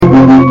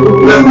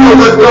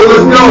let's go.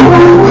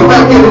 We're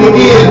back in it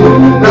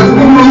again. That's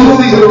the new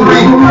season 3.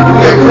 We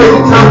got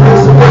crazy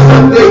topics, sports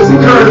updates, and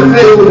current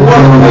events with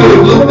one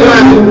queen, Blue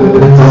Diamond.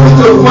 So we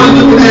took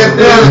funny looking ass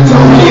down and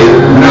tune in.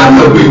 And I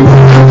know we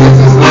this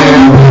is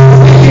slam.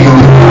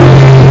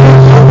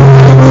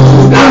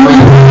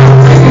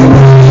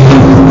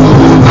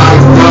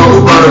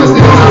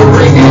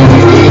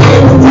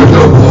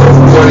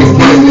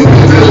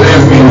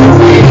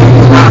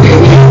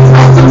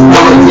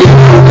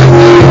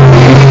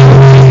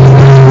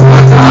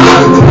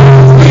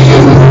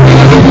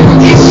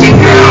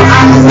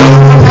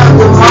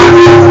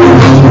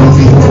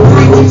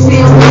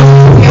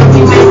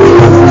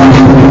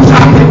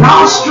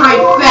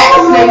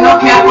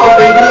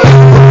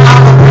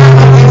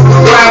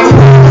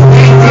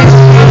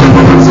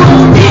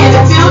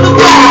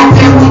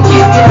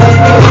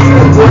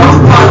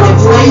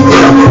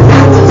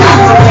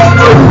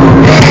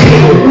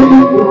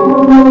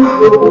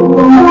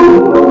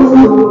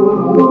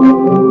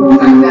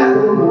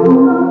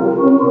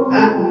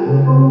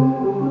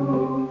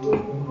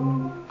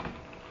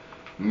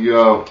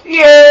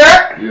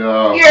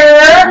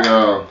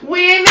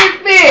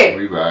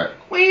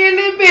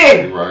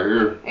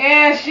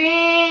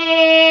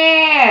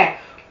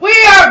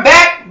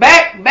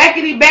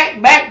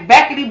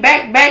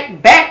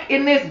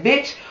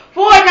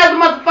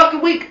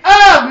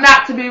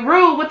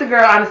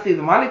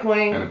 The Molly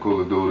Queen. And the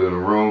coolest dude in the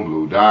room,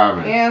 Blue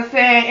Diamond. You know what I'm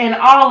saying? And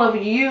all of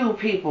you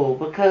people,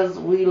 because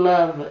we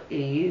love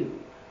you.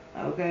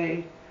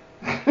 Okay?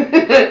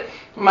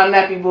 My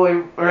nappy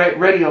boy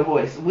radio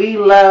voice. We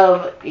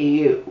love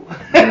you.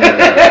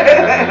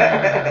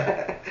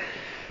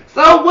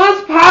 So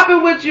what's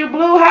popping with you,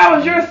 Blue? How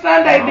was your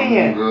Sunday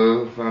been?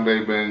 Good.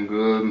 Sunday been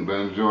good.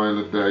 Been enjoying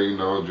the day,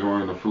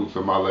 enjoying the fruits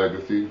of my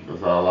legacy.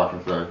 That's all I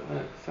can say.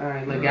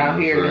 Sorry, look, y'all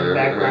hear it in the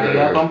background.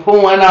 Yep, I'm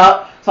pulling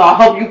up. So I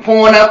hope you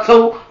pulling up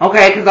too.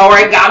 Okay, because I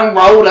already got them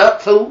rolled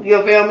up too.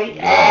 You feel me?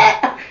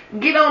 Yeah.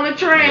 Get on the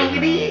train, you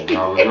did.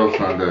 How was your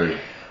Sunday?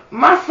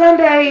 My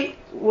Sunday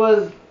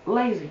was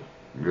lazy.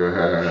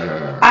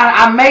 Yeah.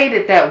 I made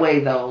it that way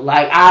though.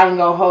 Like, I ain't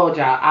gonna hold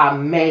y'all. I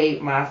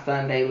made my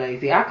Sunday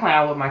lazy. I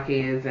clown with my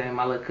kids and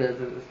my little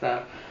cousins and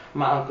stuff,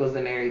 my uncles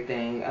and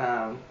everything.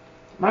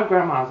 My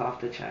grandma's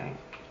off the chain.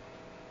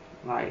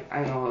 Like, I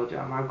ain't gonna hold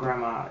y'all. My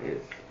grandma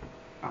is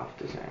off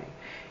the chain.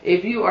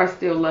 If you are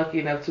still lucky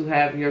enough to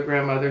have your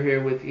grandmother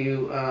here with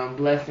you,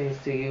 blessings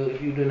to you.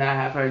 If you do not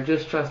have her,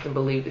 just trust and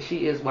believe that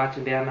she is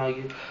watching down on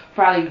you.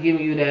 Probably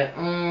giving you that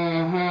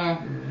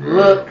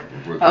look.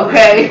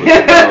 Okay.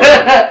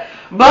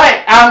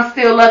 But I'm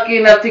still lucky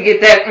enough to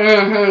get that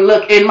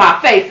look in my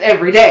face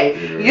every day.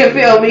 You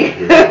feel me?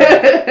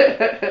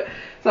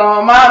 So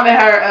my mom and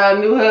her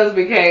new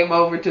husband came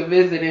over to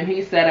visit, and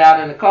he sat out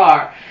in the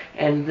car,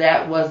 and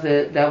that was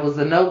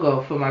a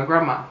no-go for my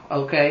grandma.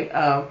 Okay.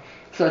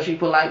 So she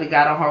politely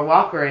got on her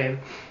walker and,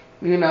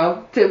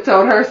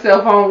 tiptoed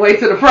herself on the way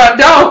to the front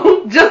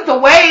door just to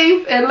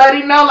wave and let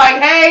him know, like,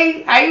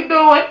 hey, how you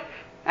doing?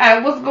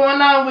 Hey, what's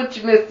going on with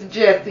you, Mr.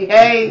 Jesse?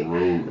 Hey,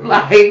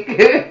 like,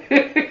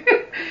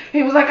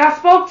 he was like, I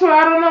spoke to her.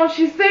 I don't know if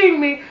she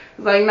seen me.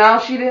 He's like, no,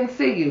 she didn't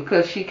see you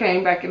because she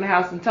came back in the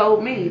house and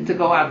told me to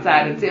go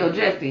outside and tell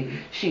Jesse.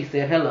 She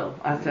said hello.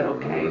 I said,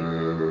 okay.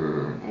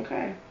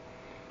 Okay.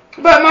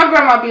 But my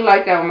grandma be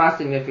like that with my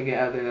significant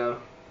other, though.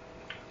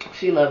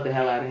 She loved the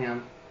hell out of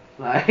him.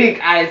 Like,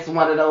 it's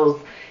one of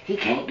those, he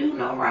can't do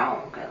no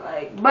wrong.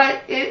 Like,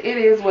 but it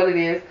is what it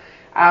is.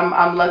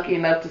 I'm lucky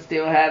enough to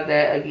still have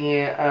that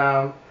again.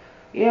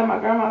 Yeah, my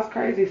grandma's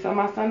crazy, so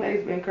my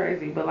Sunday's been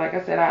crazy. But like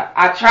I said,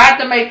 I tried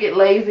to make it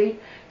lazy.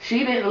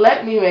 She didn't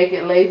let me make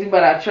it lazy,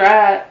 but I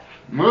tried.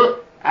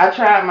 I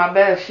tried my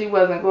best. She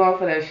wasn't going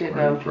for that shit,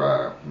 though.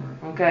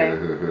 Okay.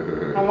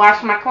 Come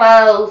wash my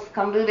clothes.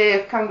 Come do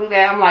this. Come do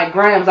that. I'm like,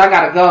 Grams, I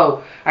gotta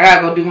go. I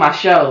gotta go do my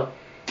show.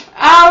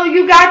 Oh,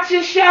 you got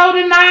your show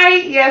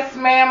tonight? Yes,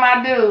 ma'am,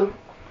 I do.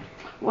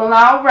 Well,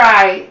 all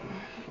right.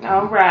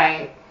 All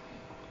right.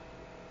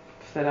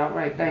 I said, all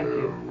right, thank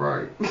you.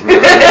 Right.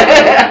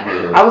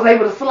 I was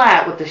able to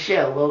slide with the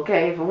show,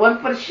 okay? If it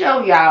wasn't for the show,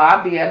 y'all,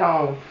 I'd be at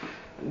home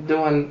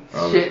doing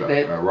shit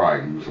that...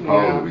 Right, you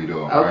supposed to be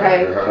doing.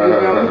 Okay.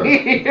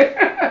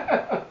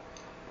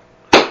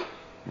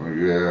 Well,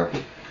 yeah.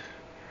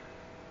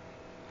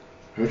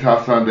 That's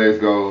how Sundays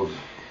goes.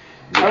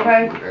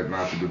 Okay.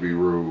 Not to be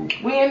rude.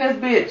 We in this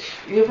bitch.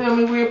 You feel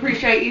me? We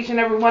appreciate each and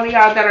every one of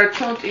y'all that are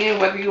tuned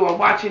in, whether you are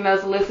watching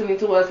us, listening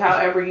to us,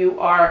 however you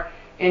are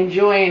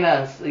enjoying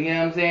us. You know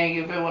what I'm saying?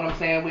 You feel what I'm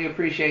saying? We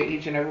appreciate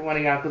each and every one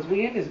of y'all because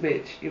we in this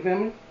bitch. You feel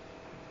me?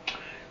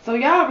 So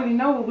y'all already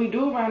know what we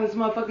do around this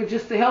motherfucker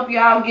just to help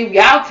y'all, give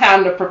y'all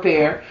time to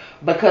prepare,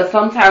 because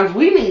sometimes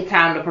we need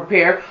time to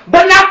prepare,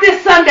 but not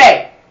this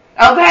Sunday.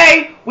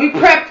 Okay? We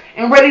prepped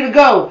and ready to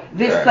go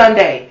this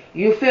Sunday.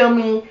 You feel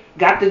me?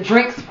 Got the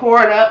drinks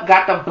poured up,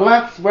 got the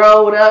blunts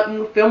rolled up.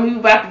 You feel me? We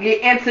about to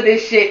get into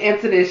this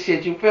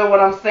shit. You feel what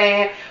I'm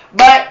saying?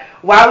 But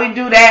while we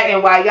do that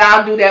and while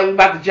y'all do that, we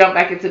about to jump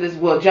back into this.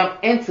 We'll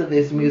jump into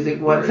this music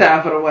one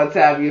time for the one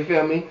time. You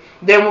feel me?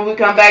 Then when we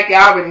come back,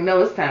 y'all already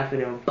know it's time for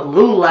them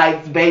blue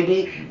lights,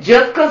 baby.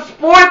 Just cause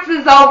sports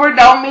is over,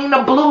 don't mean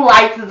the blue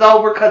lights is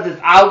over. Cause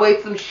there's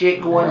always some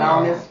shit going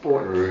on in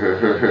sports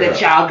that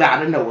y'all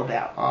gotta know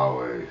about.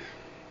 Always.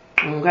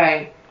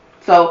 Okay.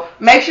 So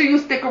make sure you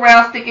stick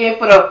around, stick in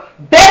for the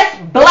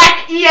best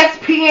black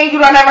ESPN you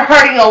done ever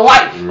heard in your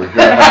life.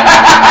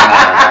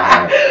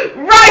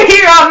 Right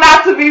here on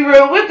Not to Be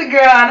Rude with the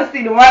girl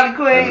Honesty, the Marley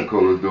Queen. That's the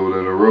coolest dude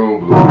in the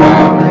room, Blue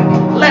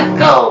Man. Let's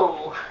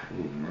go.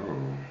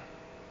 No.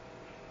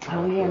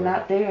 Oh yeah,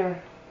 not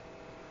there.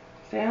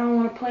 Say I don't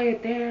want to play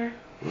it there.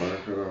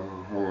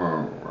 Hold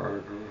on.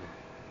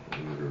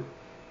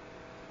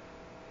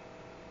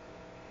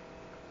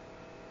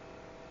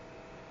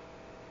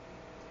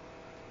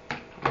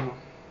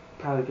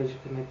 Probably because you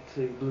connected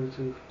to your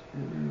Bluetooth.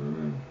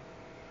 Mm-hmm.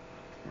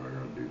 I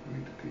gotta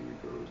need the TV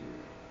codes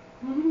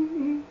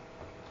in.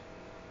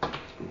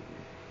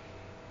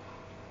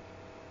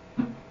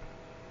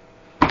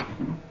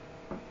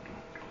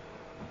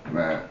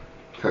 Man,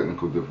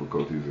 technical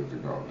difficulties as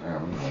it goes. Damn,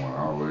 I'm going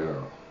all the way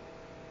out.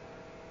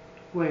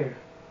 Where?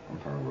 I'm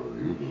talking about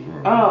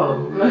YouTube.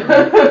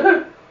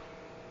 Oh.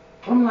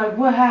 I'm like,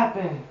 what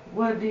happened?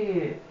 What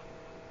did?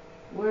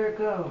 Where'd it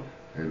go?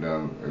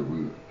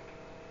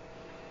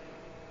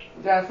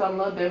 We got something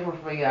a little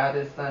different for y'all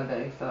this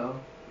Sunday, so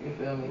you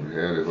feel me? We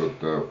had it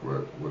hooked up,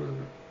 but what is it?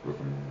 What's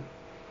the number?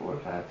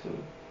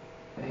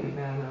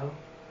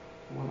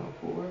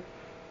 452-890-104-117.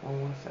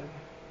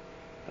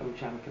 So we're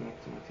trying to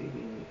connect to my TV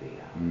and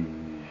video.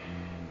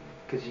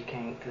 Cause you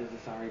can't, cause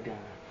it's already done.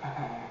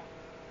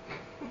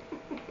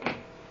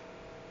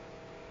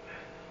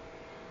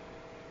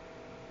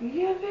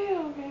 Yeah,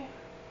 baby.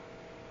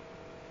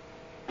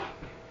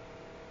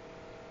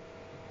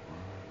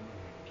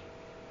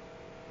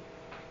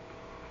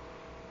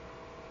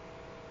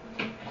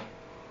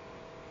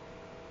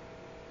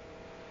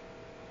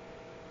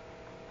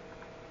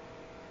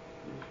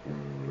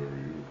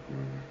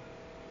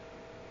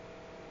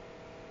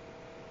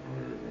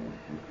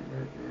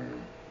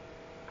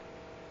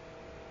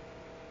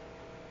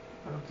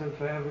 It took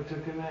forever to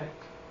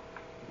connect.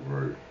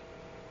 Right.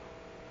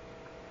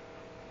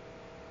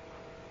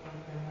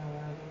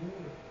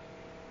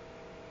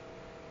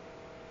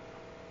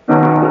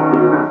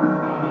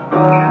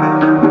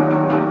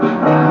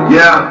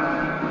 Yeah.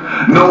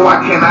 No, I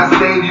cannot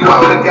save you. I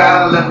forgot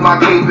I left my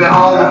cape at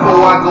home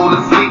before I go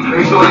to sleep.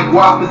 Make sure the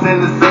guap is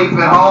in the safe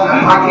at home.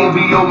 I can't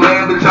be your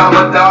man, bitch. I'm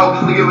a dog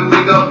just to give a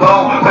nigga a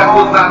bone.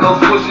 Backwards, not no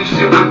swishing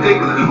shit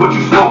ridiculous. What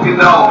you smoking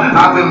on?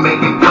 I've been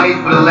making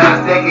plays for the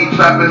last decade,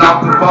 trapping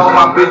off the phone.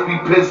 My bitch be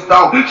pissed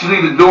off. She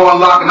leave the door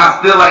unlocked and I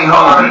still ain't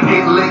home.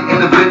 Getting lit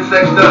in the bitch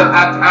section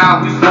at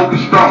time. We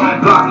smoking strong.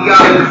 Blocky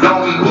out in his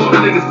on me. Who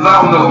the niggas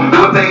don't know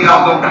what they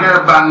all don't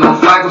care about? No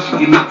cycle.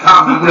 She give me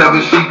time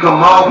whenever she come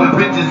on.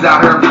 Bitches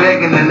out here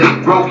begging and they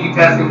broke. Keep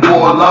asking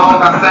for a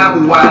loan. I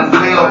sample wide as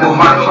hell, but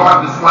my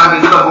charge is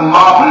slimy stuff them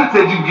all.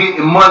 Said you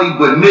getting money,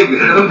 but nigga,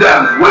 them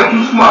diamonds way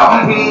too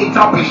small. He ain't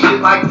talking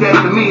shit like that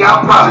to me.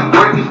 I'll probably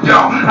break his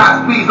jaw.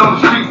 High speeds on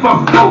the street,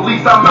 fuck the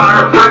police. I'm out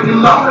here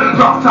breaking law.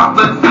 Drop top,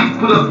 let the seats,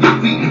 put up your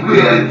feet.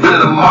 We headed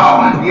to the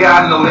mall. Yeah,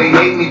 I know they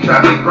hate me,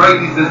 trapping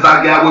crazy since I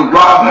got with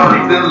Rob.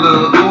 Keep that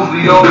little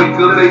Uzi on me,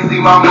 cause they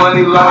see my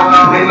money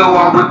long. They know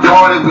I'm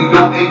retarded. We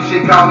go ape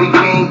shit, call me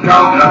King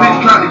Kong.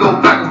 Bitch trying to go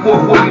back and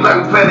forth with me like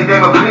we playing a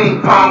game of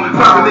ping pong.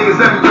 Serving niggas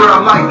everywhere,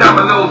 I'm like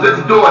dominoes at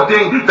the door,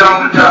 ding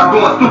dong. Trap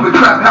going stupid,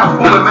 trap house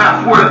booming,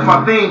 mass word, that's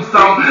my theme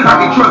song. I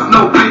can trust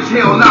no bitch,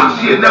 hell nah,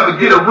 she'll never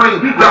get a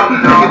ring.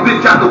 Don't take a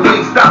bitch out the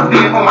wing, stop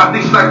then on my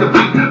dick like the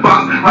beat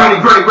box.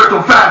 Granny gray,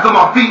 retro fives on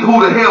my feet, who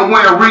the hell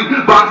wearing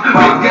Reeboks?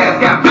 Big gas,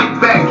 got big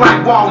bags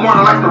like Walmart,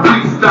 I like the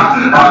restock.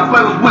 All the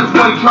flavors, which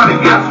one you trying to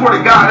get? I swear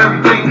to God,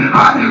 everything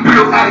hot.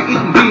 Real addict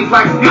eating beans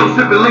like skills,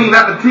 sipping lean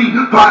at the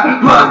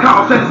teapot. Blood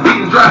conversations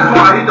getting dry, so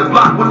I hit the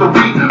block with the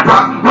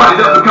Reeboks. Run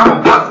it up and come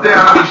a bust down,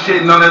 I be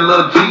shitting on that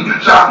little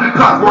G-Shot.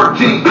 Clockwork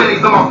jeans,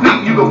 days on my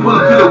feet, you can pull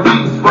up to the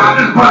weak spot.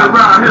 Run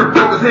around here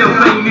broke as hell,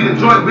 saying you need a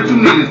joint, bitch,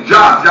 you need a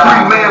job.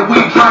 3-man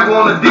weed,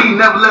 triangle on the D,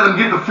 never let him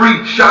get the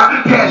free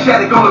shot. Cash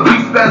addict on the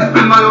beat, spaz,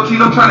 spinning on your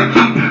cheese, I'm trying to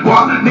keep.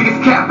 Walk,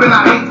 niggas capping,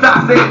 I hate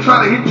thoughts, they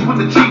trying to hit you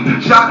with the cheap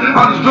shot.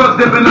 All these drugs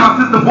that been in my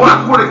system, boy,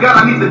 I swear to God,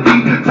 I need the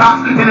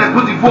detox. And that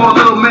pussy for a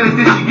little minute,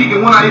 then she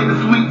geeking when I hit the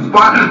sweet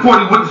spot.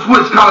 40 with the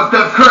switch, call it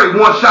Steph Curry,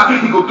 1 shot,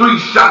 equal 3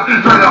 shots.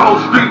 Drain the whole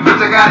street, bitch,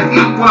 I gotta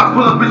eat. When I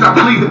pull up, bitch, I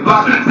bleed the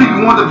block. See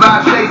you want the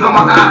vibe shades on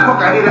my eyes, fuck,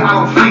 I hit it, I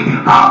don't sleep.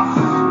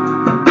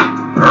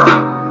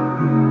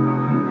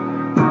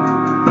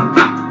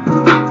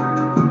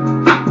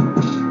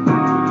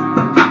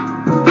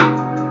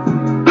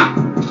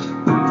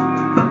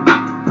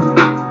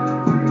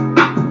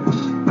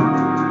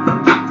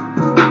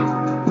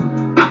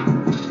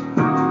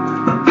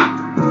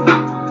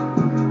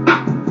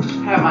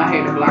 Have my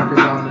hater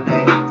blockers on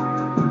today.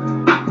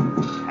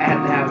 I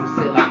have to have them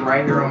sit like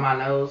right here on my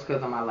nose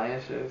because of my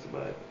lashes,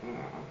 but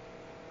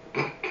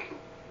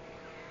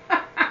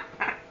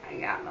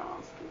y'all know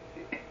I'm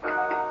stupid.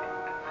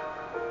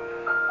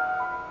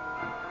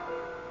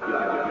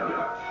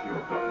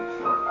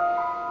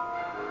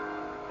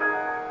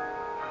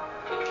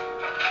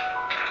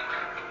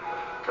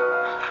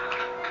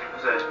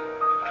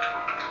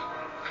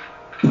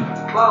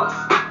 Whoa,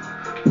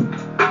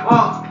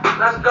 whoa,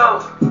 let's go.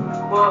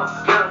 Whoa,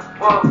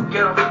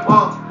 get 'em,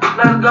 whoa,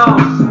 let's go.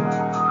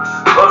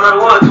 Go to the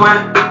wood, twin.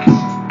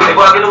 Hey,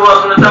 boy, get the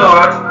walls from the door,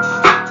 right?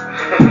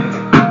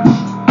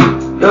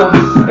 Yo,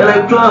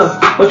 LA plug,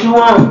 what you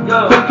want?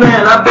 Quit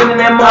playing, I've been in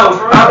that mode.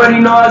 I already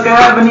know I can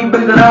have any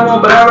bitch that I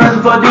want, but I'd rather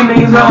fuck these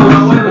niggas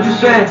hoes. What you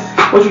saying?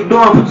 What you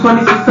doing for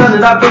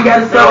 2600? I been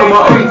got it sold.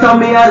 My OG told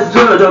me how to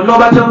judge. Don't know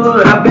about your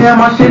hood. I been had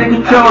my shit in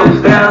control.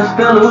 Stand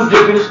still, who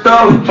drip in the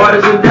stove?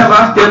 Artists endeavor,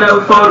 I still never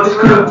fold. This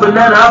crib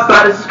banana, I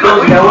thought it's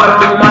explosive. Got water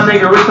on my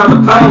nigga, wrist on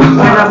the pole.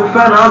 Ain't up a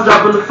fan, I'm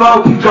dropping the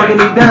phone. Keep fucking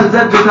these dances,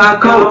 that's just how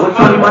I cope. When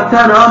 20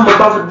 Montana, I'm up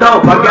off a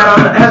dope. I got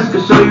all the S to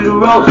show you the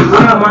ropes.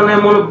 I got my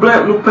name on the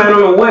blimp, new paint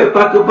on the whip.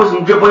 I could put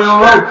some drip on your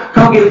rope.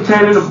 Come get a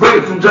chain in the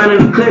brick from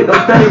joining the click.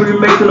 I'm steady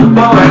remixing the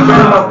bowl. I ain't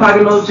in my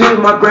pocket, no jig.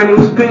 My granny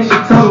was pissed, she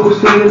told me go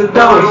swing in the door.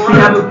 See,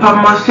 I been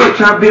popping my shit,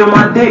 trying to be on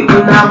my dick,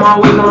 but now I'm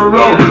always on the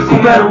road.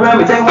 Who better around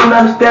me, they won't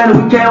understand it.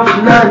 We came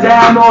with nothing, they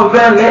have no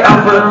advantage. They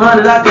out for the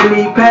 100, I didn't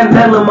need panic.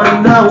 That little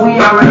money done,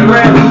 we already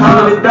ran. We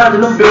hung in the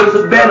dungeon, them bills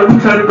are better. We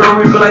turn the Grim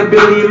Reaper like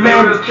Billy and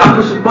Mandy. I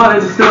push a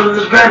button and sell in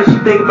the advantage.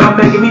 She think about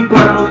making me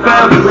part of no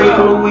family. Late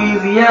from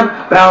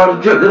Louisiana, bow on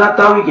the drip that I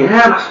thought we could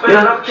handle.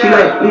 Yeah, she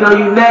like, you know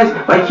you nasty,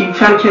 like keep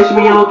trying to catch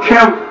me on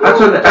camera. I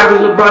turn the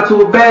average LeBron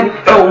to a baddie.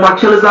 Oh, my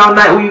killers all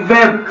night, we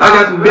vamping. I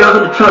got some bills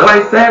in the trunk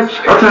like Savage.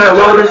 I'm trying to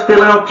roll this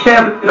still on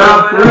camping.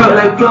 Nah, for real,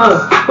 like plug,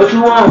 what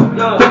you want?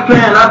 Quit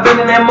playing, I've been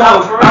in that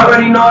mode. I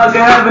already know I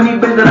can have any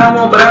bitch that I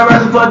want, but I'd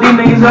rather fuck these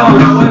niggas hoes.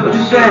 What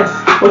you saying?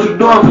 What you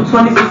doing for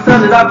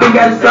 2600? I been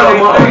got it sold.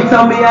 My OG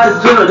told me how to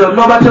judge. Don't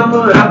know about your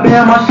hood. I been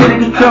had my shit in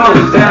control.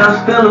 Stand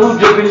still, who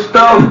drip in the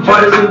stove?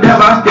 Artists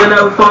endeavor, I still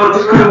never fold.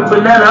 This crib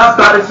banana, I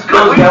thought it's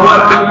explosive. Got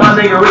water on my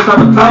nigga, wrist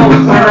on the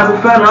toes. Ain't up a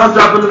fan, I'm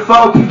dropping the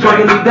phone. Keep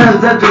fucking these dances,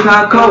 that's just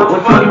how I cope.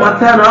 When 20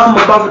 Montana, I'm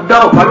up off a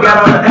dope. I got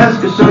all the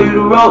S to show you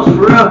the ropes,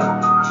 for real.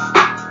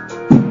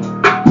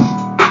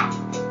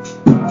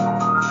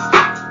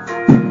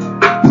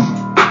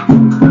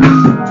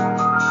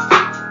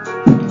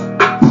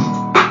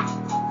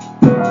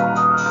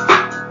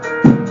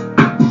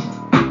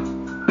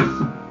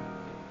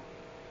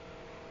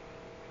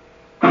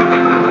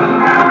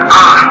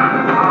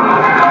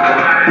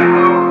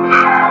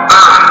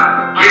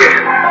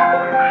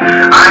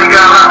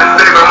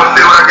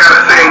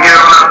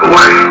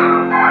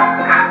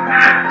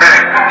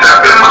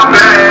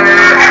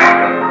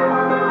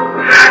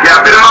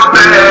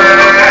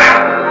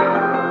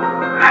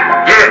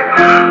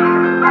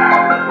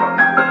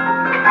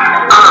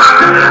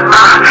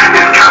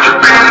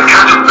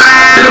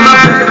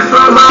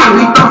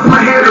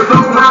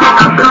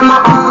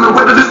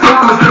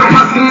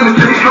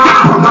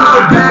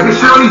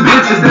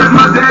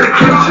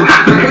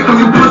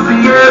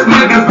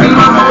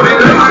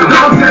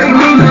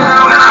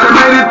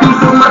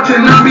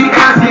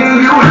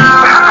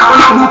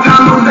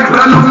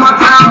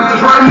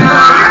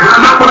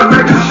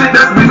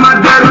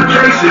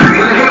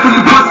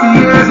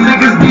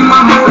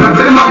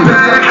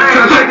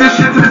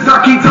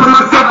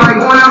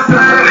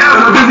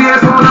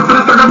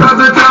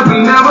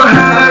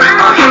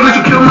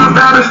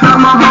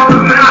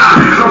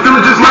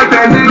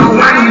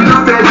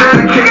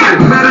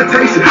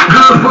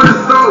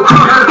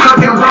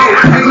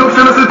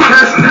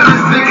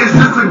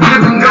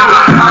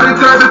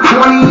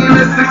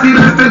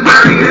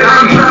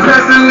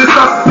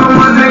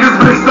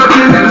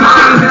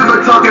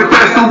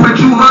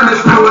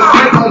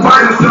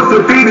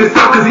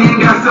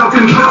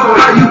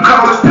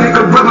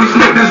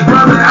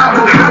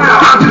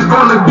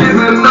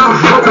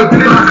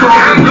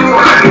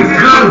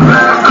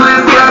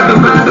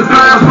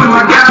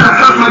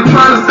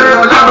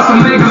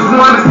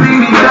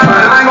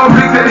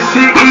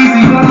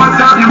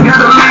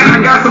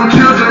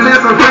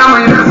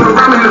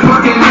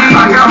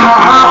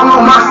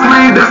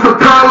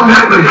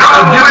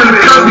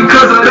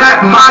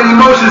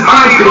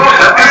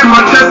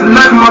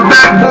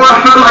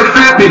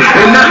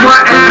 And that's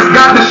my ass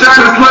got the shine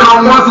and slut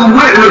on ones who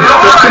with me. I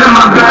fit in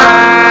my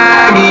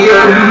bag,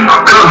 yeah. I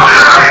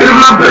fit in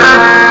my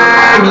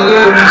bag,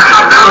 yeah.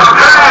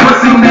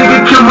 Pussy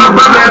nigga killed my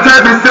brother and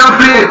turned himself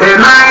in.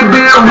 And I ain't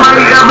been right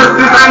ever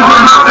since I ain't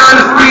put my time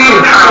to spin.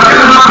 I fit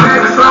in my bag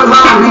for so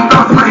long, he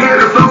thoughts in my head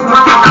are so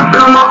wrong. I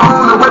built my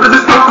own and weather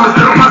the storm and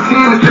still my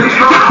team and stay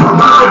strong. I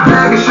rob a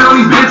bag and show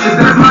these bitches,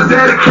 that's my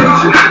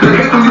dedication.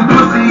 They hate from you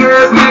pussy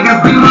ass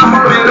niggas, be my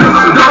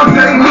motivation. Don't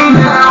take me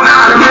now,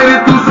 I done made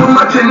it through so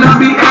much and I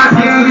be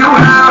asking you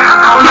how.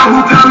 I don't know who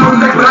time on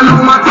next, but I know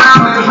my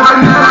time is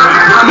right now.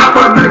 I'm up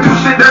on back to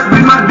shit, that's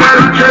been my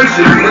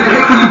dedication. And they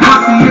hate from you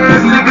pussy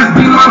ass niggas,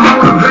 be my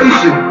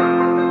motivation.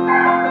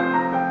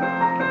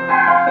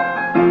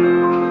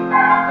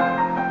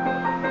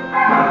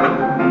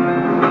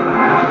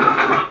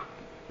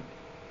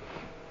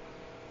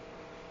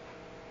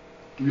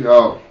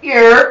 Yo.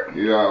 Here.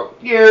 Yo.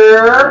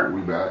 Here.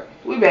 We back.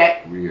 We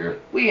back. We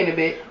here. We in a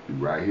bit. We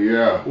right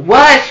here.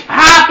 What's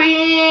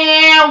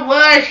poppin'?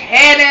 What's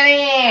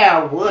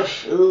happening?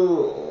 What's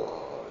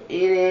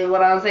It is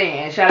what I'm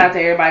saying. Shout out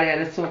to everybody that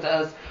has tuned to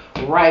us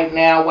right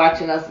now,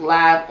 watching us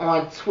live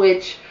on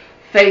Twitch,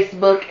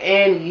 Facebook,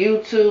 and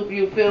YouTube.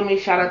 You feel me?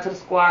 Shout out to the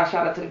squad.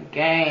 Shout out to the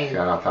gang.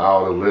 Shout out to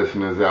all the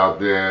listeners out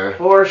there.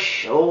 For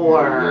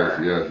sure.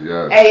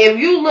 Yes. Hey, if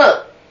you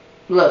look.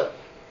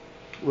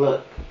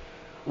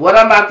 What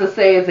I'm about to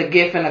say is a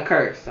gift and a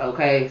curse,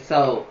 okay?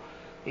 So,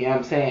 you know what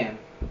I'm saying?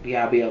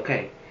 Y'all be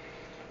okay.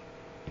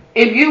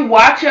 If you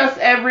watch us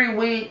every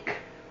week,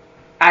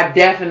 I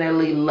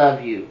definitely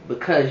love you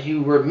because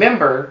you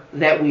remember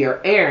that we are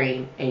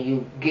airing and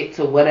you get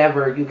to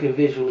whatever you can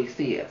visually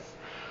see us.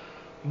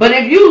 But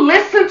if you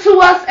listen to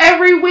us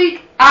every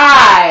week,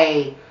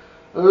 I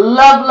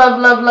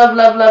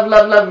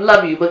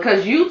love you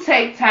because you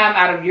take time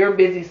out of your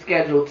busy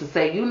schedule to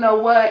say, you know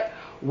what?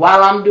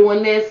 While I'm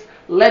doing this,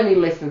 let me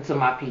listen to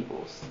my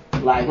peoples.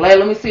 Like,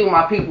 let me see what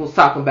my people's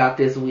talking about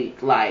this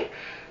week. Like,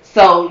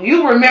 so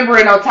you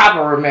remembering on top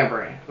of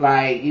remembering.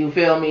 Like, you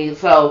feel me?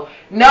 So,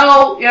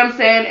 no, you know what I'm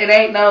saying? It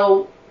ain't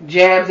no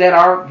jabs at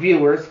our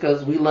viewers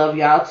because we love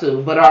y'all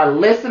too. But our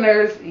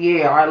listeners,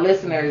 you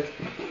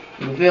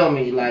feel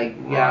me? Like,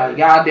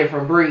 y'all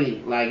different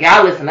breed. Like,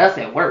 y'all listen to us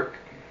at work.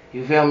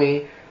 You feel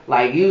me?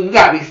 Like, you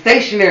gotta be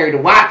stationary to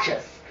watch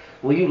us.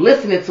 When you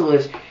listening to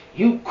us,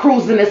 you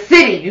cruising the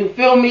city. You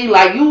feel me?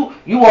 Like, you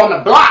on the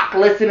block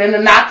listening to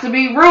Not to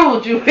Be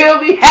Rude. You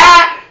feel me?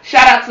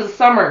 Shout out to the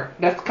summer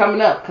that's coming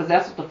up because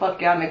that's what the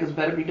fuck y'all niggas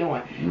better be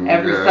doing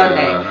every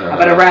Sunday. I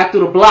better ride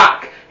through the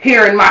block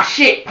hearing my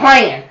shit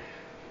playing.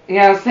 You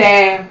know what I'm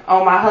saying?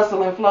 On my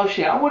hustle and flow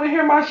shit. I want to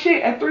hear my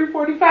shit at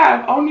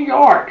 3:45 on the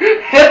yard.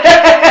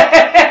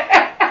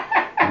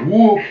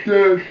 Whoop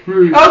that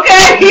shit.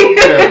 Okay.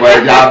 Yeah,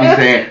 but y'all be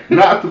saying,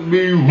 not to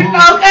be rude.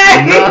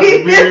 Okay. Not to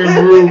be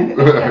rude.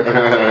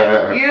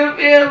 You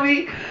feel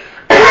me?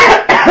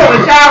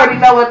 But y'all already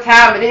know what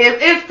time it is.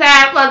 It's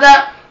time for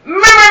the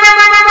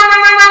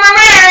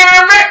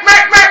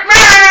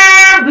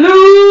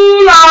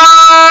blue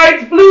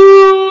lights.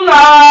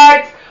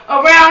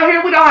 Around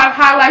here, we don't have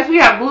highlights. We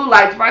have blue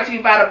lights brought to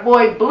you by the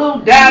boy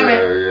Blue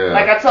Diamond. Yeah.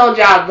 Like I told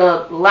y'all,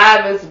 the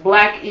livest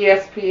black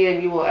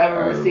ESPN you will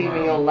ever receive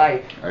in your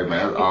life. Hey,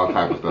 man, there's all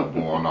type of stuff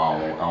going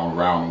on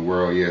around the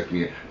world,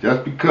 ESPN.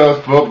 Just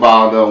because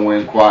football don't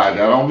went quiet,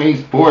 that don't mean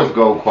sports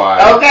go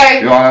quiet. Okay.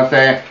 You know what I'm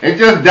saying? It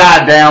just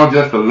died down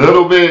just a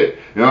little bit.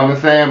 You know what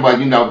I'm saying? But,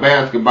 you know,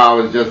 basketball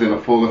is just in a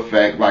full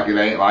effect like it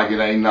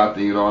ain't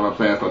nothing. You know what I'm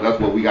saying? So that's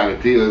what we got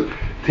to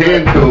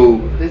tend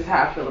to. This is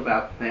how I feel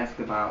about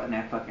basketball and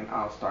that fucking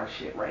all-star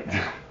shit right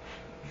now.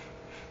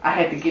 I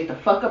had to get the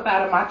fuck up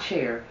out of my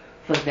chair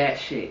for that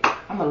shit.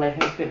 I'm going to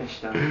let him finish,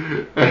 though.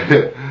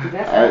 Because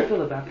that's how I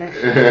feel about that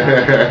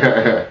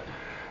shit.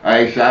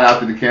 Hey, shout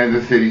out to the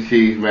Kansas City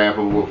Chiefs, man,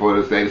 for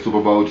the state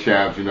Super Bowl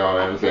champs. You know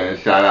what I'm saying?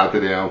 Shout out to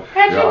them.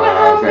 Patrick you know what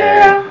Mahomes, I'm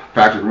saying?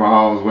 Patrick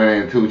Mahomes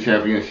winning 2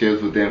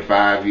 championships within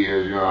 5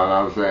 years. You know what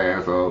I'm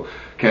saying? So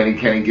can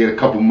he get a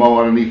couple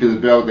more underneath his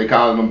belt? They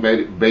call him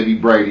baby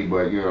Brady,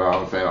 but you know what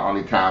I'm saying?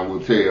 Only time will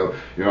tell. You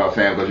know what I'm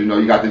saying? Because you know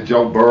you got the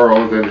Joe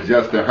Burrows and the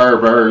Justin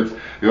Herberts.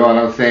 You know what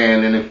I'm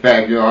saying? And in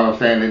fact, you know what I'm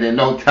saying? And there's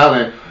no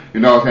telling. You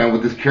know what I'm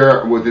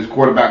saying, with this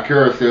quarterback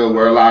carousel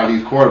where a lot of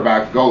these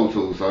quarterbacks go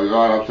to. So, you know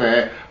what I'm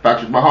saying?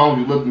 Patrick Mahomes,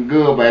 you looking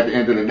good, but at the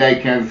end of the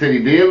day, Kansas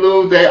City did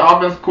lose their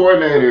offensive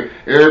coordinator,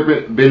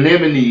 Eric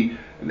Bieniemy.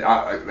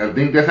 I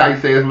think that's how you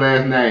say his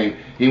last name.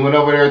 He went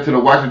over there to the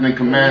Washington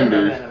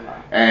Commanders,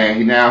 and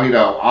he's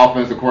the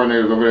offensive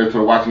coordinator over there to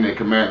the Washington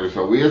Commanders.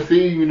 So we'll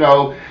see, you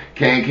know,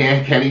 can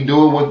he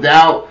do it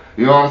without,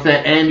 you know what I'm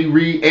saying, Andy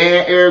Reid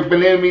and Eric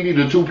Bieniemy,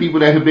 the 2 people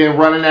that have been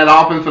running that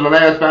offense for the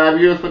last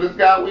 5 years for this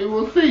guy. We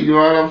will see, you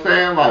know what I'm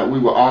saying? Like,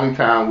 only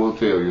time will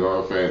tell, you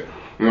know what I'm saying?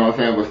 You know what I'm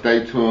saying? But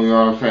stay tuned, you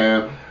know what I'm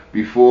saying?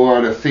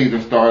 Before the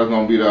season starts, it's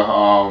going to be the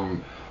Hall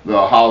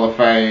of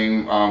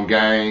Fame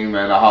game,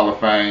 and the Hall of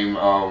Fame, you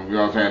know what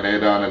I'm saying, they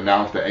done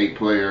announced the 8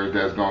 players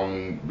that's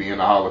going to be in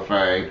the Hall of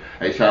Fame.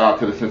 Hey, shout out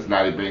to the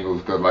Cincinnati Bengals,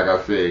 because like I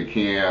said,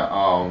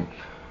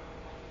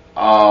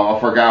 I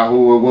forgot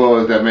who it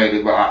was that made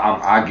it, but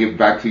I'll get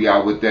back to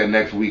y'all with that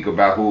next week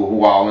about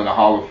who all in the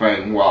Hall of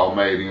Fame, who all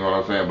made it, you know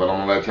what I'm saying? But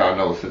I'm going to let y'all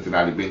know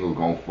Cincinnati Bengals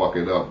going to fuck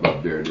it up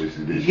there this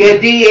year.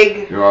 You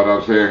dig? You know what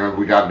I'm saying?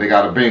 They got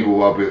a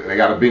Bengal they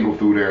got a Bengal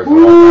through there, so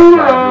I'm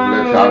trying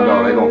to let y'all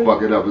know they going to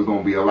fuck it up. It's going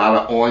to be a lot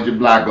of orange and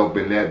black up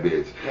in that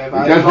bitch. Just right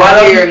up the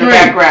street. In the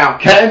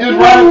background. Can't just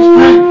right up the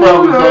street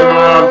from it, so you know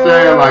what I'm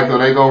saying? Like, so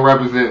they going to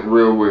represent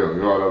real well,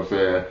 you know what I'm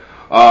saying?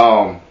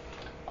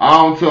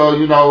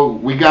 You know,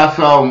 we got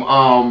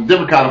some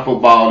different kind of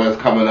football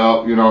that's coming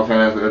up. You know what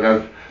I'm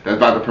saying? That's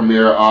about to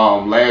premiere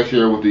last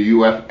year with the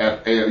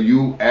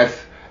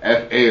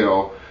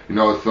USFL. You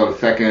know, so the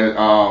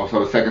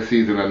second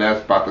season, and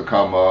that's about to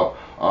come up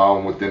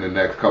within the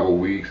next couple of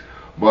weeks.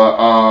 But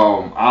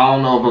I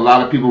don't know if a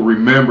lot of people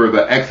remember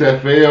the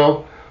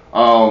XFL.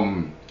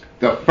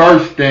 The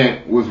first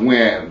stint was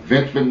when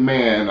Vince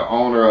McMahon, the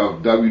owner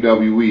of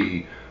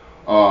WWE,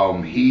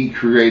 he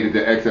created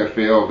the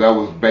XFL. That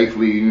was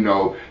basically, you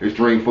know,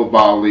 Extreme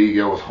Football League.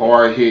 It was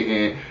hard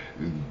hitting,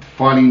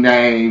 funny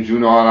names, you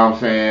know what I'm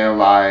saying,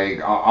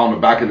 like on the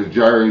back of the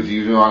jerseys,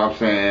 you know what I'm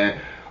saying.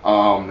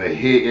 The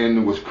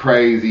hitting was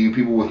crazy.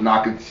 People was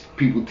knocking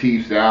people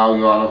teeth out.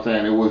 You know what I'm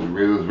saying? It was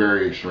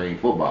very extreme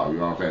football. You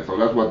know what I'm saying? So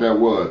that's what that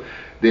was.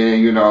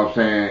 Then you know what I'm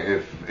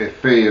saying? It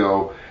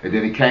failed, and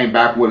then he came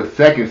back with a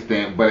second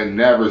stint, but it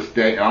never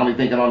stayed. I only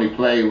think it only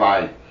played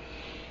like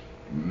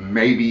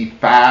maybe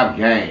 5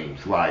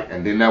 games,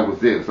 and then that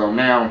was it. So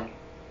now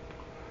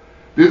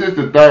this is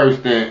the third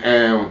stint,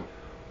 and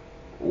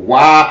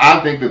why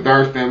I think the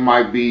third stint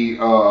might be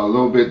a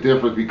little bit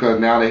different because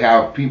now they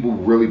have people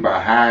really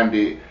behind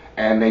it,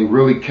 and they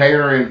really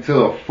catering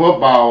to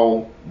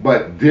football,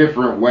 but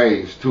different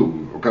ways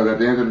too. Because at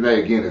the end of the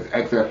day, again, it's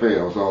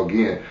XFL, so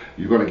again,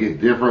 you're gonna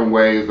get different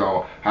ways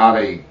on how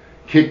they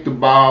kick the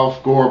ball,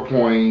 score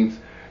points,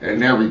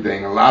 and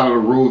everything. A lot of the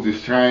rules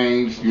has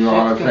changed, you know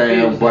what I'm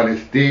saying, but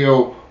it's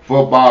still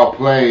football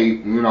play,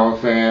 you know what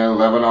I'm saying,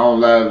 11 on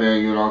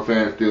 11, you know what I'm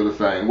saying, still the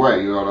same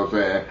way, you know what I'm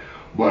saying.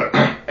 But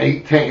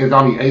it's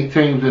only 8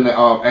 teams in the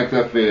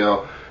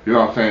XFL. You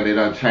know what I'm saying? They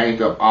done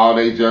changed up all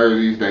their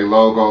jerseys, their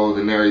logos,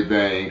 and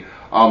everything.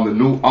 The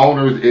new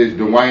owners is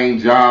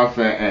Dwayne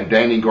Johnson and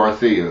Danny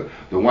Garcia.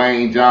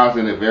 Dwayne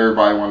Johnson, if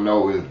everybody want to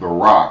know, is The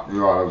Rock. You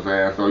know what I'm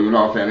saying? So you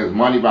know what I'm saying? There's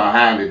money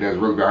behind it. That's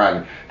really behind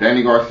it.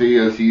 Danny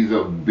Garcia, she's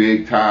a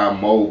big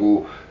time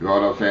mogul. You know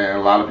what I'm saying?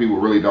 A lot of people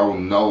really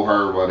don't know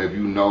her, but if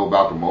you know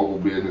about the mogul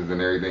business and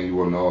everything, you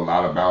will know a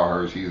lot about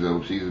her. She's a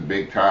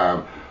big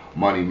time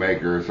money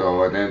maker.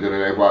 So at the end of the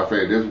day, I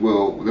say this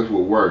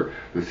will work.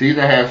 The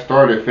season has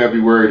started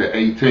February the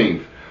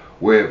 18th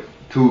with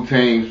 2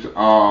 teams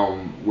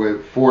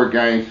with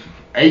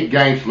 8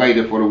 games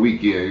slated for the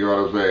weekend. You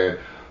know what I'm saying?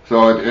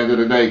 So at the end of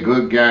the day,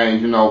 good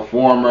games. You know,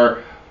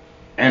 former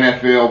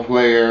NFL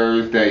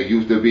players that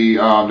used to be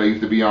on the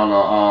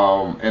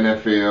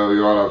NFL.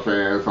 You know what I'm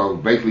saying? So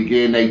basically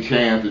getting a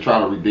chance to try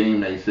to redeem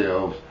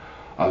themselves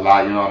a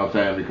lot, you know what I'm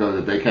saying? Because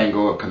if they can't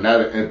go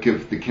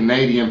if the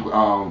Canadian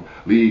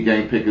league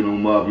ain't picking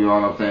them up, you know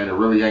what I'm saying? There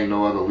really ain't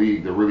no other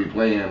league to really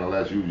play in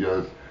unless you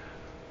just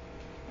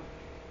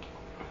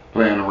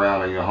playing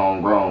around in your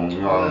homegrown,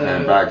 you know what I'm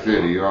saying, back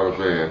city, you know what I'm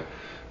saying?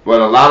 But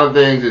a lot of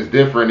things is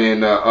different in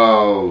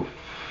the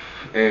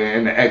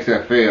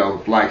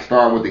XFL, like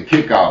starting with the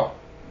kickoff.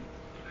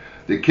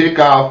 The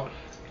kickoff,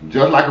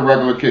 just like a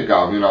regular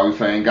kickoff, you know what I'm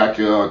saying, got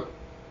your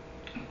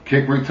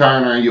kick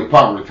returner and your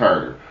punt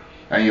returner.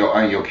 And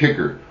your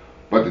kicker.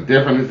 But the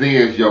difference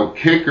is your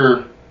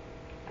kicker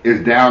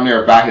is down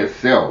there by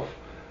himself.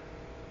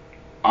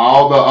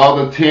 All the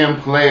other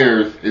 10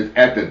 players is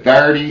at the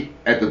 30,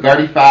 at the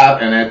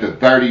 35, and at the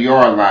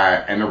 30-yard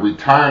line, and the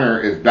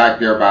returner is back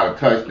there by the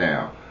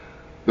touchdown.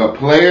 The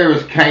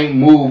players can't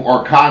move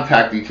or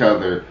contact each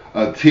other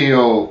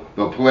until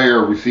the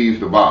player receives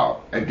the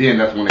ball. And then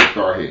that's when they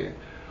start hitting.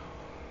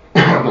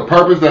 The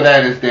purpose of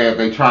that is that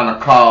they're trying to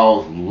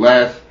cause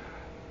less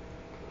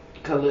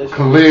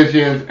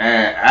collisions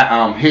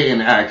and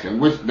hitting action,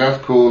 which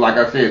that's cool. Like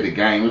I said, the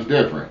game is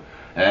different,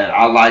 and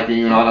I like it.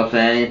 You know what I'm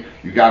saying?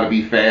 You got to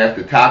be fast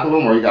to tackle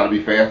them, or you got to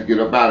be fast to get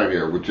up out of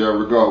there,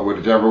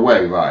 whichever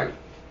way. Like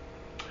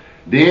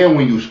then,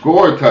 when you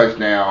score a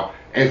touchdown,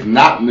 there's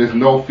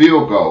no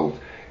field goals.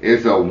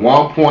 It's a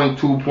 1 point,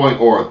 2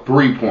 point, or a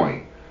 3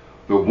 point.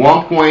 The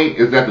 1 point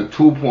is at the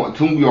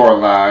 2-yard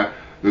line.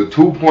 The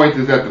 2 points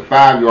is at the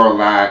 5-yard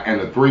line, and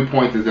the 3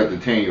 points is at the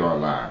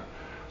 10-yard line.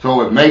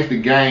 So it makes the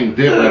game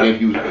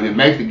different. It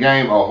makes the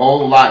game a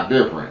whole lot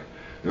different.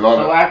 You know,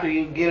 so after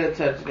you get a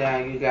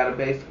touchdown, you got to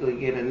basically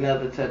get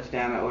another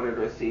touchdown in order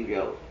to receive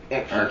your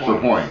extra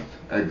points.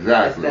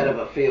 Exactly. Instead of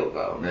a field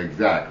goal.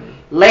 Exactly.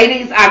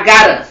 Ladies, I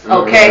got us.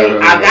 Okay,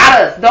 I got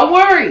us. Don't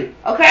worry.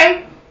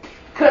 Okay,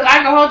 cause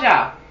I can hold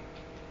y'all.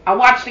 I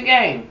watched the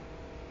game,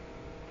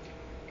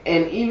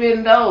 and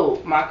even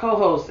though my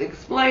co-host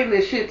explained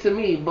this shit to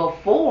me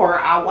before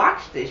I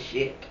watched this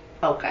shit,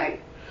 okay.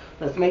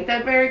 Let's make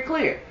that very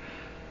clear.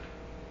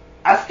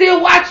 I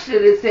still watched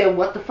it and said,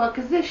 what the fuck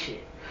is this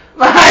shit?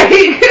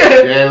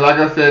 Yeah, like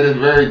I said, it's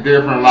very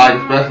different. Like,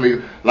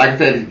 especially, like I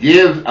said, it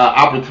gives an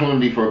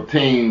opportunity for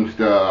teams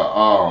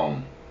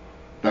to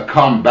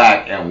come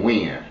back and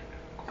win.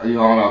 You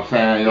know what I'm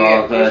saying? You know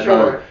what I'm saying?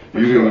 Sure.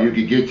 You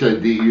could get your,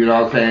 you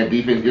know what I'm saying,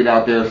 defense get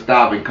out there,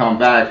 stop, and come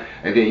back,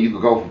 and then you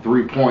could go for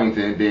 3 points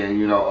and then,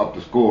 you know, up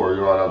the score.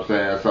 You know what I'm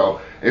saying?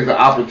 So it's an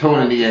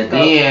opportunity, and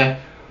then.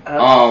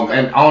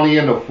 And only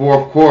in the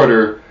fourth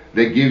quarter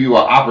they give you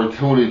an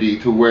opportunity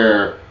to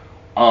where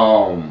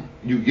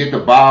you get the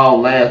ball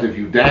last. If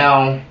you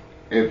down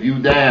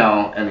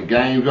and the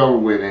game's over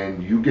with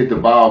and you get the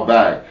ball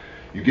back,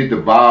 you get the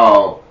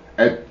ball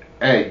at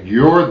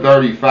your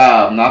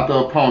 35, not the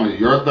opponent,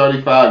 your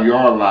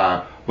 35-yard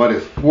line, but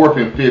it's 4th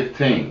and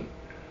 15.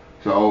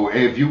 So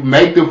if you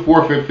make the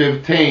 4th and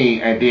 15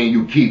 and then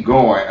you keep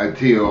going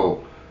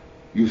until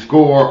you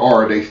score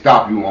or they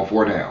stop you on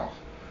 4 downs.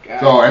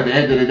 So at the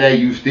end of the day,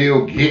 you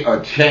still get a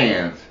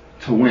chance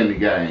to win the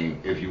game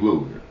if you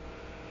lose it.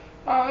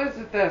 Oh,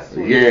 isn't that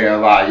sweet? Yeah,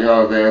 like, you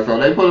know what I'm saying? So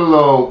they put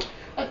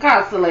a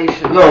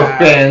consolation. Little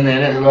spin in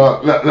it,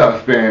 little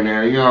spin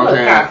there, you know what I'm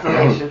saying?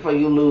 Consolation for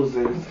you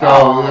losers.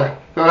 So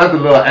So that's a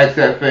little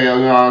XFL,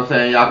 you know what I'm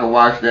saying? Y'all can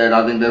watch that.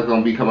 I think that's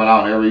gonna be coming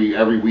out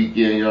every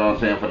weekend, you know what I'm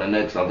saying, for the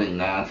next, I think,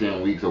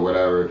 9-10 weeks or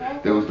whatever.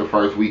 That was the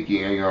first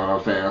weekend, you know what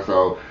I'm saying?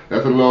 So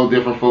that's a little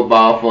different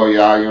football for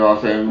y'all, you know what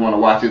I'm saying? You wanna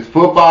watch it's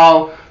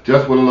football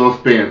just with a little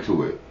spin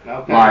to it.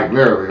 Okay. Like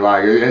literally,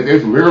 like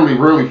it's literally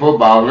really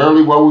football.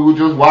 Literally what we were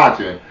just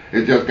watching.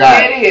 It just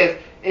got. Yeah, it is.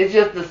 It's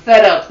just the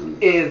setup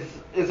is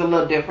a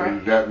little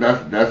different.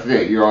 That's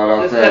it. You know what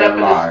I'm the saying? The setup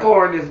and like, the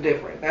scoring is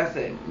different. That's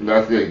it.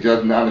 That's it.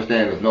 Just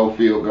understand there's no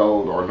field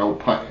goals or no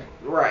punting.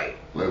 Right.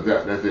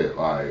 That's it.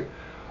 Like,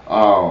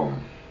 but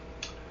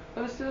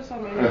it's still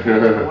something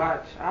entertaining to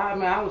watch. I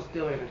mean, I was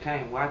still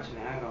entertained watching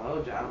it. I ain't gonna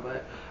hold y'all,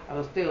 but I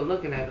was still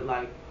looking at it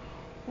like,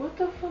 what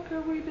the fuck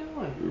are we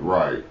doing?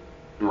 Right.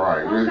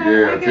 Okay,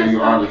 Yeah, until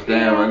you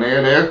understand. And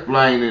they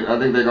explain it. I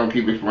think they're gonna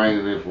keep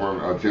explaining it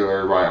for until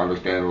everybody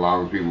understands, as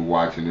long as people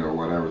watching it or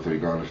whatever, so you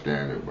can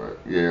understand it. But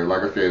yeah,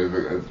 like I said,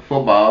 it's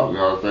football. You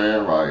know what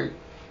I'm saying? Like,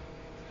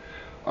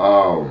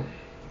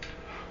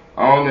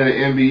 on to the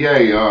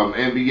NBA.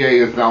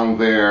 NBA is on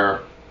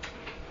their,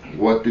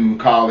 what do you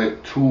call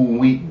it,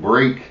 2-week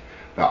break,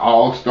 the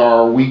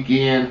All-Star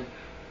weekend.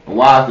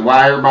 Why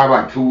everybody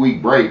like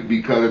 2-week break?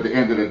 Because at the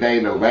end of the day,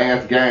 the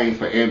last games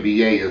for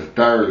NBA is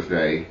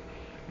Thursday.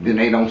 Then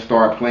they don't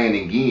start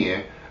playing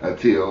again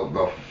until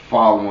the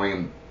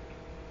following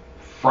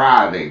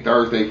Friday,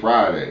 Thursday,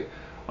 Friday.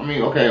 I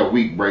mean, okay, a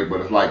week break, but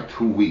it's like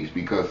 2 weeks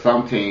because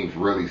some teams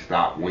really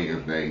stop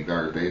Wednesday,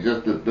 Thursday.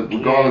 Just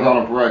regardless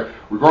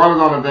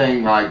on the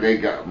thing, like they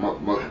got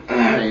most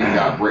teams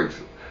got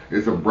breaks.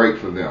 It's a break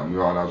for them. You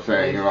know what I'm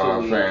saying? You know what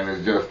I'm saying?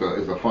 It's just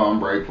it's a fun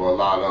break for a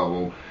lot of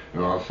them.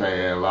 You know what I'm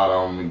saying? A lot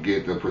of them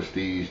get the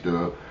prestige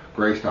to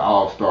grace the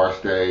All-Star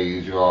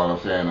stage, you know what I'm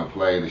saying, to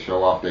play, to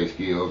show off their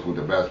skills with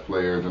the best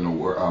players in the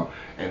world,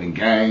 in the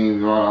game,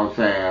 you know what I'm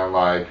saying,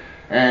 like,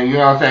 and you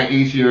know what I'm saying,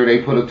 each year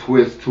they put a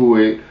twist to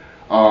it,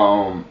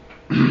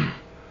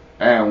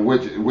 and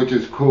which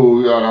is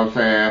cool, you know what I'm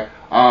saying.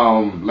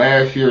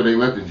 Last year they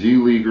let the G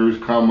Leaguers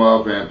come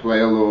up and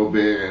play a little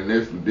bit, and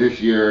this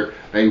year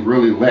they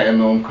really letting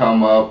them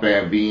come up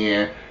and be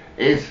in.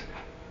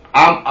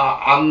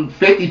 I'm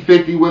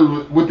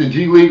 50-50 with the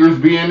G Leaguers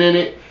being in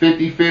it.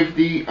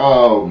 50-50.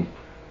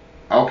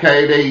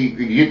 Okay, they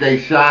get they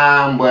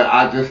shine, but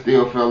I just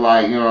still feel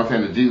like, you know what I'm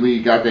saying, the G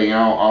League got their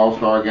own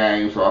All-Star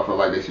game, so I feel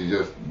like they should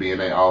just be in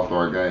their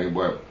All-Star game.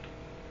 But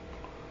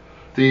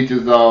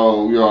teachers,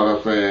 though, you know what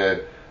I'm saying,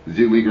 the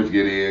G Leaguers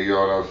get in, you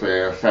know what I'm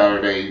saying.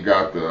 Saturday you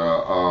got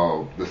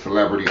the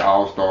Celebrity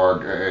All-Star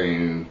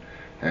game.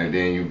 And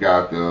then you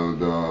got the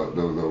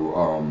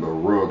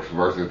rooks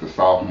versus the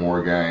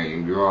sophomore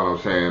game. You know what I'm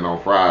saying, on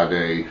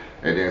Friday.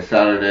 And then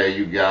Saturday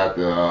you got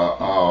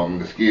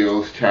the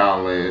skills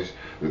challenge,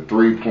 the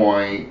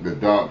 3-point, the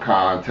dunk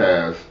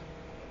contest.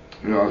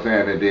 You know what I'm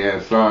saying. And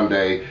then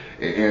Sunday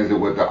it ends it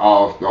with the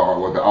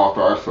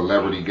All-Star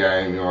celebrity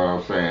game. You know what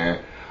I'm saying.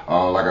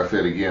 Like I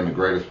said again, the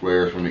greatest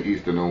players from the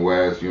East and the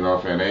West, you know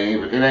what I'm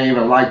saying? It ain't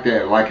even like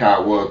that, like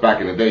how it was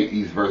back in the day,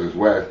 East versus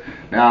West.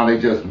 Now they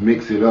just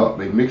mix it up.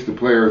 They mix the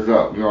players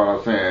up, you know what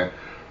I'm saying?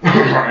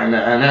 and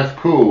that's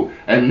cool.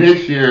 And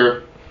this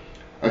year,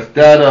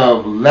 instead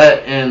of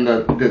letting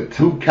the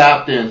two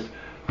captains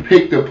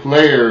pick the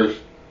players,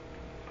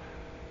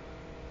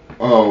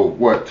 a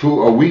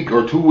week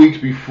or 2 weeks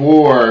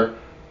before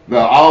the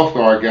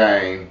All-Star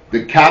game,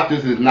 the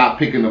captains is not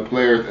picking the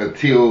players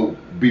until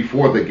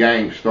before the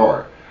game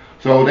start.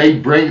 So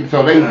they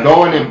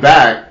throwing it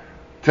back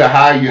to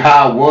how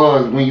it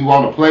was when you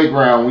on the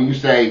playground, when you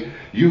say,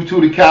 you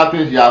two the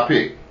captains, y'all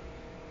pick.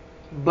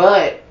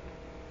 But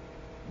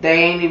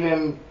they ain't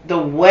even the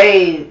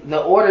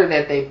order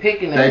that they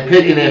picking them. They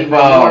picking it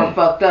from more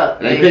fucked up.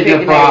 They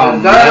picking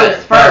from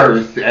reserves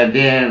first, and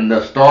then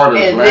the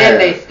starters and last. then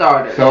they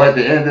started. So at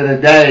the end of the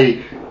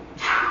day,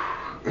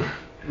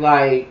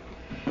 like,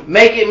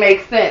 make it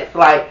make sense.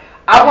 Like,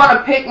 I want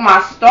to pick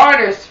my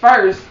starters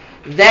first.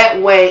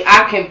 That way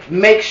I can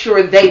make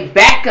sure they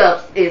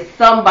backups is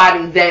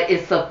somebody that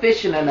is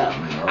sufficient enough.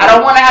 I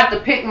don't want to have to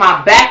pick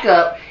my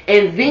backup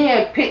and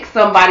then pick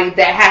somebody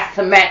that has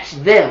to match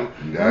them.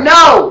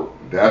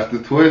 That's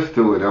the twist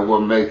to it. That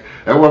what make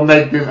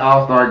this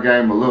All-Star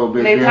game a little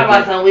bit different. They talk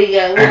about something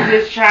we're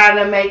just trying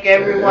to make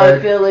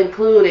everyone feel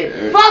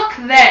included. Fuck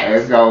that.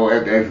 It's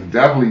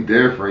definitely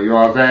different, you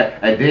know what I'm saying?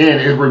 And then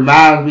it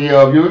reminds me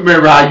of, you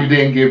remember how you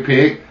didn't get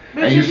picked?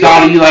 But and you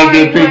saw you ain't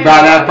get picked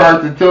by that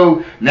person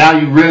too. Now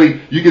they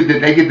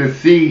get to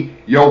see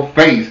your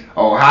face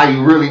or how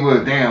you really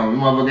was. Damn, you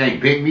motherfucker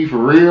ain't pick me for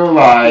real.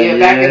 Like, yeah,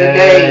 back in the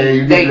day,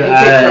 you picked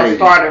your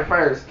starter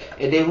first,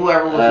 and then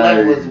whoever was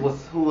left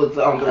was who was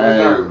on the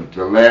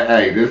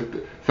reserve.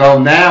 So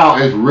now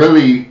it's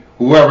really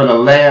whoever the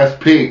last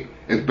pick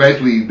is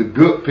basically the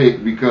good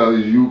pick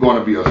because you're going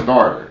to be a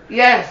starter.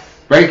 Yes.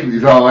 Basically,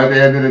 so at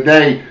the end of the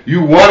day,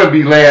 you want to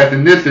be last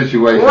in this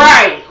situation.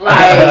 Right,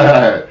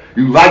 like.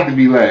 You like to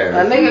be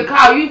last. A nigga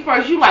call you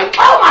first, you like,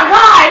 oh my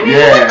god,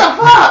 nigga, what the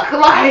fuck?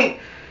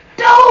 Like,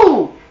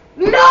 dude,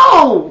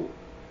 no.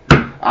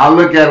 I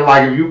look at it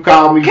like if you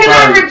call me Can first.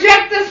 I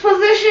reject this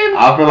position?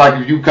 I feel like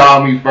if you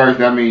call me first,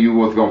 that means you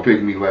was gonna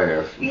pick me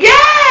last.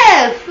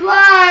 Yes,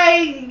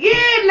 like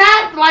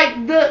not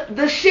like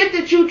the shit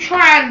that you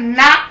try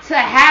not to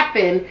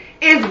happen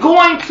is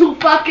going to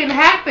fucking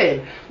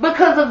happen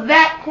because of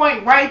that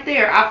point right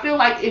there. I feel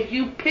like if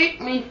you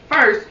pick me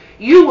first,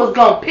 you was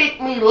gonna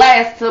pick me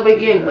last to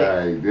begin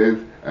with. This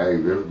is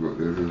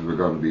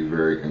going to be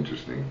very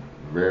interesting.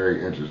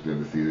 Very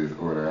interesting to see this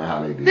order and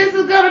how they do. This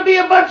is gonna be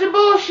a bunch of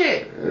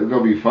bullshit. It's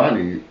gonna be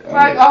funny.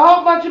 Like a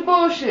whole bunch of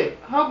bullshit,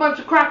 a whole bunch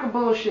of cracker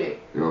bullshit.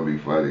 It's gonna be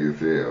funny as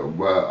hell.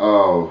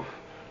 But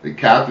the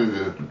captains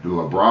is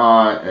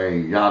LeBron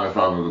and Giannis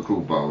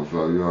Antetokounmpo.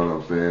 So you know what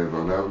I'm saying.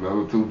 So that's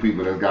another two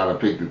people that's gotta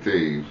pick the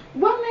teams.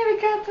 Wasn't they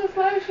the captains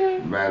last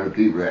year? Man, to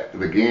keep it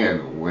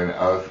again when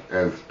us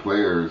as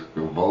players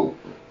can vote.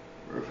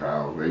 That's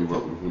how they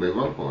vote. Who they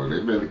vote for?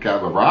 They've been the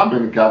captain. LeBron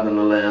been the captain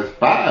the last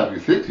 5 or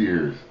 6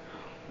 years.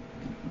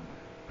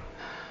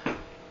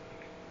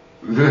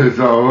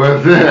 So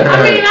what's that? I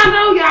mean, I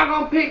know y'all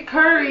gonna pick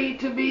Curry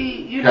to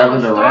be, you know, Kevin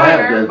a Durant,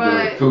 starter,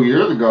 but 2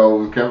 years ago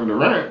was Kevin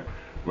Durant,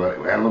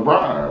 and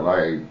LeBron.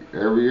 Like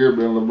every year,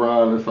 been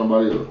LeBron and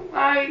somebody else.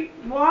 like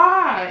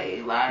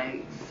why?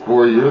 Like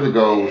 4 years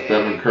ago was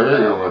Stephen Curry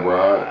and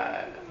LeBron.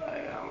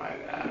 Like, oh my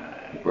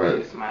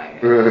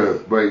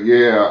god. But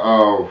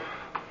yeah,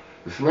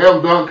 the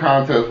slam dunk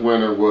contest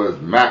winner was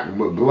Mac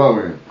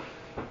McGlowan.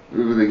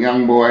 He was a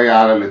young boy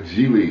out of the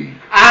G League. And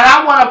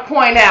I want to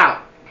point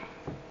out.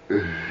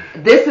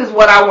 This is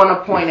what I want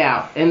to point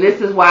out, and this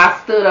is why I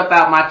stood up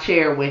out my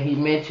chair when he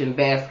mentioned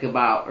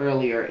basketball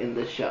earlier in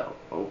the show.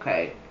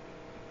 Okay,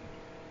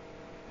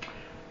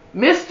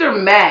 Mr.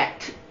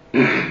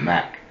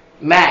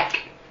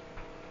 Mac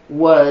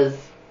was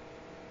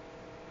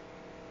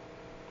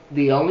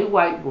the only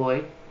white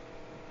boy,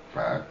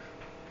 Facts.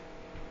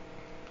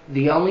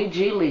 the only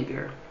G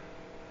Leaguer,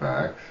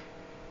 Facts.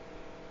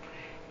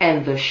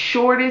 and the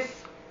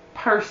shortest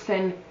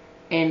person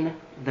in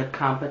the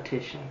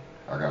competition.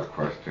 I got a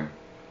question.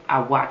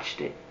 I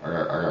watched it. I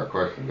got a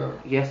question though.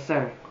 Yes,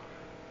 sir.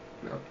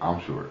 I'm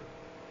short.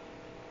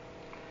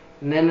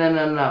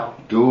 No.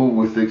 Dude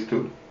was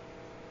 6'2".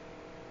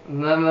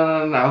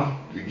 No.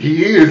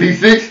 He is.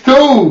 He's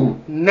 6'2".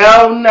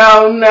 No.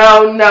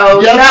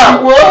 Yes,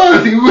 he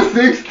was. He was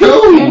 6'2".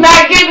 You're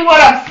not getting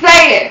what I'm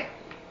saying.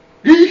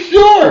 He's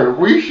short.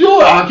 We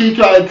short. I keep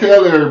trying to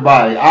tell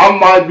everybody. I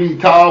might be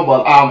tall,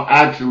 but I'm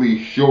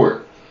actually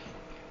short.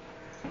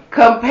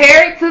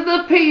 Compared to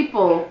the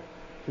people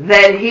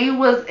that he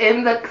was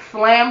in the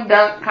slam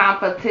dunk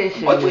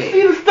competition But you with.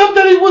 see the stuff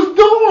that he was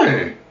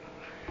doing.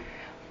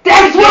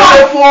 That's what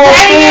I'm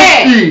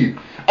saying.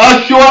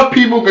 Us short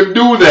people can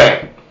do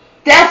that.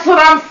 That's what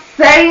I'm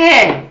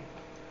saying.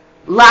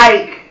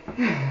 Like,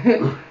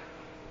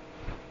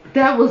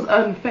 that was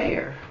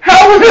unfair.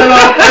 How was it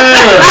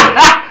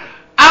unfair?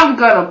 I'm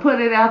gonna put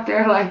it out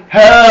there like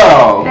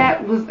hell.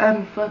 that was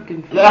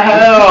unfucking fair. The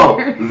hell.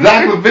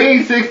 Zach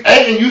LaVine 6'8",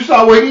 and you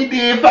saw what he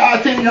did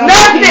 10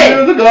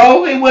 years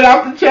ago. He went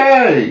off the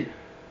chain.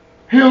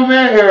 Him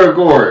and Eric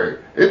Gordon.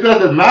 It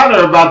doesn't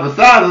matter about the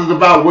size. It's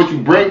about what you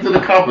bring to the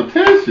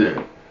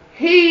competition.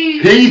 He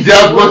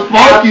just was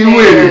funky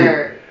with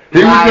it.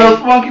 He was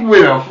just funky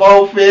with a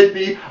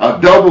 450, a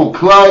double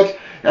clutch.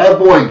 That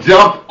boy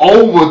jumped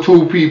over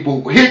 2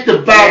 people, hit the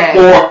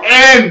backboard,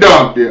 and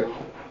dunked it.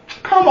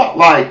 Come on,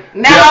 like.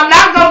 Now, I'm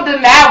not going to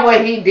deny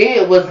what he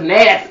did was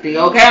nasty,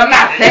 okay? I'm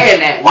not saying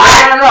that.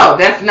 No.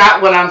 That's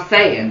not what I'm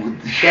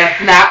saying.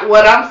 That's not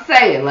what I'm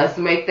saying. Let's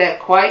make that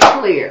quite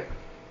clear.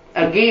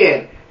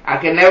 Again, I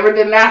can never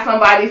deny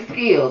somebody's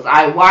skills.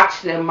 I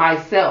watch them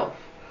myself.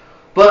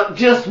 But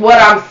just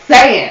what I'm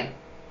saying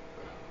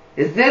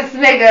is this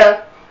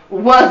nigga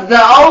was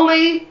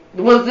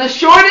the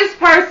shortest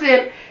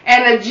person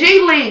and a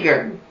G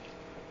Leaguer.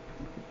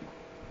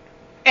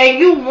 And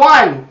you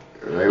won.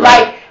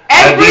 Like,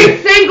 every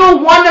single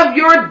one of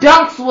your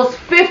dunks was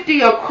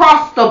 50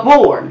 across the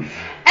board.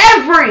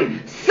 Every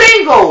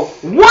single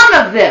one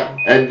of them.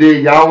 And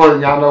then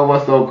y'all know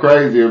what's so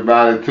crazy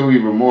about it too,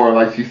 even more.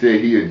 Like she said,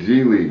 he a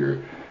G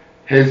Leaguer.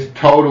 His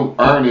total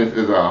earnings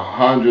is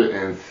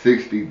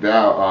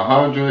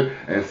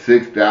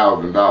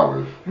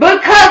 $106,000.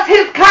 Because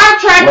his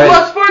contract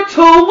was for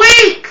 2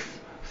 weeks.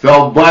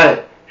 So,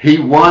 but he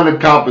won the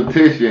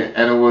competition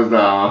and it was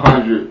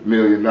 $100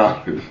 million.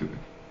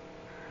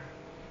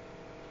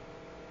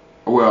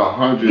 Well,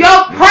 100.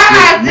 Your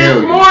prize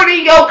is more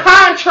than your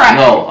contract.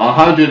 No,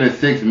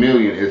 106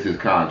 million is his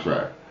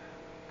contract.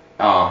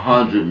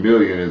 100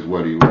 million is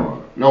what he won.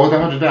 No, it's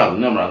 100,000.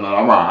 No, I'm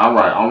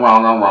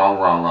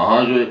wrong.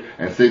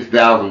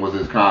 106,000 was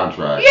his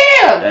contract.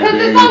 Yeah,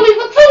 because it's only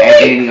for 2 weeks. And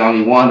then he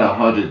only won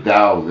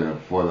 100,000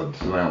 for the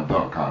slam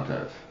dunk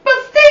contest. But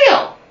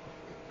still,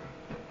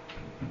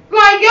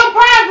 like your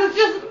prize is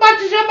just as much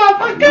as your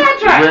motherfucking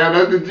contract. Man,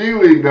 that's the G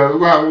League though.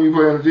 That's why when you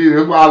play in the G League,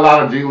 that's why a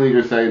lot of G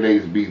Leaguers say they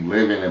be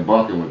living and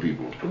bunking with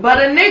people.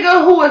 But a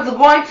nigga who is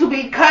going to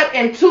be cut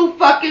in 2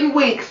 fucking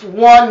weeks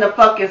won the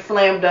fucking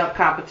slam dunk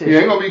competition. He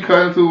ain't gonna be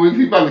cut in 2 weeks.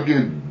 He about to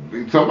get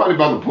somebody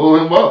about to pull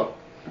him up.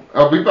 He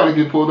about to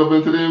get pulled up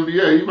into the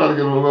NBA. He about to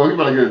get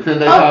a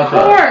 10-day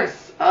contract.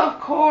 Of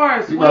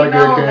course. He about to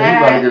get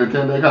a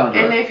 10-day contract.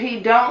 And if he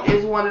don't,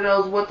 it's one of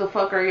those, what the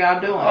fuck are y'all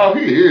doing? Oh,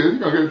 he is.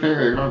 He's going to get a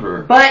 10-day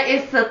contract. But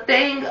it's a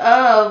thing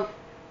of,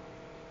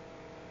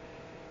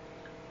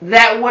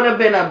 that would have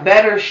been a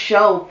better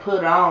show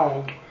put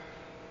on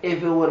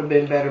if it would have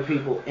been better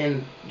people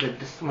in the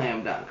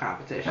slam dunk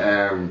competition.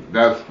 And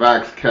that's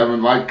facts.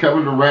 Kevin Durant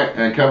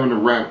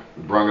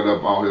brought it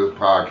up on his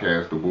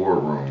podcast, The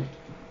Boardroom.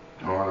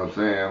 You know what I'm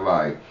saying?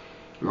 Like,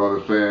 you know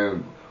what I'm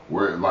saying?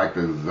 Where like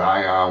the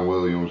Zion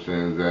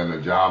Williamsons and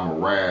the John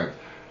Morants,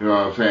 you know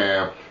what I'm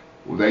saying?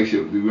 They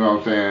should, you know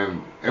what I'm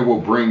saying? It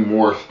will bring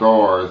more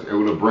stars. It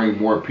will bring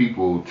more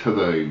people to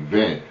the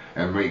event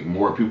and make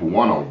more people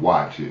want to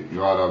watch it. You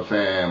know what I'm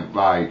saying?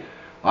 Like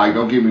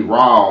don't get me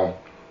wrong.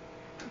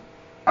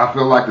 I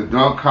feel like the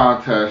dunk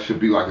contest should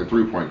be like the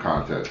 3-point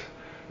contest.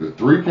 The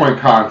 3-point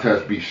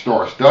contest be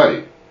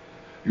star-studded.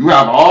 You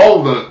have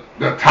all the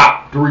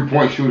top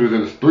 3-point shooters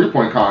in the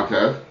 3-point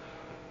contest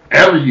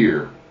every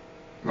year.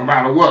 No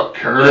matter what,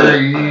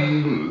 Curry,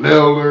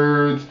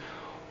 Lillard,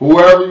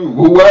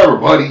 whoever,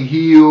 Buddy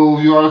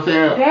Hield, you know what I'm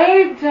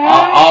saying?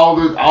 All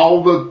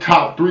the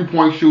top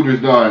 3-point shooters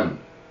done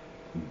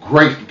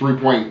grace the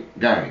 3-point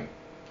game.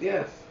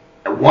 Yes.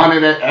 Won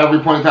it at every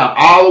point in time,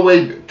 all the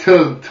way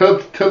to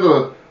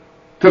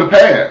the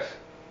pass.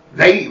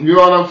 They, you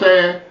know what I'm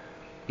saying?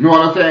 You know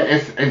what I'm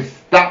saying? It's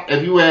stop.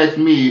 If you ask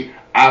me,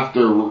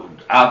 after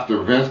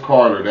Vince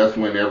Carter, that's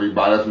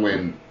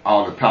when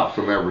all the top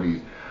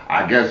celebrities,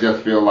 I guess,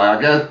 just feel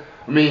like,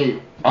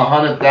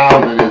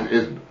 100,000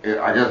 is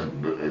I guess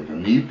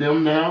beneath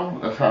them now.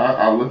 That's how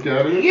I look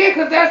at it. Yeah,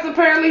 because that's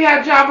apparently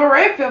how John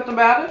Morant felt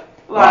about it.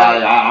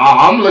 Like,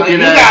 I'm looking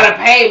at it. You gotta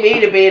pay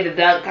me to be in the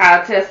dunk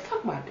contest.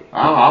 Talk about this.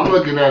 I'm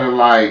looking at it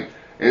like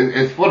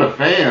it's for the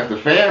fans. The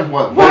fans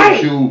want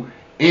vote you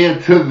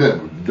into the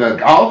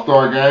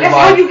All-Star game. That's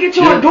how you get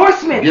your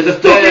endorsement. Get the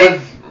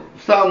fans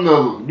something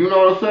to, you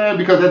know what I'm saying?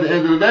 Because at the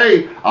end of the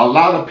day, a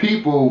lot of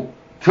people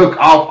took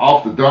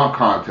off the dunk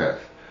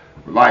contest.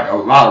 Like a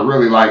lot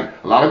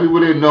of people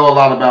didn't know a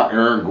lot about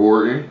Aaron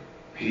Gordon.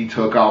 He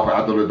took off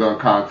after the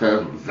dunk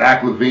contest.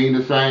 Zach LaVine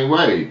the same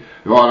way. You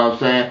know what I'm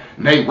saying?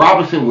 Nate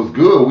Robinson was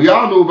good. We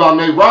all knew about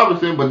Nate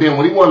Robinson, but then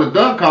when he won the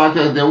dunk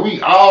contest, then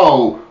we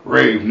all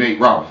raved Nate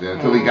Robinson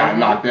until he got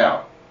knocked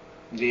out.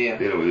 Yeah.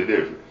 It was a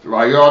difference.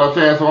 Like, you know what I'm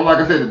saying? So like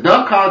I said, the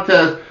dunk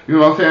contest, you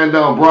know what I'm saying,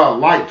 brought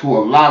light to a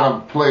lot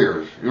of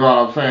players. You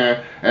know what I'm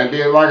saying? And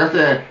then, like I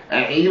said,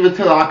 and even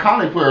to the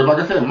iconic players, like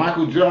I said,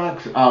 Michael Jordan,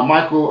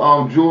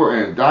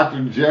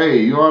 Dr.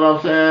 J, you know what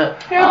I'm saying?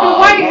 Yeah,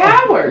 Dwight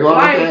Howard. You know what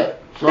I'm saying?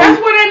 So,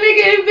 that's where that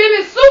nigga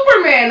invented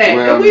Superman at.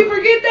 Did we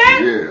forget that?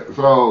 Yeah.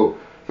 So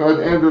at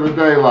the end of the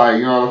day, like,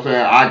 you know what I'm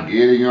saying, I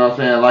get it, you know what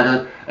I'm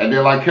saying? And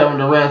then like Kevin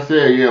Durant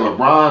said, yeah,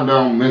 LeBron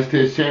done missed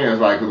his chance.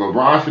 Like, 'cause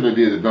LeBron should have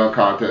did the dunk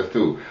contest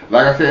too.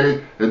 Like I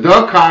said, the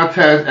dunk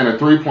contest and the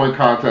 3-point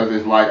contest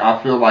is like, I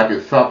feel like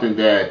it's something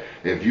that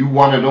if you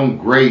one of them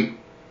great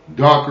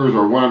dunkers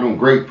or one of them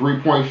great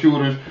 3-point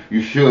shooters,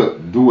 you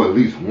should do at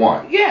least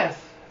one. Yes.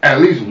 At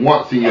least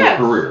once in your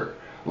career.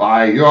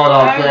 Like, you know what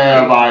I'm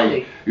saying?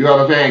 Like, you know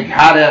what I'm saying?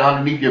 Have that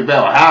underneath your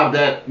belt. Have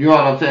that, you know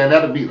what I'm saying?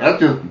 That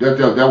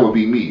would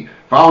be me.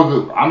 If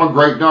I'm a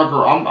great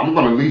dunker, I'm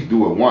going to at least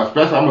do it once.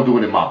 Especially, I'm going to do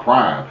it in my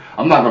prime.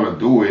 I'm not going to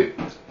do it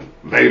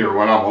later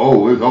when I'm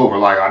old. It's over.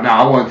 Like,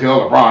 I want to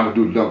tell LeBron to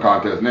do the dunk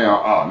contest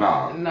now. Oh,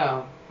 nah.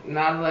 No.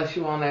 Not unless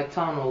you on that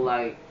tunnel,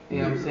 like, you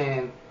know what I'm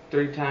saying,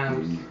 4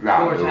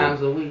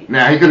 times a week.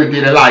 Now, he could have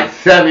did it like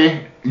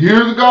 7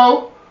 years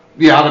ago.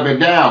 Yeah, I'd have been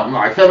down.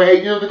 Like 7,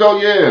 8 years ago,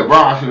 yeah,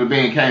 Bron should have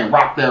came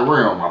rock that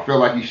rim. I feel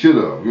like he should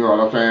have. You know what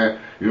I'm saying?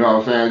 You know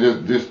what I'm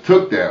saying? Just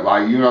took that.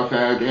 Like, you know what I'm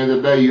saying? At the end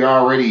of the day, you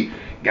already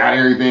got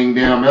everything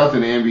damn else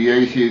in the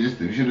NBA shit. You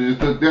should have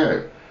just took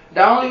that.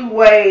 The only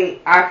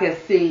way I could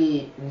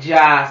see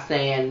Ja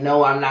saying,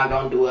 no, I'm not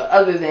going to do it,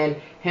 other than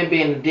him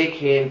being a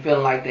dickhead and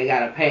feeling like they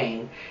got to pay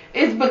him,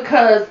 is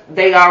because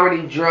they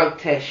already drug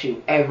test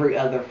you every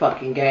other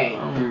fucking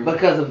game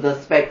because of the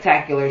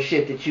spectacular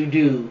shit that you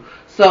do.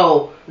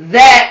 So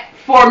that,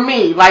 for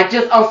me, like,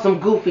 just on some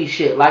goofy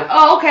shit. Like,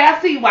 oh, okay,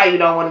 I see why you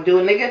don't want to do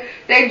it, nigga.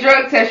 They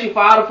drug test you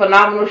for all the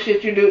phenomenal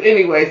shit you do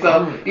anyway.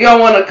 So you don't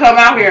want to come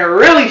out here and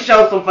really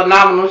show some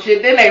phenomenal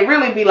shit. Then they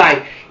really be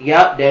like,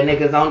 yup, that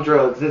nigga's on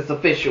drugs. It's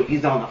official.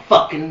 He's on a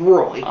fucking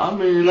roid. I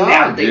mean,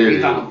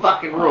 he's on a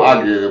fucking roid.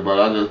 I get it, but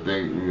I just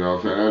think, you know what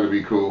I'm saying, that'd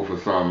be cool for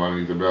something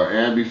underneath the belt.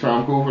 And be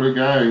something cool for the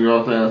game, you know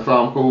what I'm saying?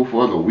 Something cool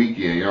for the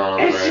weekend, you know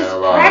what I'm saying? It's just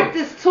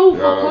practice, too,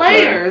 for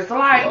players.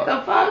 Like,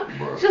 the fuck?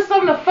 It's just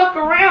something to fuck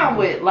around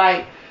with.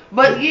 Like,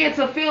 but yeah,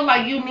 to feel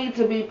like you need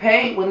to be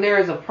paid when there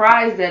is a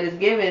prize that is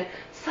given,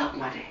 suck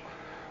my dick.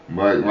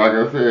 But like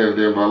I said,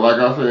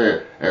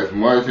 as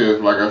much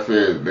as, like I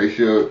said, they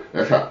should,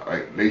 that's how,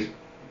 like,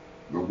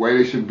 the way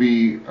they should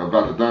be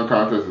about the dunk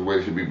contest is the way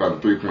they should be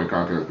about the 3-point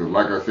contest. Because,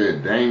 like I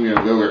said, Damian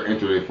Lillard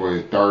entered it for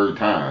his 3rd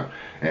time.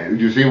 And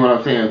you see what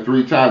I'm saying?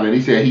 3 times. And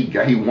he said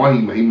he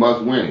won. He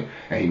must win it.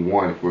 And he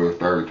won it for his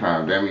 3rd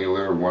time. Damian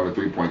Lillard won the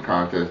 3-point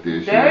contest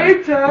this year.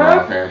 You know what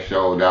I'm saying?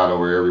 Showed out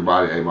over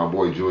everybody. Hey, my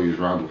boy Julius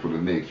Randle for the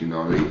Knicks. You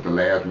know, he was the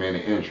last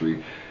minute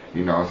entry.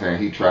 You know what I'm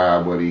saying? He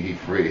tried, but he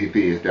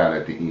fizzed out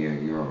at the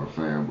end. You know what I'm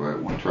saying?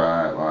 But we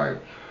tried, like.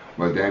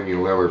 But Damian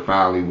Lillard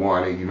finally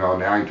won it. You know,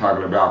 now he's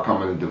talking about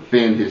coming to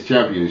defend his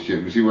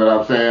championship. You see what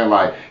I'm saying?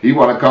 Like, he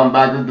want to come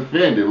back and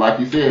defend it. Like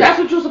he said. That's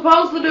what you're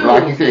supposed to do.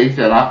 Like he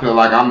said, I feel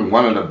like I'm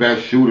one of the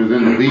best shooters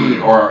in the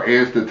league, or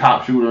is the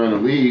top shooter in the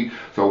league.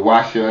 So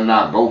why should I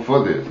not go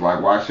for this?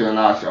 Like, why shouldn't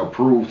I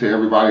prove to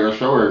everybody or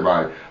show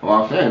everybody?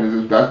 Well, I'm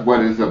saying, that's what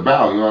it's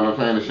about. You know what I'm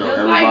saying? To show just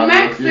everybody. Like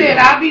Max said,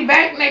 I'll be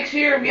back next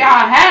year if y'all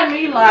have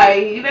me.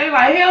 Like, they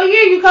like, hell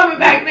yeah, you coming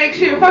back next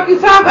year. Fuck you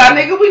talking about,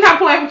 nigga. We not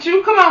playing with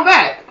you. Come on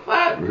back.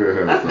 Fuck.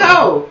 Yeah, Let's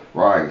go.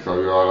 Right, so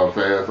you know what I'm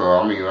saying? So,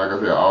 I mean, like I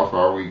said,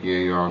 All-Star Weekend,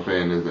 you know what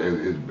I'm saying,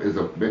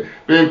 it's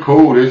been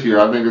cool this year.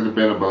 I think it's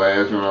been a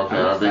blast, you know what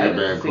I'm saying? I think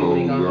it's been cool,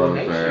 you know what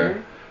I'm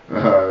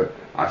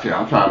saying?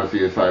 I'm trying to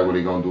see exactly what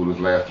he's going to do this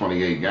last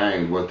 28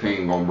 games. What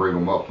team going to bring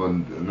him up for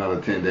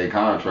another 10-day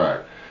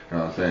contract? You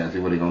know what I'm saying? See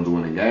what he's going to do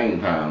in the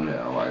game time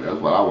now. Like, that's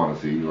what I want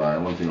to see. Like, I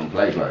want to see him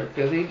play like.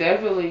 Because he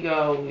definitely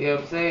go, you know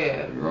what I'm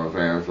saying? You know what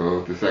I'm saying?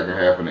 So, the second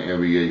half of the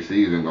NBA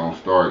season going to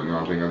start, you know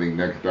what I'm saying? I think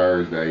next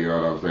Thursday, you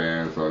know what I'm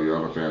saying? So, you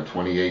know what I'm saying?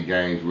 28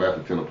 games left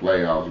until the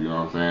playoffs, you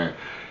know what I'm saying?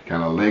 Can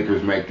the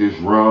Lakers make this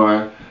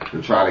run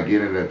to try to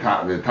get in the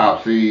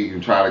top seed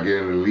and try to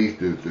get in at least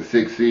the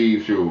 6th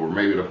seed, sure, or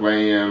maybe the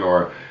play-in,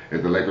 or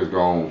if the Lakers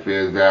going to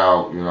fizz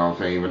out, you know what I'm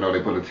saying, even though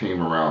they put a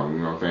team around them,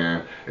 you know what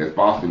I'm saying, is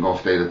Boston going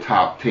to stay the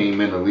top team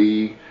in the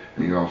league,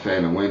 you know what I'm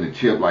saying, to win the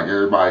chip like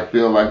everybody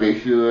feel like they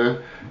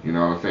should, you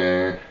know what I'm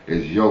saying,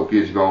 is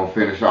Jokic going to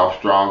finish off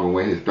strong and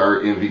win his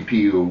 3rd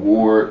MVP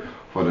award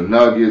for the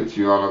Nuggets,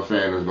 you know what I'm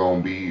saying, we're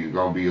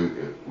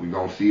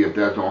going to see if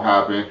that's going to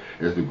happen.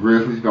 Is the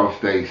Grizzlies going to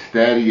stay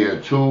steady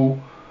at 2,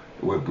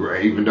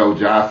 even though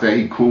Josh said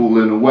he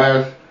cool in the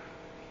West?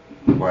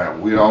 But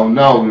we don't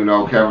know, you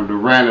know, Kevin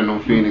Durant and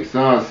them Phoenix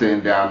Suns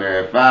sitting down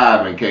there at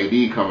 5 and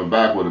KD coming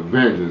back with a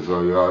vengeance,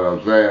 so you know what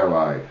I'm saying,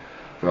 like,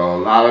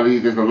 so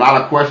there's a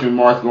lot of question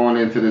marks going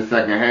into the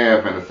second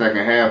half, and the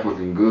second half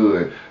looking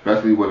good,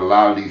 especially with a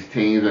lot of these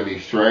teams and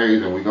these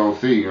trades, and we're going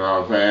to see, you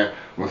know what I'm saying,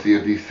 we'll see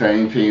if these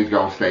same teams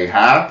going to stay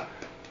high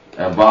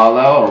and ball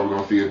out, or we're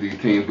going to see if these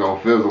teams going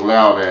to fizzle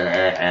out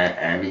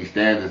and these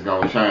standards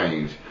going to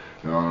change,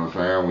 you know what I'm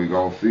saying, we're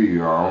going to see,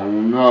 I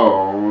don't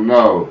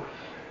know.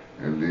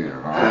 And then,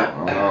 I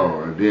don't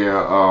know. And then,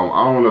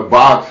 on the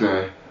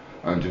boxing,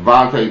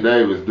 Javante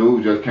Davis,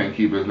 dude just can't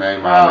keep his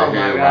name out of the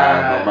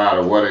headlines no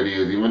matter what it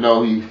is. Even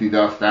though he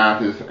done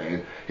signed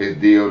his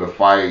deal to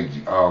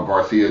fight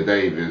Garcia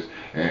Davis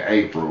in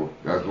April.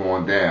 That's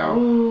going down.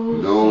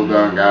 Ooh, dude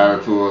done got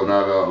into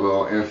another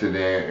little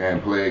incident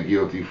and pled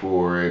guilty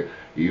for it.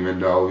 Even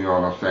though, you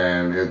know what I'm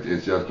saying,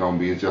 it's just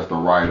a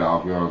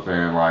write-off, you know what I'm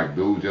saying? Like,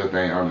 dude just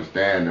ain't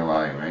understanding,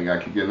 like, man, you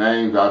gotta keep your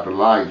names out the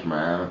lights,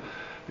 man.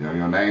 You know,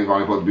 your name's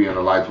only supposed to be in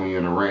the lights when you're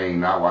in the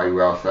ring, not while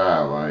you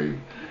outside. Like,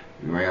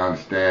 you ain't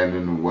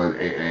understanding what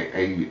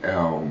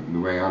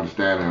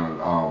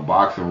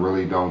boxing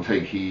really don't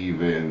take heed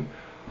and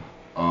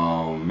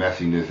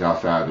messiness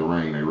outside the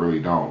ring. They really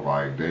don't.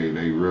 Like, they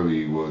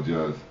really will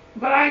just.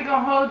 But I ain't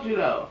gonna hold you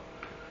though.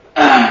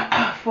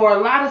 For a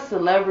lot of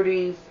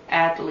celebrities,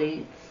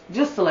 athletes,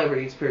 just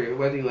celebrities, period.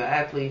 Whether you're an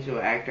athlete, you're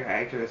an actor,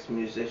 actress,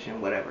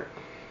 musician, whatever.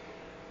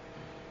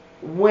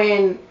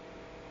 When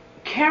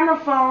camera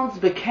phones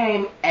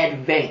became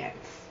advanced.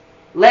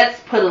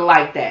 Let's put it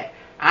like that.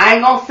 I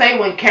ain't gonna say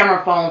when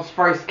camera phones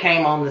first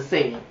came on the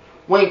scene.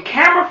 When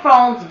camera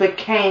phones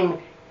became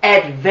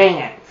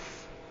advanced,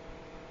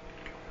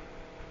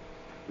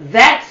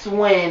 that's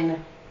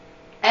when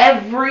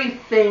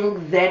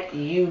everything that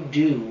you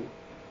do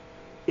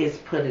is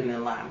put in the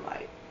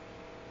limelight.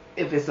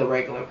 If it's a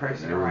regular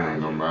person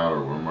around no matter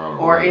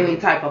or any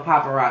type of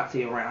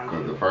paparazzi around you.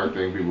 Because the first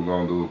thing people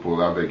gonna do is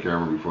pull out their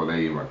camera before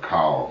they even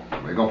call.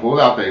 They gonna pull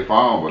out their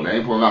phone, but they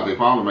ain't pulling out their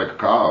phone to make a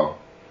call.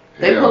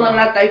 They pulling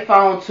out their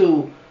phone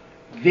to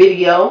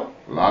video.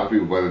 A lot of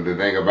people, but the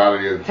thing about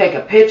it is, take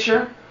a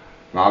picture.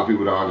 A lot of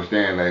people don't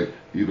understand that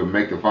you can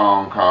make the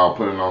phone call,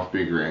 put it on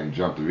speaker, and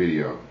jump the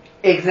video.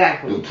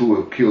 Exactly.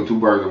 Kill 2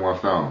 birds with 1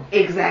 stone.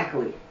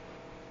 Exactly.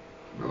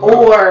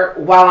 Or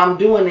while I'm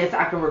doing this,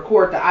 I can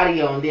record the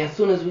audio, and then as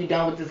soon as we're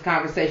done with this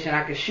conversation,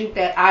 I can shoot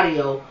that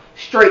audio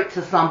straight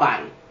to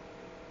somebody.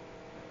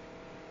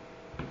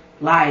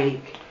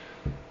 Like.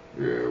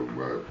 Yeah,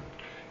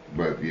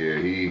 but yeah,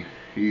 he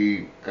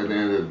at the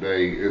end of the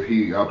day,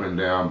 he up and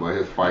down, but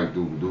his fight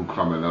do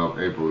coming up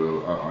in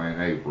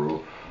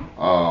April.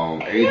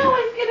 He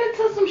always get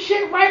into some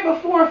shit right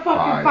before a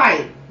fucking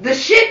fight. the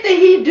shit that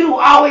he do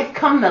always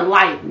come to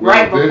light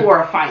right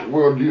before a fight.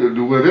 Well,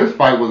 this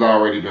fight was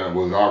already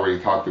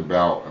talked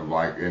about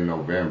like in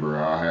November.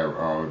 I have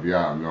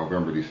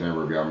November,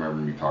 December. If y'all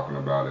remember me talking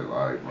about it,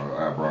 like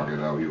I brought it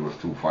up. He was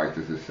 2 fights.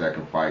 This is his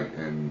second fight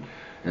and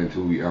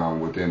two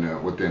within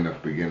the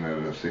beginning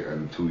of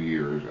the 2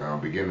 years,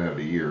 beginning of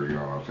the year. You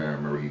know what I'm saying?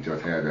 Remember he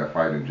just had that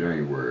fight in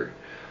January.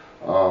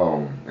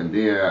 And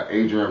then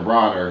Adrian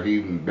Bronner, he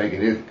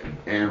making his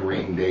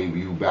in-ring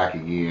debut back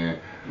again.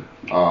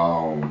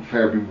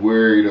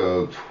 February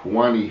the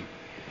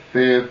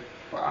 25th.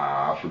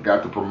 I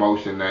forgot the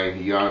promotion name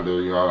he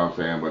under, you know what I'm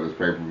saying, but it's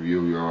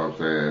pay-per-view, you know what I'm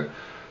saying.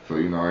 So,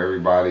 you know,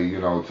 everybody, you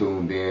know,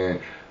 tuned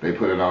in. They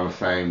put it on the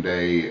same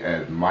day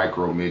as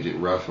Micro Midget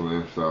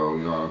Wrestling, so,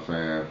 you know what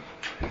I'm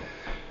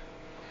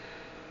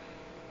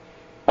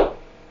saying.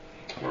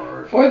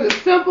 Right. For the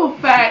simple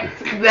fact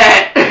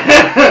that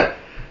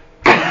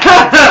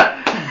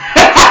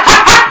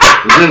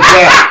Just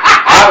that.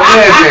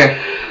 Listen,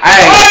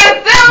 hey. For the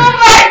simple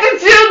fact that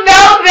you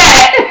know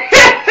that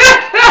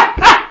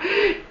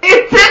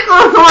it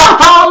tickles my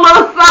whole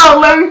little soul.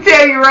 Let me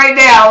tell you right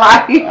now,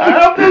 like,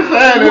 I'm just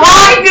saying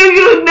why do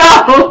you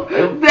know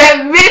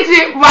that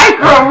midget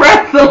micro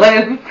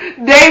wrestling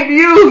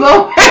debuts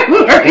on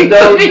February? It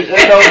don't debut,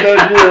 it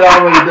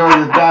already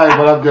does the thing,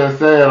 but I'm just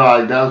saying,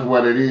 like, that's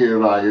what it is.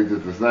 Like, it's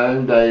just the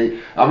same day.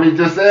 I mean,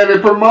 just saying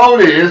it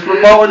promoted. It's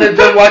promoting it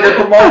just like it's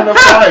promoting a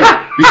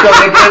fight. Because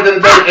at the end of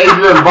the day,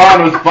 Adrian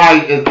Bonner's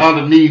fight is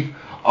underneath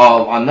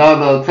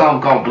another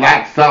something called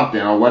Black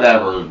something or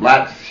whatever.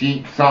 Black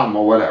Sheep something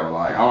or whatever.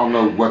 Like, I don't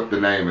know what the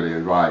name it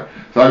is. Like,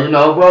 so, you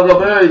know, broke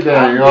up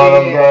everything. You know what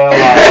I'm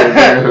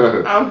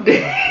saying? Like, I'm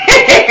dead.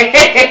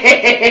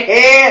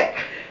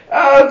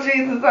 Oh,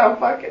 Jesus, I'm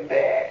fucking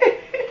dead.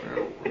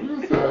 You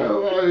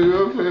know what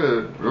I'm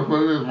saying? That's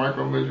what it is,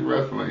 Micro Midget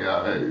Wrestling,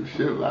 y'all. Hey,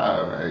 shit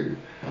live, hey.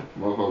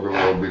 Motherfucking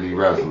little bitty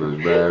wrestlers,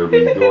 man.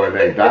 Be doing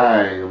their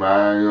thing,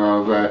 man. You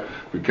know what I'm saying?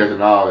 Be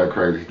catching all that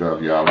crazy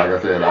stuff, y'all. Like I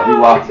said, I be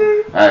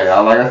watching. Hey,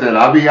 like I said,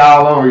 I be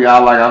all over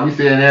y'all. Like, I be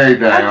seeing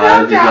everything. I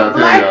told y'all,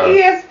 Black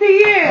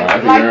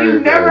ESPN. Like,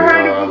 you've never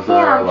heard it before.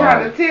 I'm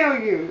trying to tell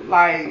you.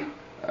 Like,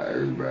 hey,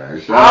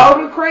 man, all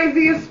the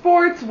craziest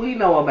sports, we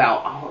know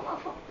about all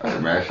of them. Hey,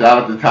 man, shout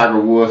out to Tiger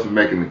Woods for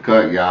making the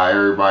cut, y'all.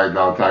 Everybody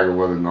thought Tiger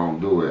wasn't going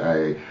to do it.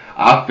 Hey,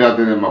 I felt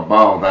it in my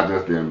bones. I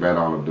just didn't bet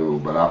on the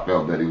dude, but I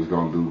felt that he was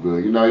going to do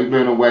good. You know, he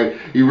been away.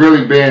 He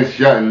really been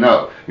shutting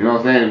up. You know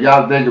what I'm saying? If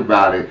y'all think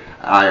about it,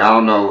 I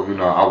don't know. You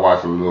know, I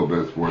watch a little bit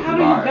of sports. How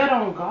do you bet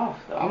on golf,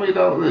 though? I mean,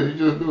 don't you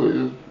just do it.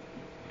 Just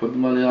put the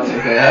money on and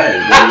say,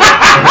 hey.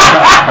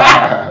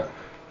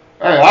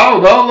 Hey, I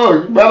don't know.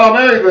 Look, you bet on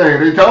everything.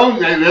 They told you.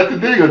 That's the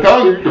thing. I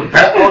told you can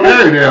bet on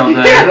every damn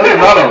thing. It doesn't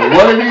matter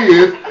what it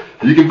is.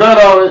 You can bet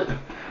on it.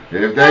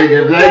 If they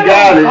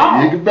got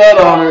it, you can bet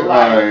on it.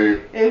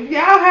 Like, if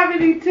y'all have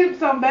any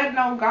tips on betting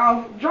on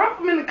golf, drop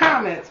them in the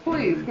comments,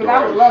 please, because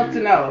I would love to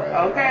know.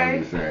 Okay. I'm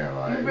just saying,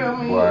 like, you feel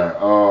me? But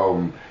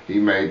he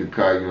made the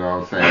cut. You know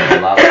what I'm saying?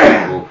 A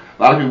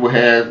lot of people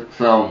had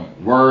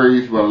some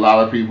worries, but a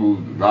lot of people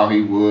thought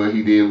he would.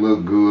 He did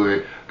look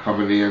good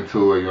coming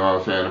into it, you know what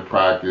I'm saying, to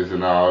practice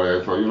and all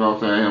that. So, you know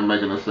what I'm saying, him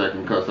making a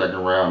second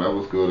round, that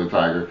was good to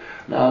Tiger.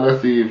 Now,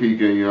 let's see if he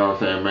can, you know what I'm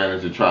saying,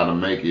 manage to try to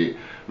make it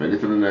to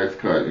the next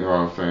cut, you know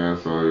what I'm saying.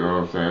 So, you know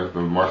what I'm saying, it's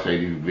the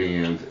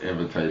Mercedes-Benz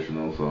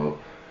Invitational. So,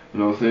 you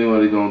know, see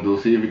what he's going to do.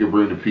 See if he can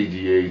bring the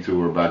PGA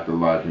Tour back to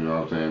life, you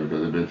know what I'm saying,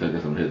 because they've been taking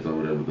some hits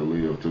over there with the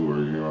Live Tour,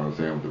 you know what I'm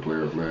saying, with the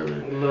Players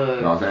 11. You know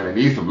what I'm saying, they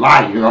need some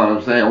light, you know what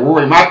I'm saying.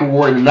 Rory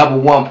McIlroy, the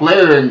 #1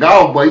 player in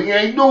golf, but he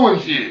ain't doing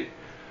shit.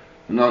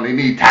 You know, they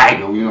need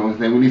Tiger, you know what I'm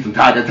saying? We need some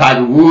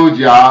Tiger Woods,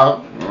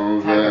 y'all. You know what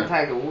I'm saying?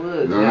 Tiger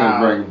Woods, y'all. Let's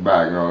bring him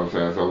back, you know what I'm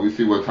saying? So we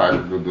see what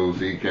Tiger can do.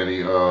 See, can he,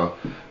 you know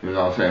what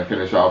I'm saying,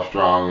 finish off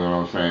strong, you know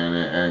what I'm saying?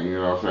 And you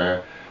know what I'm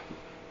saying?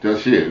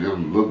 Just shit, just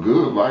look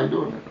good while you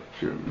doing it.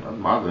 Shit, that's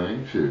my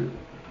thing, shit.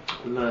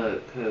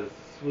 Look, because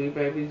sweet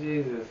baby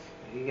Jesus,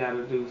 he got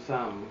to do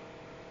something.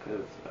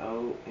 Because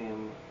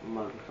O.M.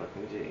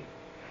 motherfucking G.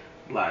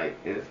 Like,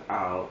 it's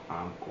all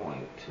I'm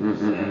going to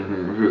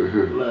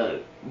say.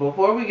 Look,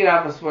 before we get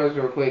off of sports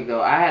real quick,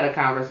 though, I had a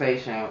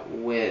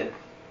conversation with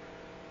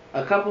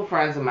a couple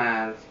friends of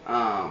mine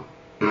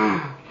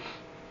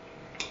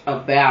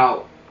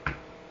about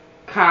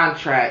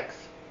contracts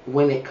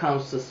when it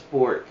comes to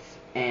sports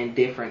and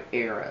different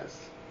eras.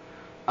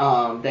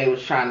 They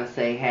was trying to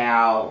say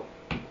how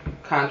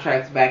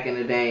contracts back in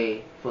the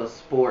day for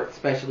sports,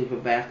 especially for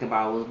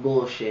basketball, was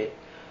bullshit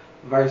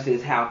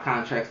versus how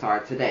contracts are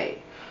today.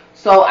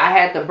 So I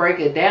had to break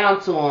it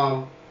down to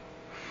them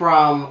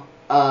from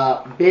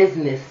a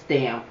business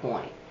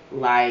standpoint.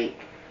 Like,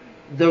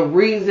 the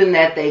reason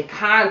that they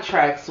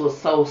contracts was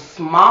so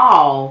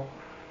small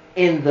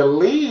in the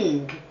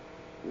league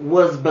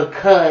was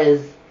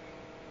because,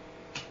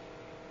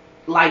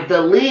 like,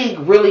 the league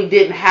really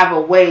didn't have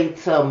a way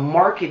to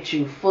market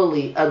you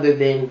fully other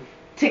than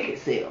ticket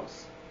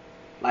sales.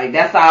 Like,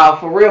 that's all,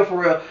 for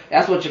real,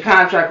 that's what your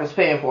contract was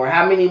paying for.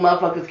 How many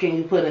motherfuckers can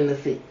you put in the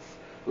seats?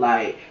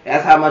 Like,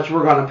 that's how much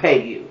we're gonna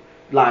pay you.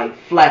 Like,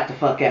 flat the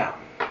fuck out.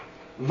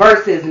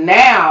 Versus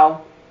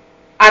now,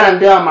 I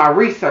done my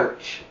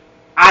research.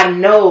 I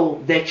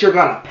know that you're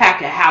going to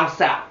pack a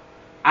house out.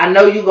 I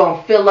know you're going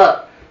to fill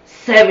up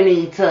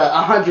 70 to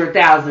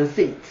 100,000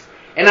 seats.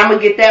 And I'm going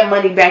to get that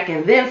money back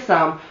and then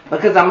some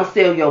because I'm going to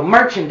sell your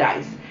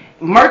merchandise.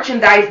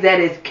 Merchandise that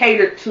is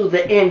catered to the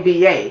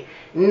NBA.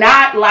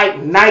 Not like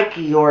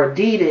Nike or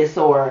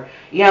Adidas or,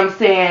 you know what I'm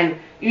saying,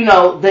 you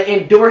know, the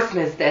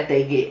endorsements that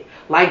they get.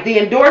 Like the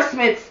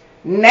endorsements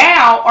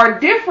now are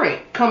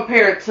different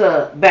compared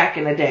to back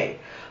in the day.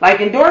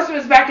 Like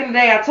endorsements back in the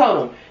day, I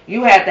told them,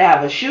 you had to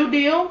have a shoe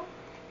deal.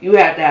 You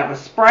had to have a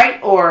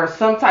Sprite or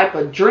some type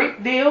of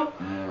drink deal.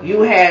 Mm-hmm.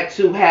 You had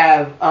to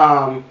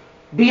have,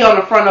 be on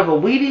the front of a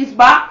Wheaties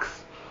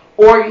box.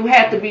 Or you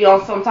had to be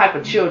on some type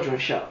of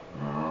children's show.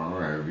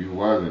 If you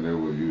wasn't, it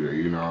was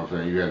you know what I'm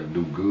saying? You had to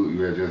do good.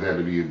 You just had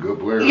to be a good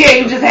player. Yeah,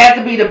 you just had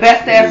to be the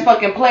best ass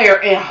fucking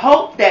player and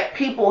hope that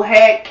people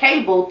had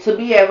cable to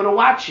be able to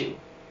watch you.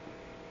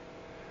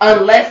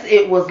 Unless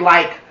it was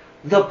like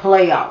the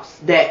playoffs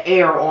that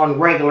air on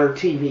regular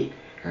TV.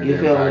 And you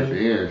feel me?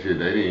 Then, shit,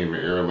 they didn't even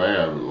air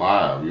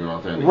live. You know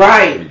what I'm saying?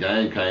 Right. The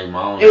game came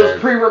on. It was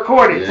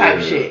pre-recorded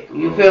type shit.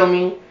 You feel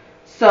me?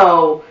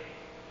 So,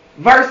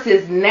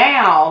 versus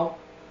now,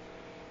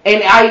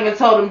 and I even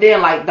told them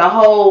then, like, the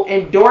whole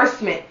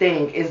endorsement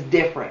thing is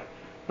different.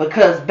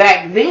 Because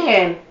back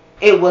then,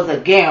 it was a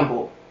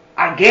gamble.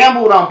 I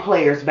gambled on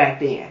players back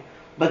then.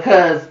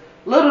 Because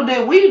little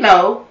did we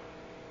know,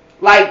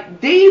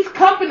 like, these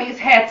companies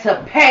had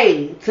to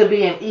pay to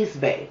be in East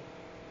Bay.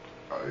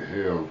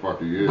 Hell,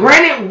 fucking yeah.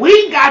 Granted,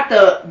 we got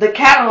the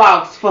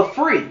catalogs for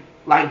free.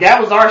 Like, that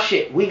was our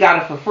shit. We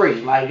got it for free.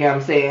 Like, you know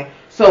what I'm saying?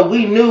 So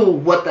we knew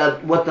what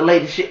the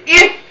latest shit.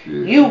 If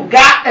you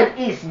got an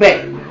East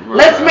Bay,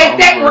 let's make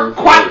that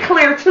quite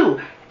clear too.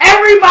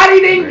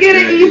 Everybody didn't get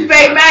an East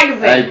Bay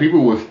magazine. Hey,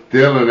 people was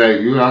stealing that.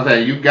 You know what I'm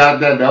saying? You got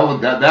that.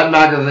 That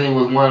magazine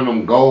was one of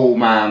them gold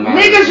mine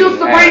magazines. Niggas used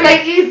to bring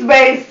their East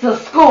Bays to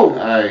school.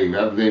 Hey,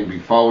 that thing be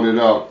folded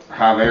up,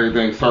 have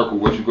everything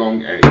circled. What you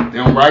gonna? Hey,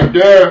 them right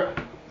there.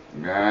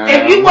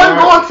 If you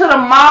wasn't going to the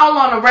mall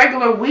on a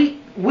regular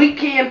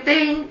weekend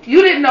thing,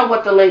 you didn't know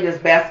what the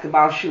latest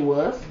basketball shoe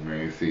was. You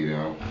ain't see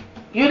them.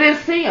 You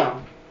didn't see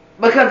them.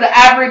 Because the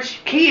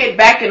average kid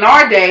back in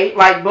our day,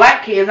 like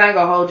black kids, I ain't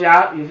gonna hold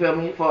y'all, you feel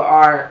me, for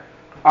our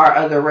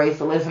other race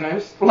of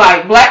listeners.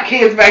 Like black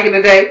kids back in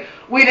the day,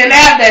 we didn't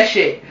have that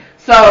shit.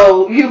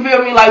 So, you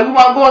feel me, like we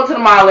weren't going to the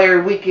mall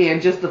every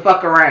weekend just to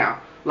fuck around.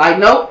 Like,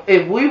 nope,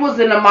 if we was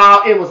in the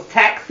mall, it was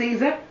tax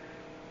season.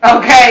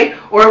 Okay,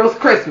 or it was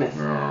Christmas.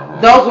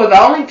 Those were the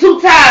only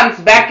two times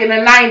back in the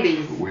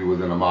 90s. We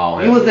was in the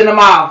mall. You was in the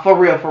mall, for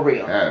real.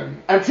 Heavy.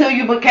 Until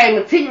you became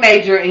a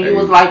teenager and you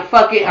was like,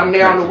 fuck it, I'm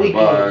there on the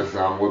weekends.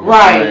 I'm with my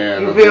right,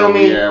 friends. you feel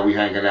me? Yeah, we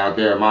hanging out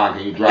there. Mom,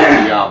 can you drop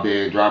me out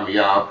there? Drop me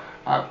off.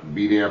 I'll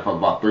be there for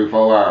about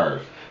 3-4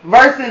 hours.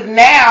 Versus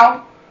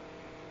now,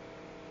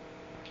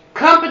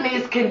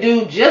 companies can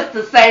do just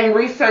the same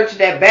research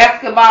that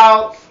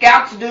basketball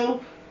scouts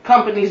do.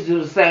 Companies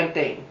do the same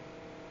thing.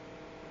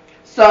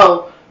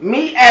 So,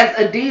 me as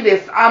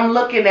Adidas, I'm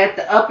looking at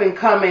the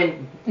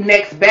up-and-coming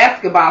next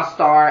basketball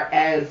star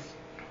as,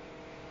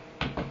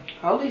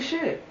 holy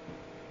shit.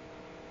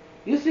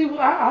 You see, hold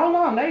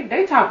on,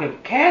 they talking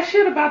cash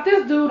shit about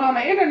this dude on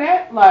the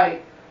internet.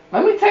 Like,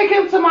 let me take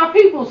him to my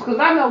peoples, because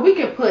I know we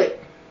can put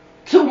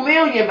 $2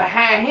 million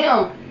behind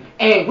him,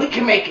 and we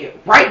can make it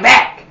right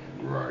back.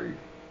 Right.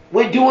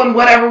 We're doing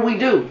whatever we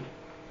do.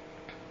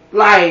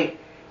 Like,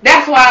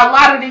 that's why a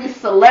lot of these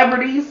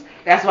celebrities,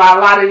 that's why a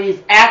lot of these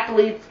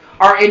athletes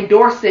are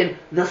endorsing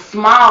the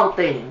small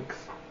things.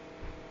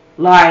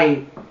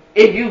 Like,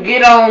 if you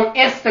get on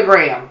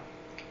Instagram,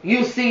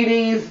 you see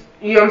these,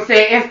 you know what I'm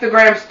saying,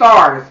 Instagram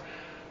stars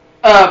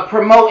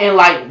promoting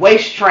like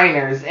waist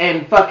trainers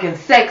and fucking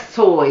sex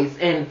toys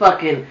and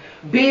fucking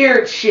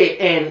beard shit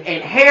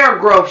and hair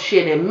growth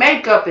shit and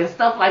makeup and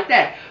stuff like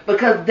that.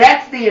 Because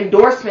that's the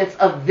endorsements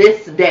of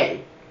this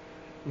day.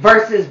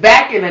 Versus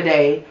back in the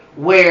day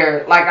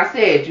where, like I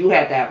said, you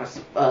had to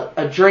have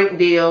a drink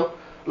deal.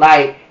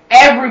 Like,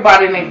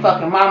 everybody and their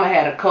fucking mama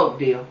had a Coke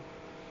deal.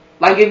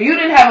 Like, if you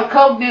didn't have a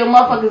Coke deal,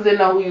 motherfuckers didn't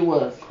know who you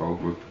was.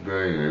 Coke was the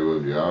thing. It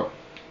was, y'all.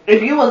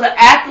 If you was an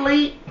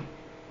athlete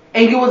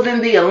and you was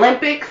in the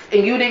Olympics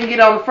and you didn't get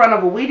on the front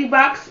of a Wheatie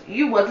box,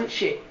 you wasn't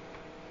shit.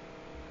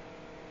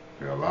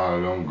 Yeah, a lot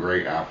of them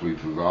great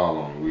athletes was all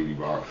on the Wheatie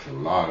box. A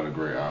lot of the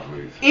great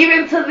athletes.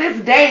 Even to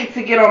this day,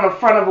 to get on the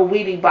front of a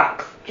Wheatie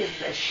box is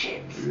the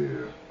shit.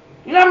 Yeah.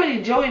 You know how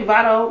many Joey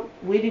Votto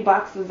Wheatie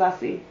boxes I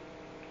see?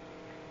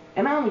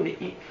 And I don't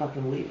even eat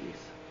fucking Wheaties.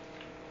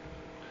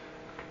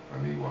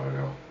 I need one of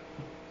them.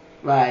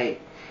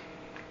 Like,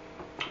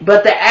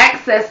 but the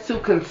access to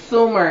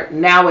consumer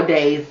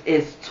nowadays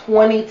is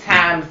 20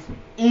 times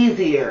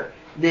easier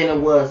than it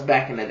was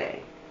back in the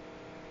day.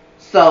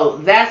 So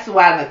that's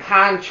why the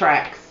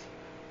contracts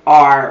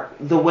are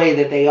the way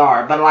that they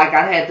are. But like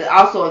I had to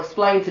also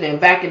explain to them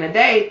back in the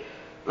day,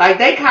 like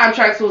they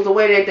contracts was the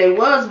way that they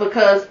was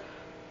because,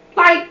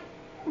 like,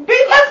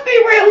 let's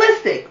be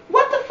realistic.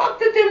 What the fuck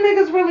did them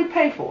niggas really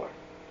pay for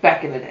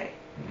back in the day?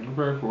 You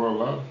pay for a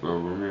lot of stuff.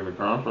 I mean, the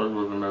contract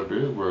wasn't that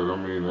big, but I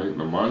mean,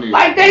 the money.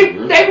 Like they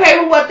pay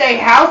for what they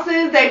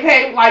houses, they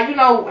pay like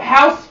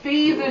house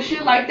fees and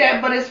shit like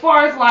that. But as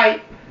far as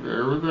like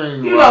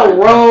everything,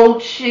 road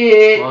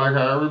shit, like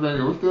how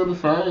everything, it was still the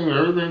same.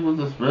 Everything was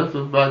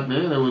expensive back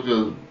then. It was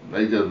just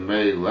they just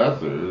made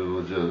lesser. It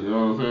was just what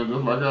I'm saying,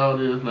 just like how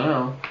it is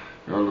now.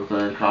 You know what I'm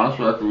saying?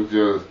 Contract was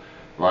just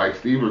like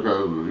steeper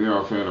because what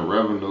I'm saying, the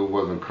revenue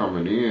wasn't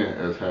coming in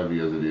as heavy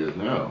as it is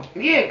now.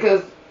 Yeah,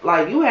 because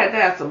like you had to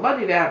have some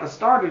money to have a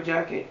starter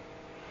jacket.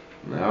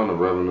 Now the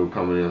revenue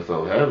coming in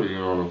so heavy, you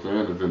know what I'm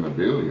saying? It's in the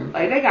billions.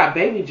 Like they got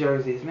baby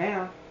jerseys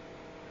now.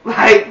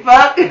 Like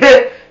fuck,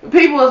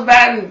 people is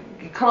buying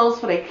clothes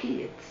for their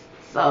kids.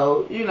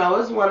 So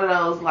it's one of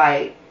those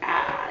like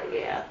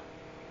yeah,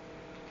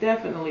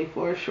 definitely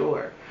for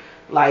sure.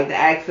 Like the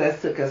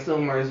access to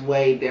consumer is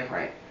way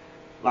different.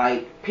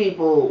 Like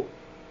people,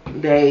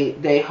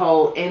 they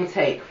whole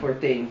intake for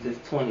things is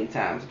 20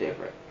 times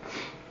different.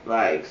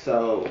 Like,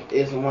 so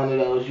it's one of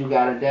those you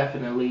gotta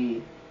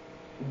definitely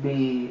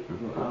be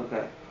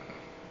okay.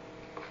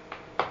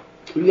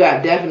 You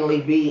gotta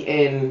definitely be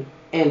in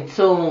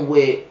tune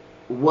with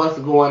what's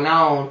going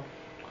on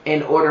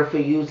in order for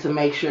you to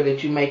make sure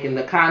that you're making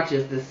the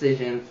conscious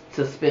decisions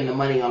to spend the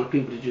money on the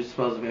people that you're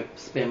supposed to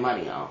spend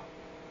money on.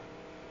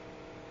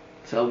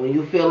 So when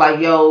you feel like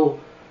your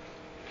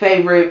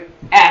favorite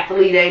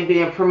athlete ain't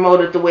being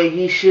promoted the way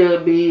he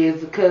should be,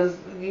 is because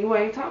you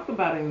ain't talking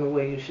about him the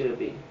way you should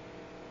be.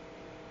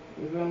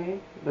 You feel me?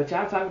 But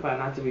y'all talk about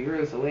not to be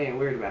rude, so we ain't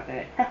worried about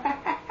that.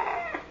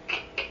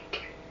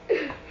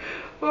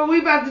 Well,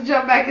 we about to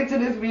jump back into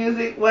this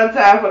music one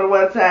time for the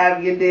one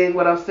time. You dig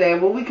what I'm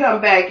saying? When we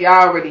come back,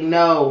 y'all already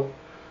know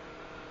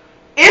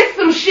it's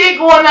some shit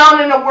going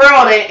on in the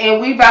world, and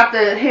we about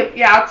to hip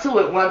y'all to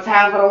it one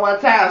time for the one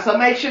time. So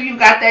make sure you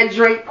got that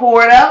drink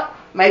poured up.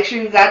 Make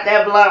sure you got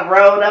that blunt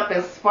rolled up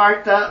and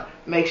sparked up.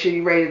 Make sure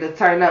you're ready to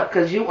turn up,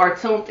 because you are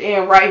tuned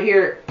in right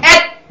here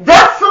at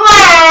The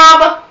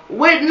Slab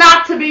with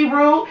Not to Be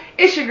Rude.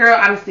 It's your girl,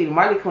 Honesty, the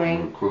Marley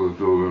Queen. Coolest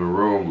dude in the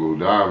room, Blue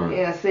Diamond.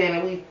 Yeah, saying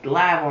that we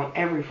live on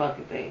every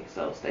fucking thing.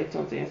 So stay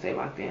tuned in, stay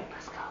locked in.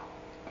 Let's go.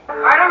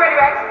 Alright, I'm ready,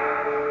 Rex.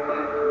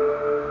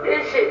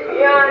 This shit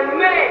beyond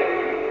me.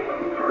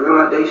 Looking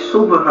like they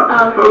super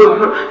hot.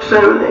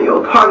 Same in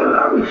your parking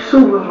lot, we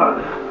super hot.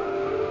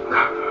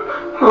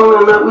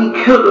 Man, we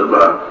killed it,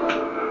 bro.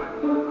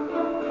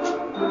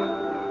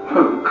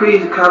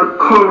 Greasy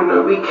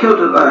California, we killed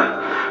it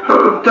like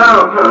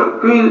down,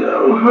 greasy,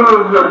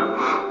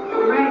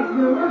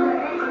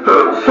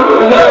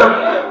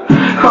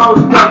 Cold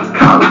stuff,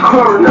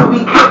 California, we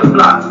killed the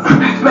block.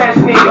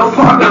 Smashing in your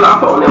parking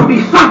lot, phone, them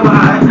be super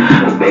high.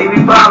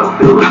 Baby bottle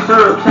filled with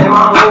syrup, say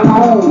my whole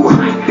move.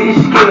 Fish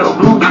scale,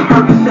 blue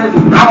Percocets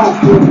and dog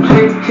food.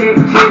 Check,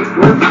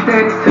 what's the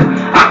status to?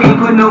 I can't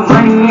put no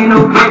money in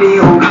no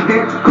video.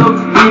 That's cook,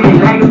 getting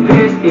like a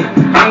piss.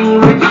 I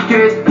ain't with the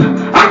stress.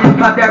 I just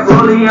pop that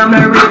rollie, I'm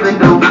not ripping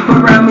though.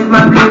 For around is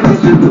my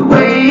business, just the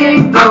way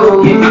it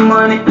goes. Give me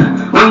money,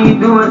 when you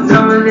doing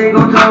numbers, they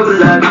gon' talk a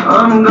lot.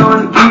 I'm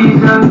gonna give you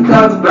something to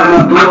talk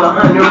about. Do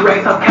 100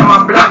 racks, I'll count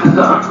my blessings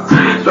up.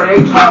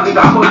 Straight talking,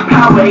 got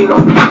horsepower, ain't no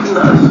kissing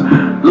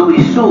us.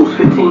 Louis shoes,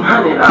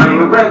 1500, I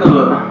ain't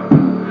regular.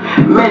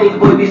 Man, these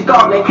boys be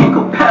starving, they can't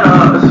compare to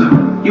us.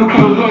 You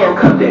can't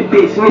handcuff that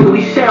bitch, nigga,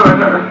 we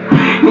sharing her.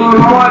 Neiman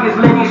Marcus,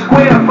 Lenny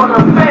Square, for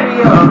the fatty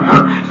up.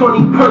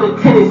 20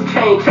 printed tennis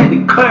chain, check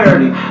the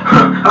clarity.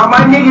 All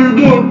my niggas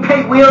getting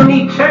paid, we don't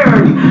need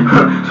charity.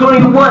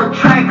 21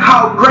 track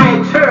hawk,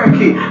 Grand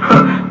Cherokee.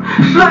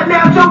 Slutting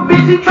out your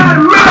bitch, he try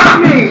to murder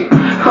me.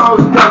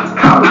 Cold stuff,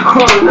 call the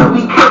corner,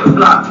 we kill the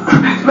block.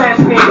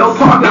 Smashing in your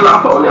parking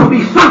lot, phone, they'll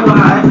be super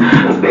high.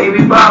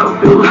 Baby bottle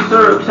filled with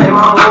syrup, say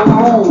my whole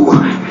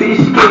move. Fish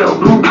scale,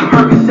 blue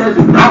Percocets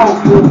and dog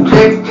food.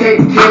 Check,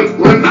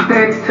 what's the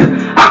status to?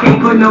 I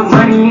can't put no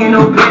money in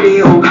no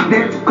video.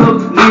 That's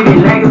cook,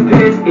 getting like a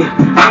piss.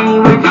 I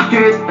ain't with the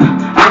stress.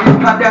 I just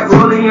pop that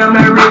rollie, I'm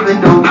not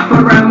ripping though.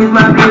 For around is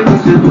my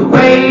business, just the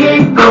way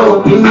it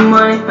goes. Give me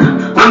money,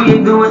 when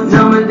you doing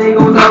numbers, they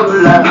gon' talk a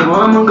lot. So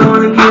I'm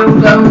gonna give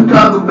them something to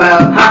talk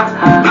about.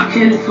 Ha,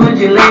 chillin',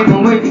 switching lanes,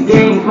 I'm with the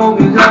game,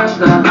 smoking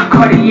Zaza.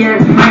 Cardiac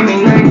frame,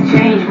 ain't nothing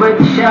changed but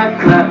the shot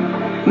clock.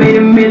 Made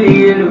 $1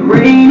 million in the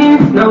rain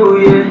and snow,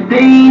 yeah. They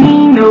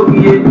ain't know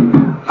yet.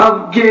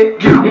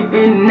 Object,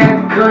 in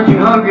that country,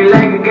 hungry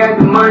like I got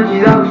the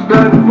munchies. I was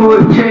starting for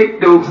a check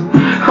though.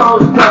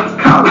 Whole stuff,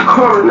 call the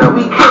corner,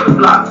 we kill the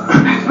block.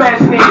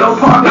 Smashing in your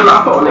parking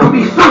lot, phone, they'll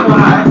be super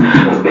high.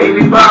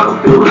 Baby bottle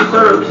filled with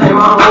syrup, say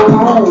my whole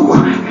move.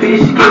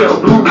 Fish scale,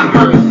 blue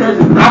Percocets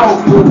and dog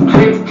food.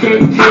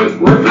 Check,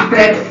 what's the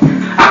status?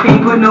 I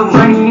can't put no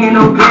money in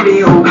no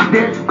video.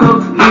 That's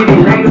cook,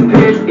 getting like a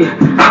piss.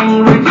 I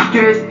ain't with the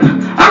stress.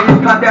 I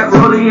just pop that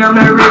rollie, I'm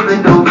not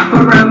ripping though.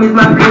 For around is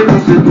my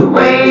business, just the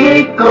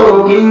way it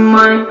goes. Give me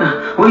money,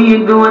 when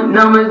you doing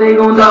numbers, they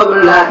gon' talk a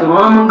lot. So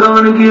I'm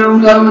gonna give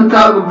them something to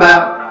talk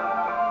about.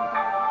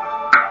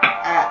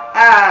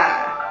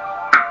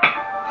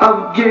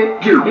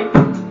 Object,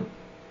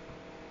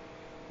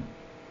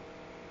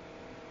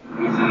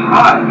 It's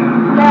hot.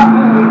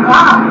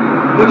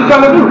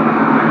 I'ma do?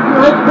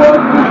 Let's go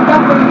through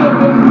stuff and get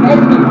this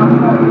editing on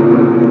phone.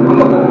 I'm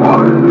gonna go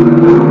hard.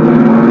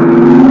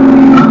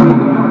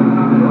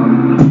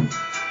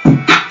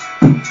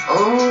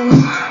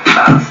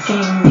 Box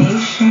Game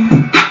Nation.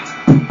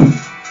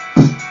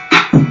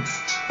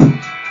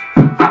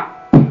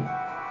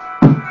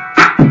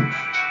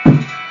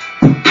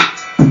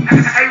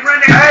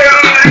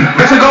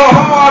 Bitch, I go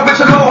hard,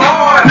 bitch, I go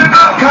hard.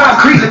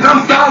 Concrete, like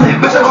I'm solid.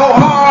 Bitch, I go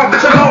hard,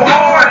 bitch, I go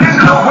hard.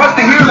 No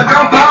rusty here, like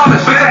I'm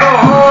polished. Bitch, I go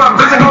hard,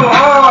 bitch, I go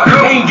hard.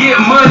 Ain't get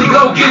money,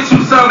 go get you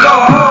some. Go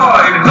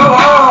hard, go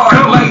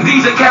hard. Like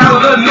DJ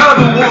Khaled,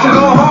 another one. Bitch, I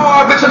go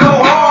hard, bitch, I go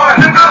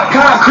hard.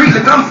 Concrete,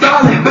 like I'm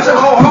solid. Bitch, I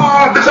go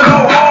hard, bitch, I go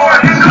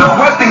hard. No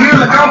rusty here,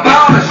 like I'm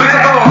polished. Bitch,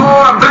 I go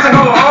hard, bitch, I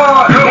go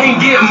hard. Ain't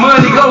get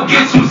money, go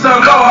get you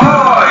some. Go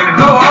hard,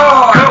 go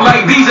hard.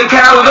 Like DJ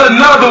Khaled,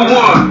 another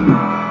one.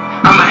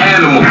 I'm an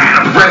animal,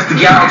 the rest of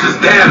y'all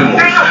just animals.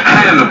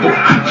 Hannibal,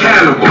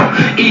 cannibal,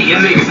 eating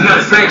niggas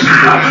not sexual.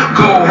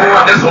 Go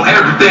hard, that's on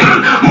everything.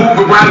 Move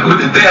around with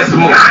the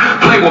decimal.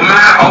 Play with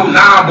mine, oh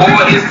nah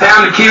boy, it's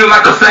time to kill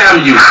like a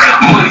Samuel.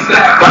 Money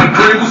stacked like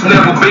Pringles,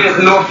 never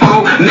bent nor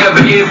foe, never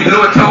envy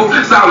nor toe.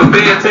 Solid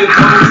bed, 10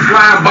 toes,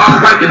 slime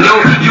ball, wipe your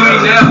nose. You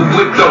ain't never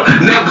whipped though,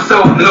 never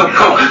sold no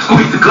coke.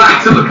 Squeeze the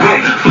Glock till it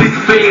broke, fleece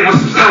the fiend with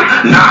some soap.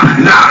 Nah,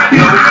 no,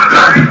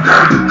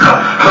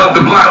 hug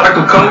the block like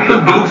a coat, the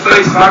blue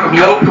face like a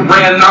yoke.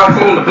 Ran off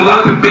on the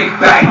plug, a big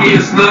fat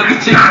head slug. The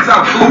chickens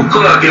out food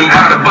clugging,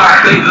 by the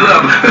box they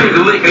love it.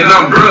 Finger licking,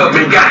 I'm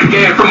grubbing. Got the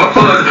game from a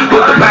fuzz,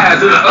 put the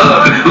bags in the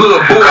oven. Little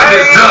boy,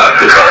 this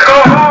up. Bitch, I go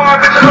hard,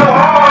 bitch, I go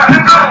hard.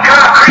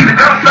 Concrete,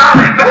 like I'm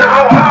solid. Bitch, I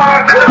go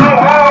hard, bitch, I go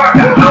hard.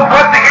 No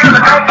rusty here,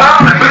 like I'm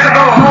polished. Bitch, I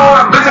go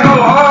hard, bitch, I go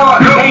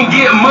hard. Ain't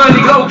get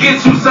money, go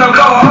get you some.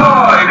 Go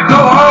hard,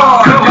 go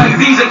hard. Like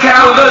DJ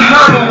Khaled,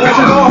 another one. Bitch,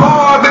 I go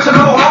hard, bitch, I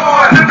go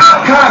hard.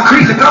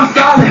 Concrete, like I'm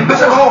solid.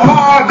 Bitch, I go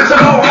hard, bitch, I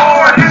go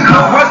hard. No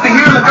rusty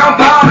here, like I'm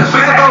polished.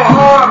 Bitch, I go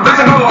hard, bitch,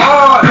 I go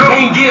hard.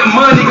 Ain't get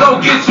money, go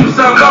get you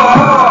some. Go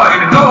hard,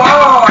 go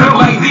hard.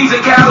 Like DJ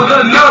Khaled,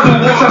 another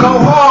one. Bitch, I go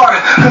hard.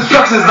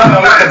 Construction's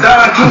on like a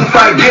Don King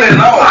fight, get it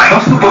on.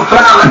 I'm super fly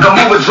like a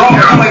moving drone.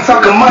 You ain't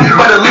talking money,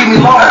 better leave me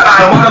alone.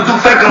 The one I do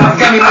faking, my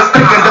game me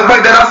mistaken. The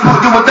way that I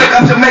smoke, you would think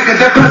I'm Jamaican.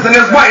 Their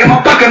president's white, and my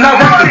fucking not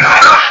rocking.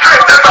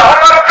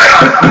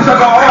 Bitch, I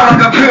go hard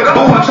like a pit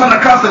bull, trying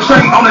to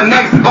concentrate on the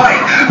next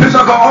bite. Bitch,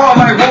 I go hard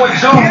like Roy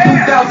Jones,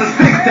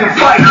 2006 in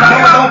fight.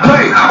 I don't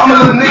play. I'm a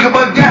little nigga,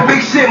 but got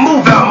big shit,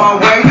 move out my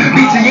way.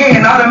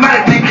 BTN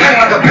automatically came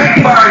like a big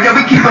fire, yeah,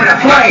 we keeping the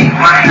flame.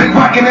 Big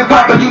rockin' and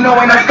poppin', you know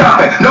ain't no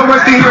stopping. No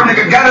mercy here,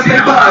 nigga, gotta stay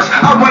polished.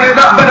 I run it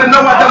up, better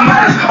know I the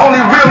matters.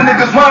 Only real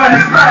niggas run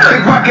this battle.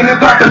 Big rockin' and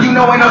poppin', you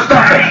know ain't no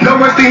stopping. No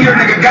mercy here,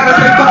 nigga, gotta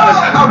stay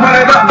polished. I run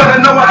it up,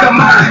 better know I the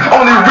matters.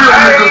 Only real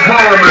niggas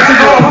run this. Bitch, I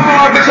go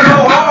hard, bitch, I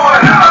go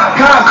hard.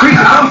 Concrete,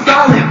 I'm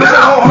solid. Bitch,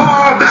 I go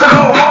hard, bitch, I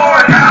go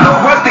hard. No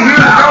rusty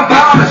here, like I'm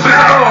polished. Bitch,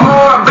 I go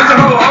hard, bitch, I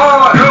go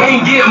hard.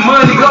 Ain't get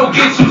money, go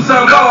get you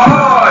some. Go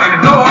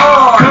hard, go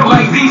hard.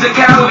 Like DJ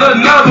Khaled,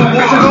 another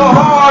one. Bitch, I go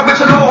hard,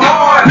 bitch, I go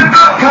hard.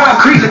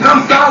 Concrete, like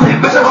I'm solid.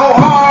 Bitch, I go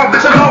hard,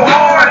 bitch, I go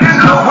hard.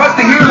 No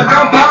rusty here, like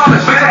I'm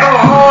polished. Bitch, I go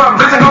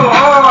hard, bitch, I go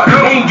hard.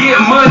 Ain't get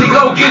money,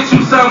 go get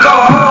you some. Go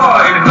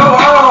hard, go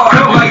hard.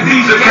 Like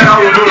DJ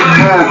Khaled,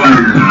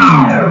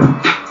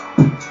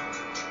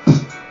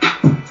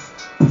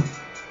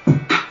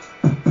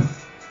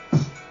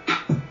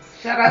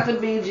 Shout out to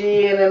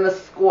BG and in the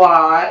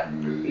squad.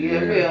 You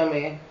feel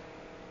me?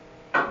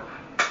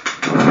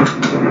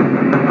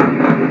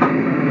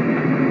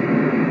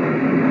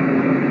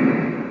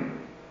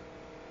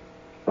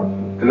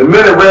 In a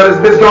minute, real, this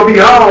bitch gonna be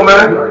home,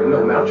 man. You already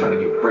know, man. I'm trying to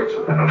get rich,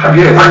 man. I'm trying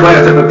to get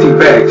Flash FMT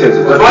bag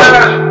attention.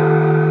 Flash!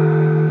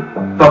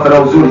 Fuck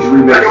those Zooties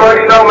remix. You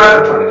already know, man.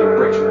 I'm trying to get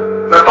rich,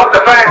 man. Man, fuck the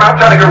fame, man. I'm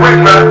trying to get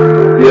rich, man.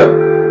 Yeah.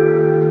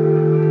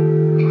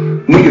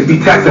 Niggas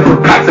be taxing for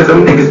packs,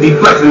 them niggas be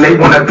flexing, they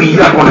wanna be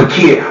up on a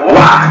kid.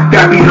 Why?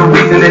 That be the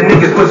reason that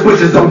niggas put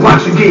switches on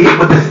blocks, you get hit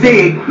with the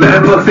stick. Let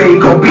it look, say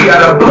he gon' be out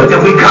of budget,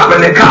 we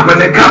copping and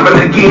copping and copping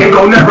again. Ain't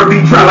gon' never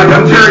be dry like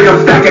I'm Jerry, I'm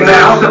stacking the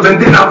house up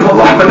and then I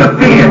pull off in the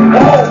fin.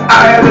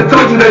 I haven't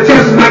told you the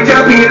chances make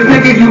champions,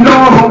 nigga, you know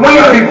I'm a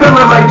winner. Be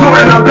feeling like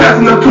Jordan, I'm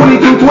passing up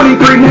 22,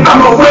 23, nigga,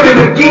 I'ma win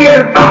it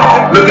again.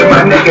 Look at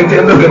my neck and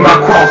then look at my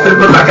cross, it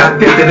look like I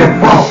dipped it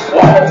in frost.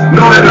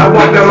 Know that I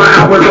walked down my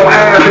hours on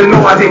ass and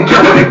know I didn't care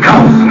what it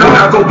costs. Know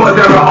I go bust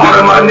down the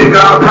order, my nigga,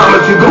 I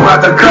promise you gon' have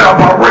to cut off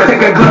my wrist.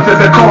 Take a glimpse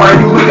at the car and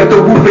you look at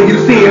the roof and you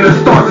seeing the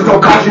stars, it's gon'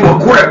 cost you a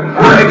grip.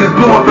 Niggas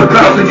blowing for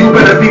clouds and you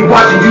better be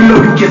watching, you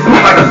know you get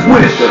smoked like a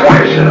switch.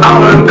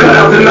 All of them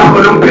cutouts and all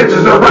of them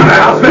pictures around the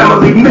house,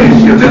 family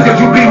mission. Just cause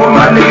you be with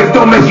my niggas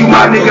don't make you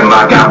my nigga,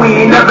 my guy,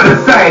 we ain't never the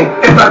same.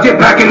 If I get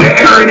back in the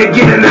air and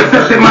get in the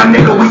session, my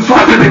nigga, we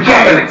charging the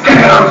game.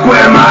 I'm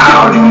squaring my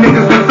eye on you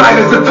niggas with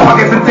silence and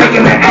targets and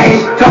taking the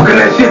aim. Talking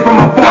that shit from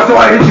afar, so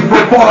I hit you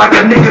from far like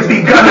a nigga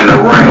be gunning the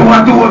ring.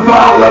 I do it for for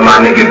all of my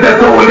niggas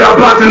that's holding y'all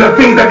blocks and the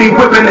things that be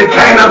whipping the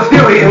cane. I'm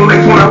still hitting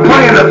licks when I'm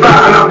playing the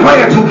five and I'm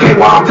playing 2K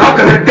while I'm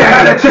talking to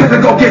dad. Had a chance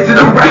to go get to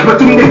them racks, but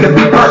them niggas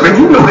be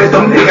perfect. You know that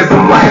them niggas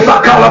some lame.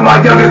 I call up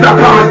my youngest, I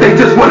promise they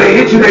just wanna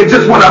hit you, they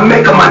just wanna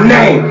make up my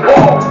name.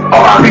 Oh,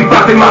 I be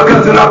fucking my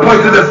cousin, I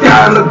point to the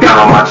sky and look down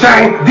on my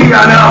chain.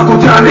 Dion and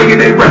Uncle John, nigga,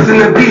 they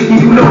resting in peace,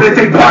 and you know that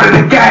they part of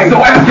the gang. So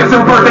ask us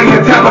her birthday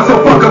in Tampa, so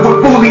fuck up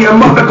with Foolie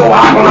and mother go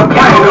hop on a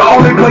plane. The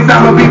only place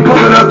I'ma be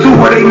pulling up to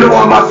where they know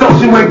all my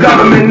social and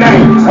government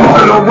names. All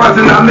of the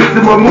runs and I mix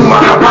and remove my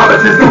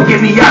promises, don't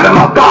get me out of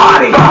my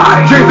body.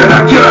 Dreams that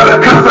I kill at a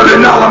concert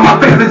and all of my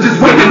fans are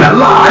just waiting to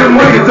lie. Them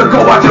niggas to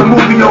go watch a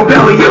movie on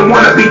Belly and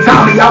wanna be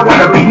Tommy, I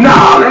wanna be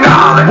Nolly.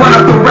 Run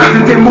up the rest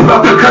and then move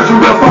out the country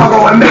real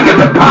Fargo and make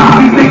it the pie.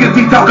 These niggas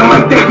be talking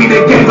like they be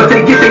the game, but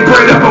they get their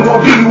grade up and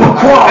won't give you a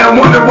crawl. And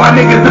wonder why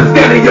niggas are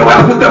standing your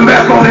house with the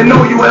mask on and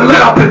know you and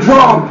let off the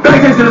drum.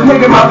 Thanks to this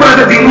nigga, my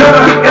brother be none.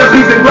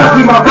 SP's and glass,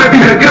 me, my friend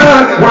be the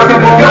gun. Working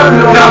the guns,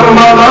 down on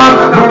my lung.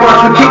 The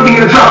rocks will kick me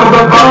and drop of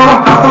the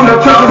bomb. I'm from the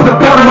trouble,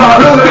 supporting my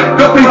hood.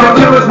 Guppies and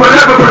killers,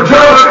 whatever for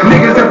drugs.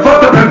 Niggas that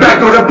fucked up and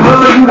back on the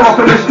blood. You off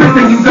in the streets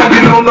and you don't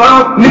get no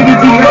love. Niggas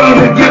be hating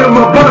to get them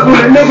a buzz when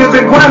the niggas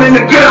been grinding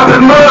to get out the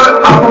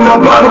mud. I'm from my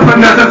blood with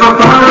finesse for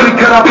fun. Really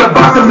cut off the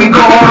box and we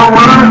go on a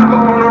run.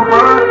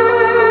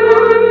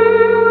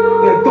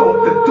 And throw up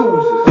the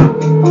deuces.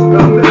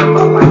 I'm living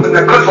my life in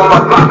that clip on my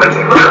block and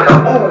you look at the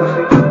ooze.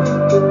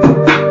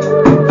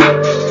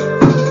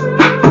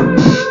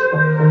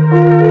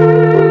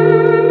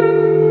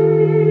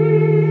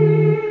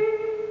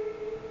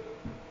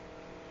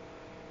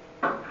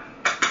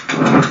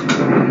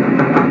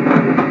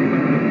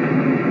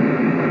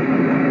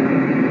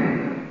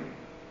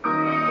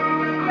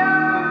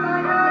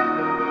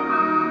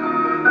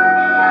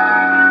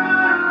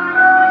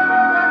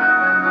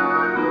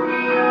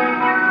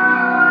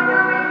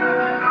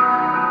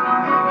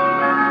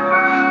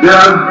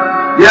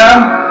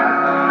 Yeah,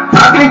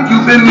 I think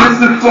you've been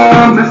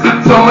misinformed.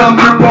 So much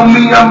grip on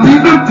me, I'm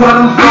leaving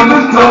puddles on the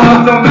floor.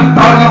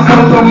 All these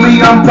hoes on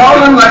me, I'm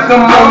ballin' like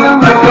I'm on the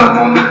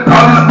floor.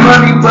 All this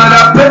money, but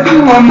I bet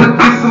you I'ma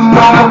get some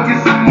more, get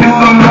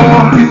some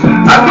more.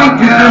 I think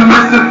you've been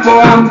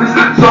misinformed.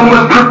 So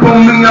much grip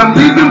on me, I'm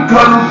leaving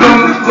puddles on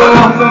the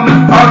floor.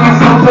 All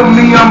these hoes on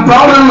me, I'm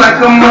ballin' like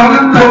I'm on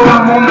the floor.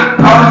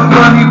 All this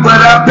money,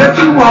 but I bet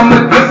you I'ma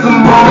get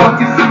some more,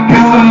 get some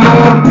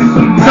more.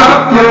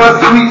 Top floor,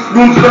 suites,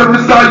 room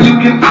service, all you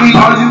can eat.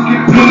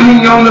 Put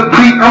me on the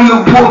beat, I'm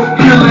the wolf,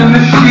 killing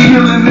the sheep.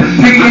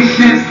 Digging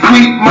shit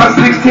sweet, my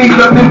 16's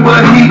nothing but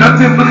heat.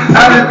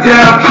 Out of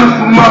town, truth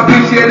for my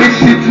bitch, yeah, this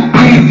shit too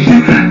easy.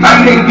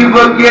 I can't give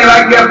up yet,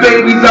 I got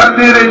babies out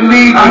there that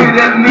need me.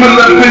 Pull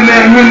up in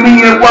that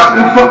Henny and watch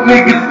them fuck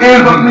niggas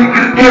envy.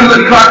 Kill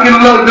the clock and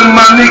load them,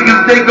 my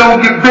niggas, they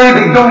gon' get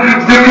busy.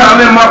 They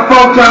calling my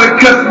phone trying to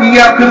cuss me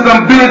out cause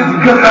I'm busy.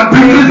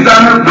 Bitches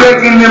out here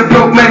begging and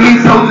broke, man,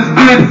 these hoes is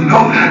busy.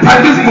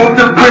 I just want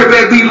the bread,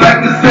 baby,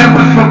 like the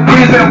sandwich from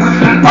prison.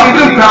 I'm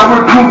the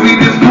power groupie,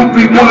 this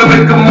groupie wanna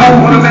make a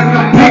move.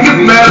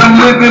 Niggas mad I'm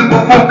living,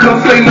 but won't come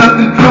say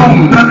nothing to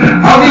me.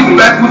 All these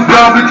backwards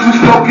garbage, we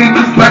smoking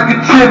just like a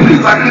chimney.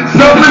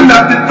 Someone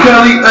not the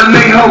telly, a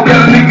lay hoe,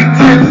 got a nigga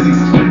tipsy.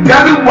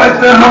 Got to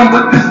wife at home,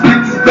 but this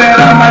bitch is bad,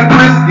 I might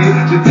risk it.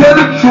 To tell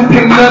the truth,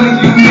 ain't none of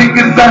you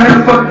niggas out here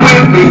fuck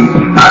with me.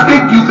 I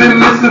think you've been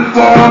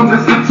misinformed.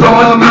 So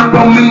much grip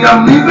on me,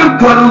 I'm leaving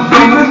puddles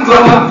on the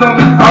floor.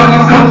 All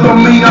these hoes on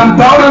me, I'm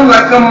ballin'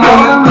 like I'm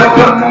on the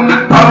floor.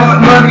 All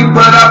this money,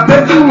 but I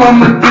bet you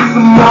I'ma get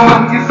some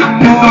more, get some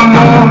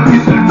more.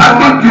 I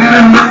think you've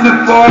been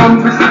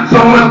misinformed. So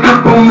much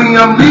grip on me,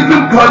 I'm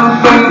leaving puddles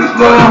on the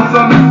floor.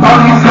 All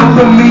these hoes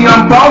on me,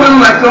 I'm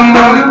ballin' like I'm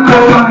on the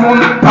floor.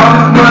 All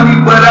this money,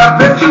 but I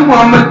bet you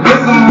I'ma get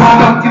some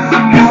more, get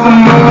some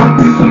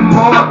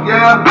more,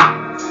 yeah.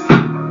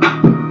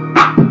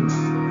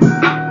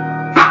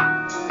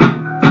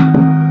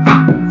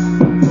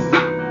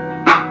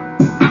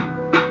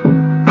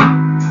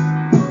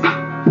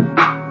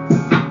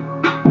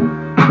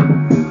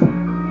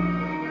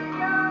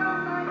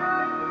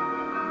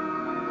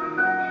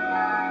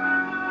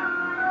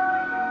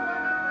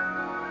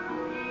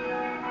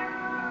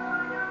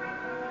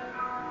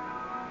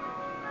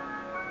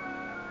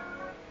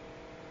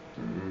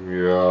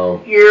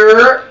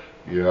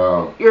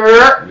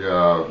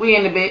 Yeah. We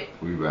in the bit.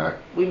 We back.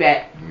 We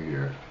back. We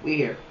here. We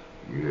here.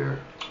 We here.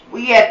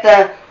 We at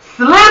the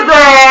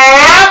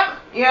Slither.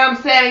 You know what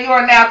I'm saying? You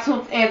are now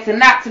tuned into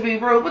Not to Be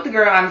Rude with the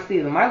girl Honesty,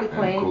 the Marley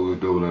Queen.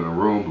 Coolest dude in the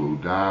room, Blue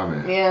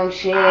Diamond. You know what I'm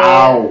saying?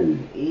 Ow.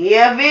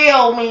 Yeah,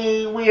 feel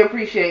me. We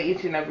appreciate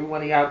each and every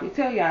one of y'all. We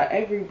tell y'all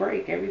every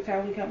break, every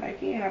time we come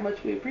back in, how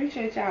much we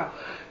appreciate y'all.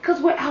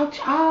 Because without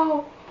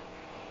y'all,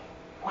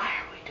 why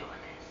are we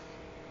doing this?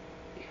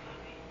 You feel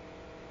me?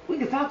 We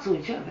can talk to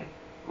each other.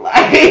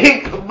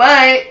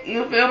 But,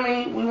 you feel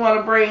me? We want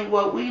to bring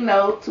what we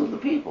know to the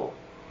people.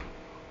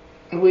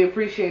 And we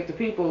appreciate the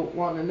people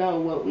wanting to know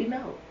what we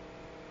know.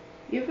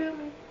 You feel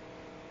me?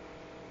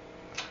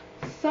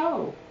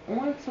 So,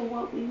 on to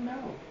what we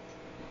know.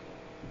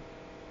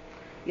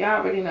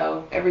 Y'all already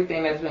know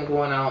everything that's been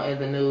going on in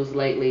the news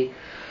lately.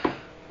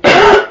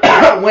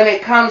 When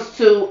it comes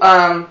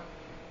to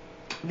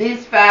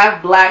these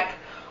 5 black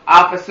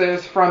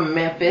officers from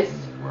Memphis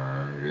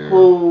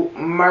who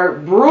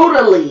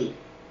brutally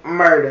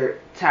murdered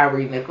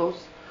Tyree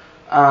Nichols.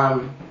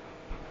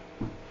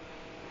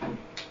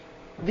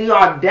 The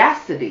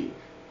audacity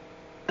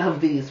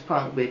of these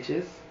punk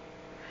bitches.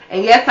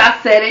 And yes, I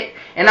said it,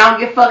 and I don't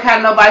give a fuck how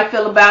nobody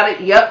feel about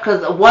it. Yep,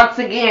 because once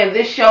again,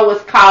 this show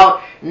is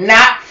called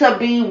Not to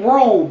Be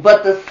Rude,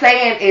 but the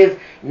saying is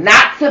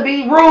not to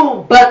be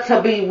rude, but to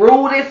be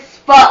rude as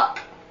fuck.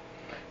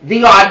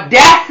 The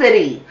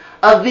audacity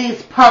of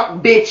these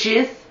punk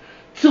bitches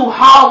to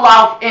haul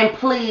off and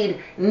plead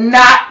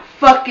not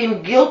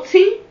fucking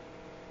guilty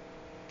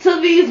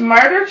to these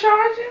murder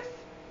charges?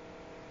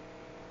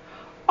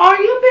 Are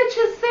you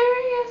bitches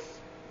serious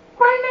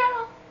right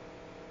now?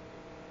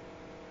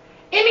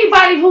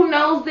 Anybody who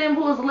knows them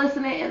who is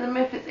listening in the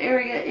Memphis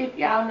area, if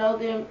y'all know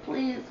them,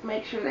 please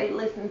make sure they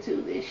listen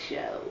to this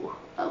show.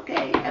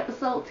 Okay,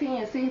 episode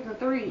 10, season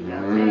 3. You know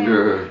what I'm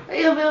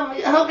saying? You feel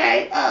me?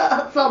 Okay,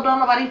 so don't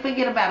nobody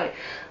forget about it.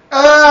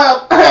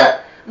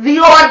 The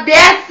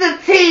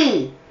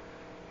audacity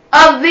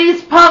of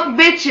these punk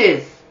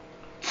bitches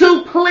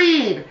to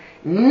plead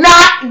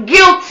not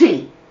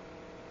guilty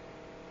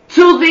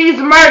to these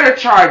murder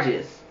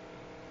charges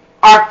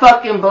are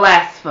fucking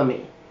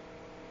blasphemy.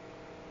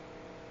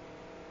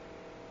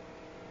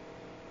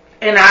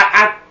 And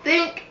I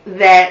think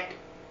that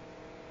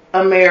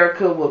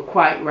America would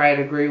quite right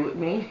agree with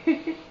me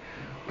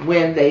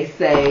when they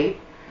say,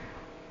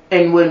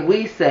 and when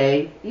we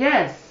say,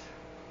 yes,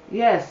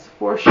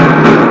 for sure.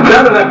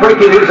 Saturday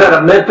breaking news out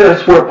of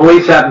Memphis, where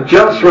police have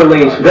just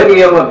released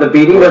video of the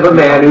beating of a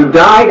man who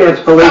died as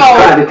police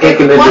tried to take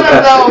him into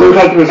custody.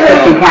 Detective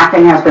Inspector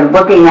Captain has been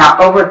looking out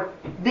over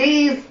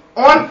these.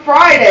 On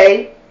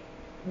Friday,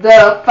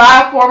 the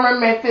 5 former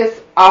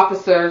Memphis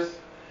officers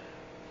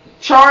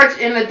charged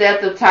in the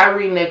death of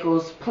Tyree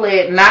Nichols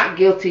pled not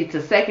guilty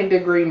to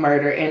second-degree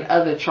murder and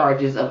other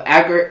charges of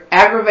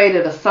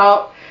aggravated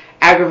assault,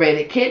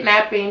 aggravated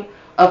kidnapping,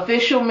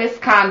 official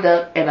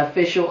misconduct, and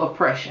official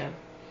oppression.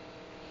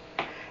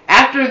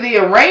 After the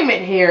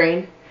arraignment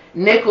hearing,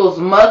 Nichols'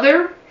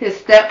 mother, his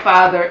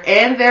stepfather,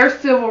 and their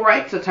civil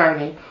rights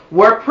attorney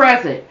were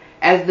present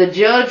as the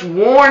judge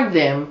warned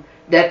them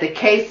that the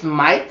case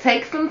might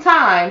take some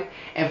time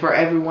and for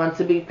everyone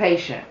to be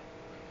patient.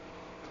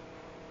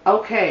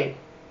 Okay,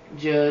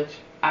 Judge,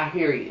 I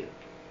hear you.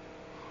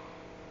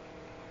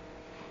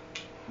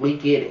 We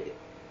get it.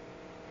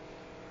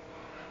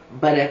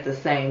 But at the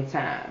same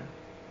time,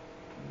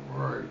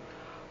 right.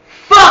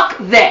 Fuck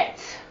that!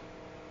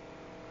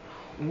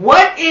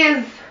 What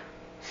is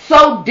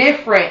so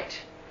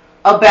different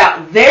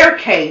about their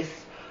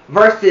case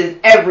versus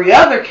every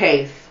other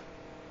case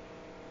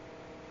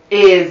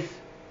is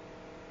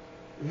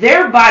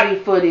their body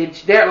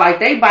footage, their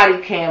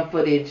body cam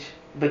footage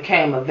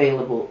became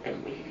available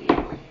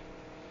immediately.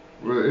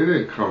 Well, it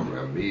didn't come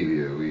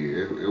immediately.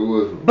 It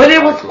was. But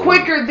it was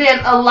quicker than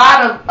a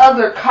lot of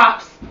other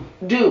cops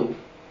do.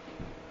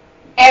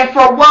 And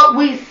for what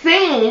we've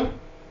seen,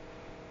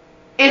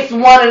 it's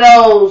one of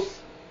those,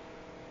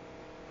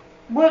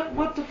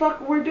 what the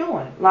fuck we're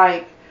doing?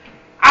 Like,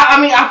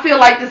 I mean, I feel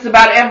like this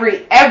about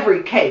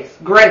every case.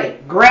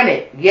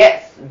 Granted,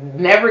 yes,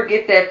 never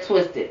get that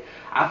twisted.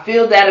 I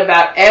feel that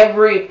about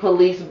every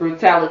police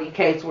brutality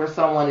case where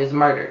someone is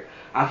murdered.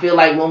 I feel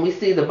like when we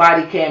see the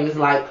body cam, it's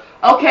like,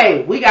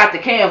 okay, we got the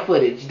cam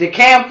footage. The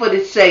cam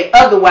footage say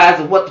otherwise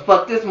of what the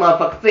fuck this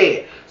motherfucker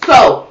said.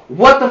 So,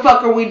 what the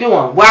fuck are we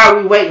doing? Why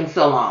are we waiting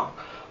so long?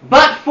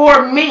 But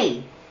for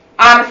me,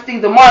 Honesty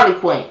the Marley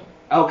Queen,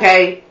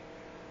 okay?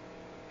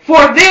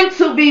 For them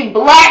to be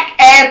black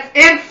adds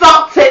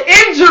insult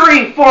to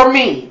injury for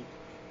me.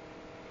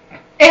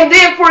 And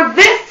then for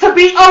this to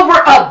be over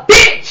a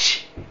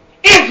bitch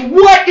is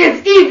what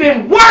is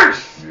even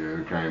worse.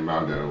 Yeah, it came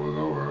out that it was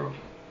over a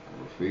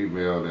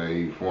female that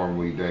he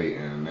formerly dated,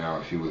 and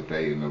now she was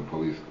dating the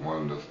police,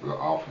 one of the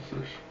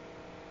officers.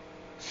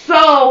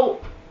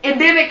 So, and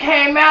then it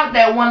came out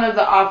that one of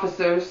the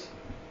officers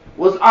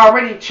was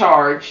already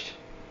charged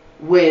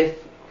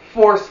with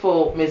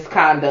forceful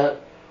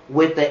misconduct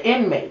with the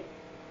inmate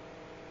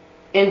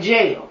in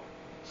jail.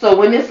 So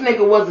when this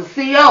nigga was a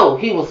CO,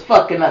 he was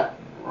fucking up.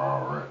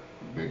 Alright,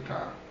 big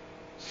time.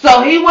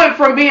 So he went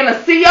from being a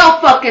CO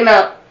fucking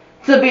up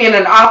to being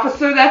an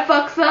officer that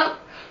fucks up.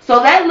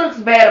 So that looks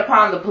bad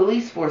upon the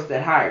police force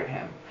that hired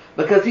him.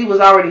 Because he was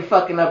already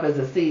fucking up as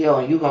a CO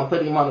and you gonna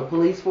put him on the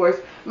police force?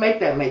 Make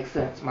that make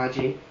sense, my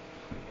G.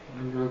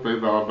 They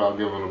thought about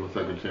giving them a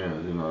second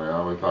chance. You know, they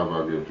always talk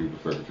about giving people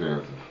second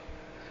chances.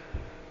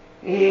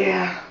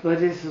 Yeah, but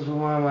this is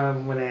one of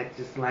them that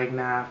just like,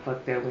 nah,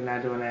 fuck that, we're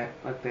not doing that.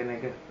 Fuck that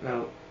nigga.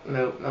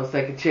 No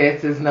second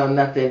chances, no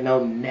nothing,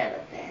 no none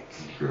of that.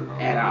 Sure, no,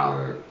 at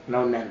all. That.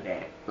 No none of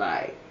that.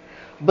 Like,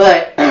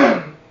 but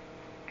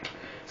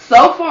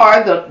so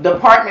far the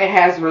department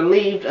has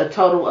relieved a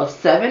total of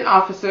 7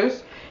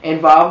 officers,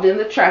 involved in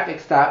the traffic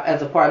stop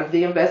as a part of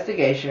the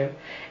investigation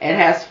and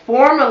has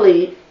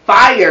formally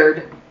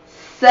fired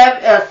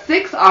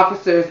 6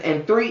 officers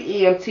and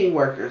 3 EMT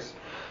workers.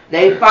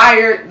 They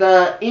fired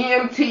the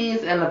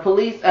EMTs and the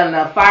police and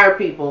the fire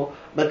people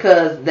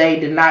because they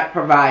did not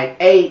provide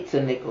aid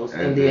to Nichols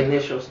in the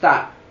initial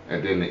stop.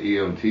 And then the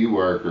EMT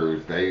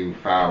workers, they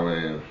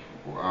filing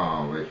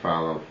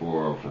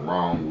for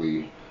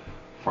wrongly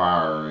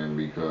firing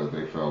because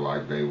they felt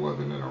like they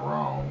wasn't in the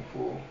wrong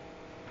for.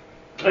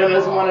 And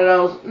it's one of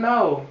those.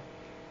 No,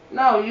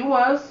 you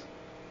was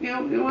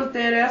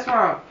dead ass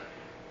wrong.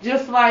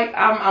 Just like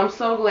I'm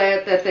so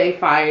glad that they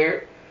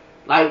fired.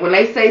 Like when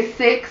they say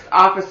 6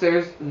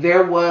 officers,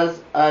 there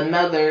was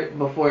another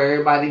before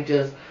everybody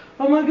just,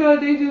 oh my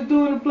God, they just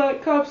doing the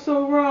black cop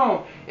so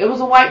wrong. It was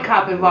a white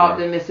cop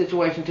involved in this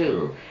situation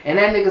too. And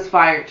that nigga's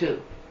fired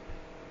too.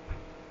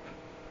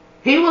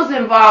 He was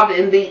involved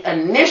in the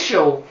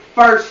initial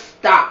first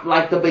stop,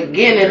 like the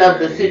beginning of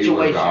the situation.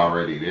 He was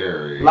already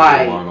there. He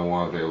like, was one of the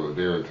ones that was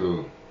there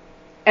too.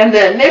 And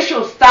the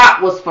initial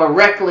stop was for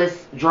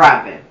reckless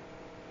driving.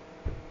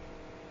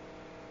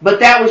 But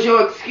that was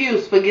your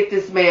excuse for get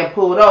this man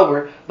pulled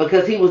over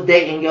because he was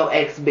dating your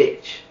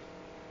ex-bitch.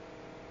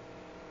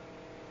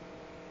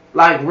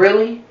 Like,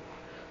 really?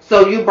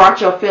 So you brought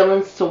your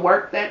feelings to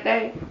work that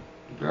day?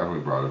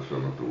 Definitely brought his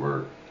feelings to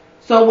work.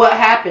 So what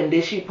happened?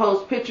 Did she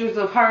post pictures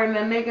of her and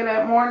the nigga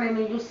that morning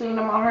and you seen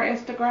them on her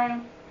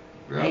Instagram?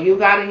 Yeah. And you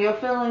got in your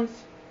feelings?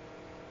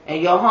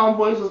 And your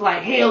homeboys was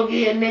like, hell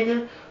yeah,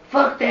 nigga.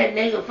 Fuck that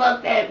nigga.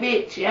 Fuck that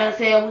bitch. You know what I'm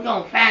saying? We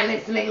gonna find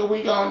this nigga.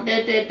 We gonna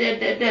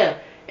da.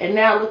 And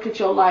now look at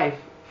your life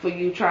for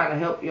you trying to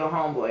help your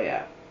homeboy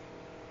out.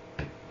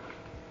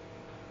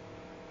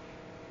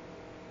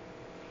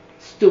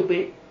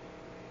 Stupid.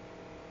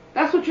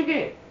 That's what you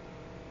get.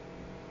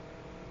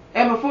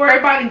 And before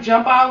everybody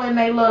jump all in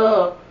they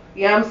love,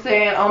 you know what I'm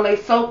saying, on their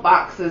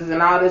soapboxes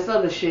and all this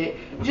other shit,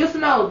 just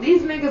know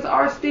these niggas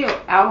are still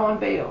out on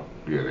bail.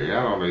 Yeah, they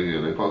out on bail. Yeah,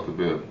 they supposed to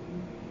bail.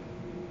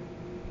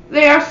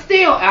 They are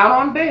still out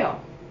on bail.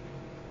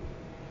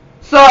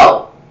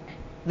 So,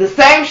 the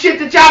same shit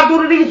that y'all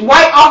do to these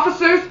white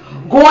officers,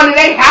 going to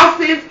their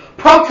houses,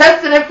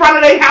 protesting in front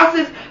of their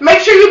houses, make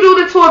sure you do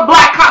it to a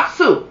black cop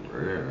too. Yeah,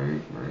 I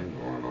ain't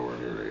going nowhere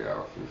near their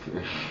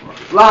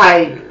houses.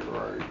 Like, yeah,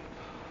 right.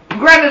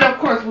 Granted, of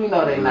course, we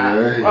know they not.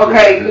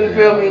 Okay, you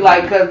feel me?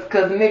 Like, cause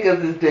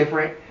niggas is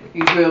different.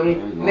 You feel me?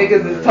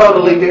 Niggas is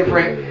totally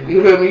different.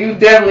 You feel me? You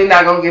definitely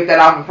not gonna get that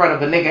off in front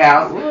of a nigga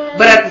house.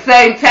 But at the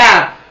same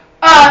time,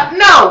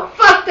 no,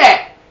 fuck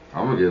that.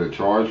 I'm gonna get a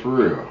charge for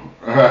real.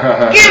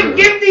 Give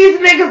these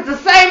niggas the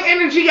same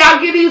energy y'all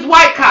give these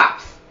white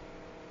cops.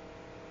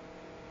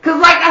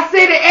 Cause like I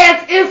said, it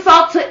adds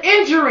insult to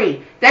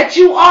injury that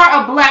you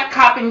are a black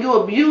cop and you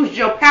abused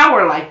your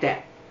power like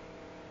that.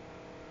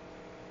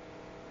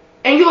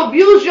 And you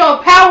abuse your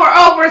power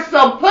over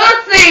some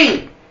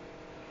pussy.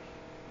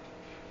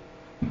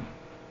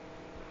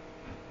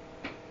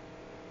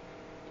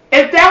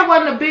 If that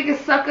wasn't the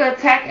biggest sucker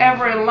attack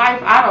ever in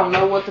life, I don't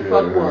know what the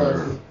fuck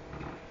was.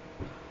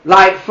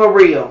 Like, for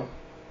real.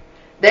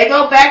 They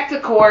go back to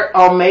court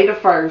on May the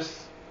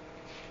 1st.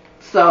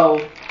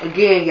 So,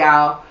 again,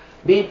 y'all,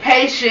 be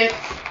patient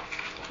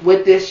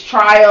with this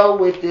trial,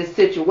 with this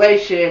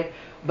situation,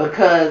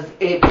 because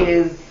it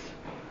is...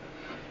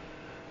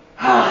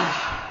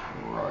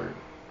 right.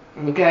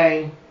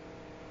 Okay?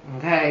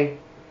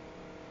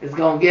 It's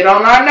going to get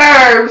on our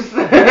nerves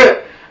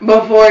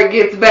before it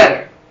gets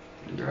better.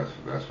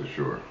 That's for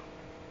sure.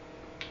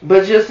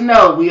 But just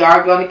know, we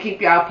are going to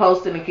keep y'all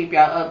posted and keep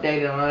y'all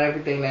updated on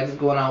everything that is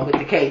going on with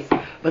the case.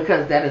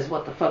 Because that is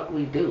what the fuck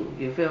we do.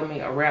 You feel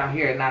me? Around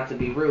here, not to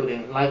be rude.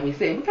 And like we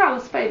said, we call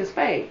a spade a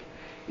spade.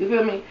 You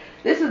feel me?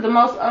 This is the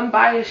most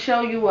unbiased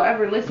show you will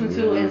ever listen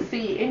to and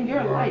see in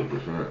your 100%.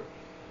 Life.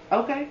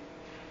 Okay?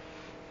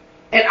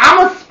 And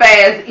I'm a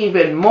spaz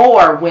even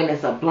more when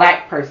it's a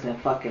black person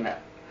fucking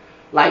up.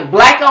 Like,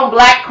 black on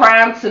black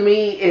crime to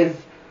me is...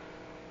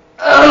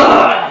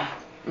 Ugh!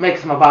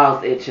 Makes my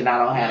balls itch and I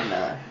don't have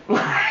none.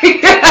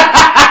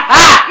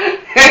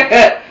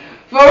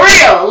 For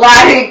real.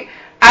 Like,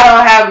 I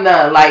don't have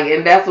none. Like,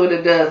 and that's what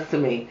it does to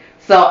me.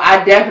 So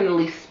I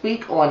definitely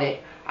speak on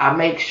it. I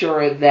make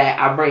sure that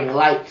I bring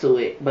light to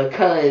it.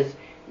 Because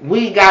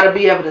we got to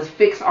be able to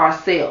fix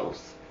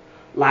ourselves.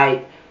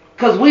 Like,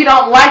 because we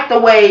don't like the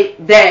way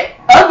that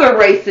other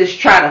races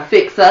try to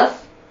fix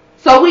us.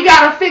 So we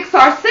got to fix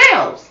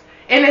ourselves.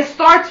 And it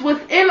starts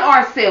within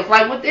ourselves.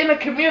 Like, within a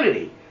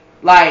community.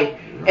 Like,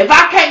 if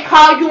I can't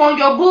call you on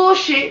your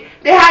bullshit,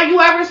 then how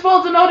you ever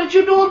supposed to know that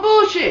you're doing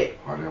bullshit?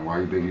 Well, then why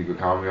you think you could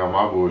call me on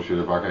my bullshit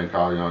if I can't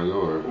call you on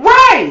yours?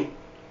 Right.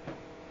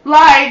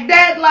 Like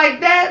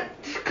that,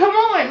 come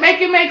on, make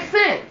it make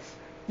sense.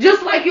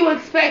 Just like you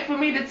expect for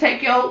me to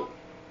take your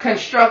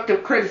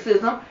constructive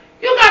criticism,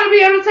 you gotta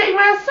be able to take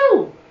mine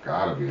too.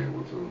 Gotta be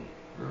able to.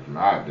 If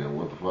not, then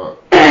what the fuck?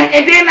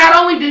 And then not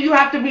only do you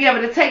have to be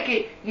able to take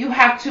it, you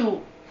have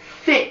to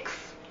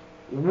fix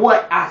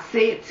what I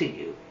said to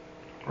you.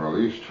 Or at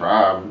least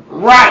try.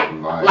 Right.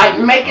 Like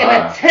make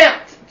an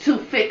attempt to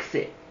fix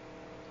it.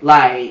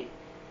 Like,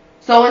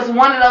 so it's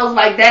one of those,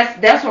 like,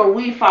 that's where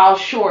we fall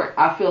short.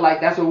 I feel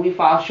like that's where we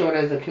fall short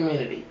as a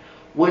community.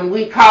 When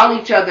we call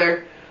each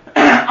other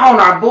on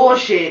our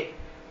bullshit,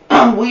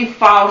 we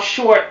fall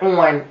short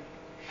on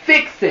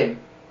fixing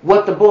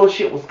what the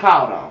bullshit was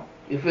called on.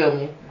 You feel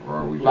me?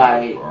 Or we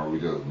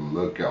just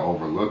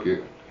overlook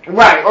it.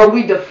 Right, or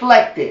we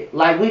deflect it.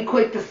 Like, we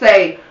quick to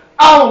say,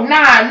 oh,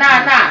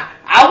 nah.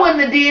 I wouldn't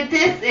have did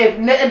this if...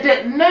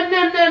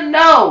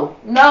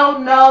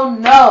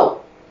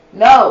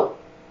 No.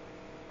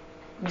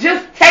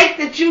 Just take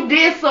that you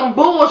did some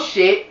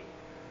bullshit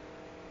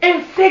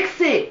and fix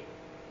it.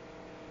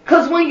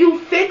 Because when you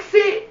fix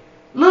it,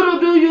 little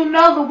do you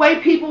know the way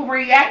people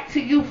react to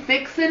you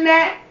fixing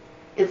that,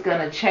 it's going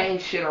to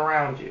change shit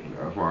around you.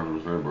 That's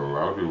 100%, but a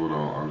lot of people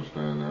don't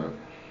understand that.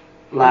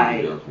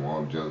 Like,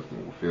 just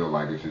feel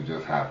like it should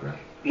just happen.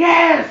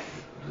 Yes.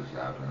 Just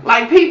happen.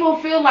 Like, people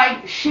feel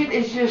like shit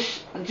is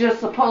just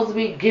supposed to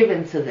be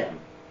given to them.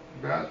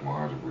 That's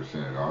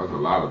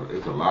 100%.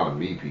 It's a lot of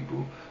me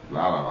people, a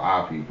lot of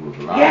our people,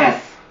 a lot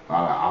of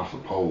I'm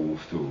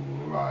supposed to,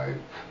 like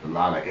a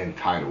lot of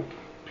entitled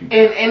people.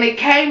 And it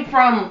came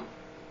from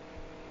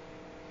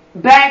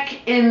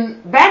back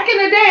in the day.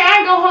 I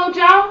ain't gonna hold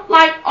y'all.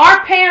 Like,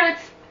 our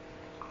parents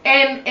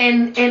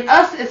and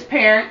us as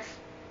parents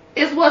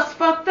is what's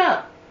fucked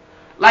up.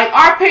 Like,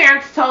 our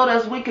parents told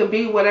us we could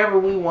be whatever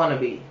we want to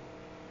be.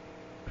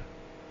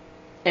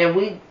 And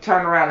we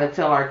turn around and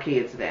tell our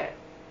kids that.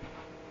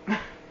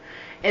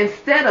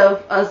 Instead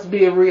of us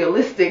being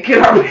realistic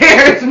and our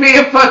parents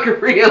being fucking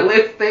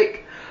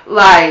realistic.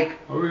 Like,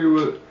 I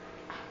mean,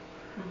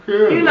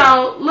 you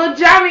know, Lil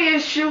Johnny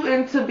is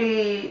shooting to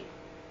be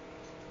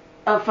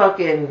a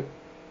fucking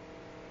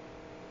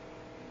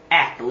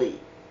athlete.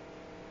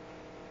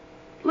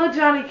 Lil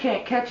Johnny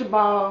can't catch a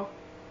ball.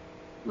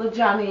 Lil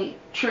Johnny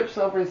trips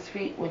over his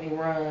feet when he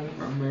runs.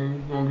 I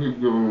mean, you're gonna keep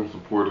giving him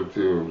support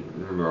until,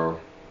 you know.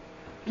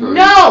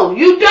 No,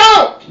 you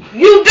don't.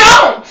 You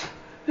don't.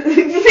 See,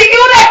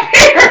 you that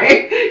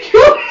parent.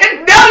 You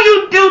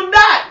do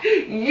not.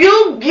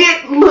 You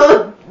get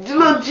little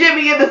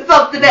Jimmy into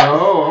something else.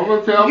 No, I'm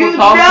gonna talk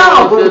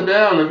to him, sit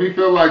down. If he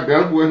feel like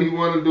that's what he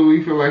want to do,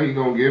 he feel like he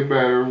gonna get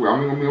better.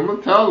 I'm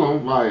gonna tell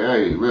him, like,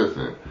 hey,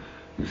 listen.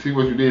 You see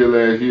what you did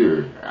last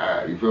year.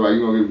 You feel like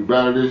you're going to get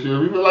better this year.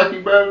 If you feel like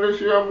you're better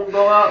this year, I'm going to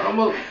go out. I'm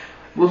going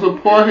to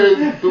support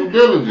his due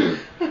diligence.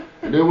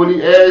 And then when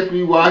he asks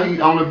me why he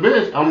on the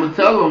bench, I'm going to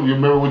tell him, you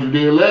remember what you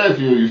did last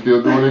year. You're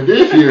still doing it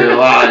this year.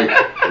 Like,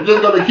 I'm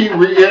just going to keep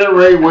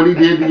reiterating what he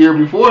did the year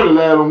before to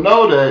let him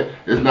know that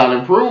it's not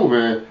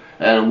improving.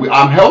 And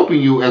I'm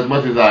helping you as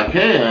much as I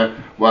can.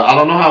 But I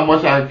don't know how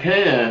much I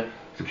can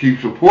to keep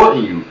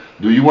supporting you.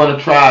 Do you want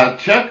to try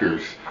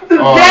checkers?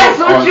 That's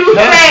what you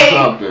say.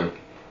 Something?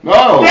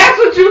 No. That's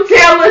what you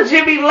tell Lil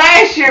Jimmy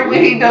last year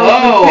when he knows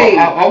the team.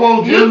 I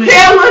won't Jimmy. You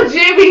tell Lil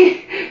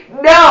Jimmy,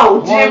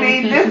 no,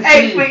 Jimmy, this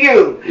ain't for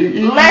you.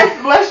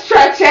 Let's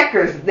try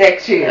checkers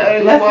next year.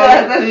 Let's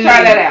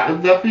try that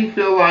out. If he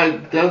feel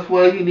like that's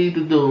what he need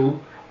to do,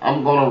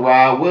 I'm gonna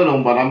ride with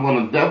him, but I'm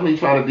gonna definitely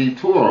try to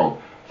detour him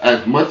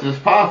as much as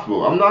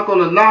possible. I'm not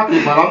gonna knock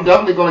it, but I'm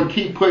definitely gonna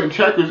keep putting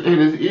checkers in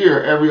his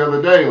ear every other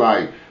day,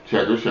 like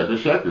checkers,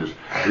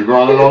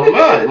 regardless on the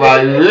back,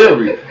 like, you hear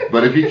me?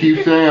 But if he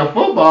keeps saying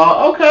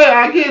football, okay,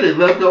 I get it.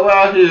 Let's go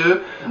out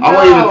here. No. I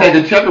won't even take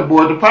a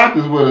checkerboard to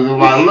practice with us. I'm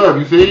like, look,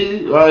 you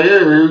see, right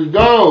here you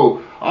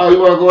go. Oh, you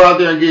want to go out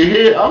there and get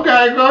hit?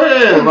 Okay, go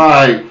ahead.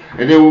 Like,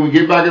 and then when we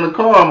get back in the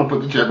car, I'm gonna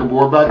put the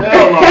checkerboard back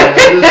out. Like, I'm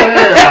just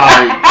saying,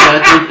 like,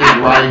 checkers is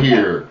right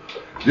here.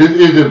 This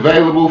is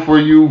available for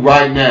you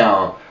right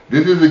now.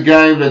 This is a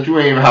game that you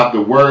ain't even have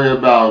to worry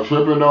about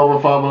tripping over,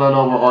 fumbling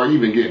over, or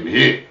even getting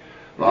hit.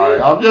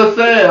 Like, I'm just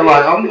saying,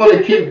 like, I'm going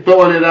to keep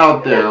throwing it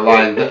out there,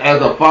 like,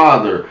 as a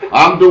father.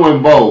 I'm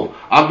doing both.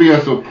 I'm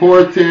being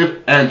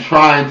supportive and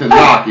trying to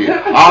knock it,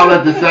 all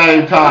at the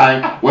same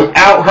time,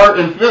 without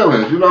hurting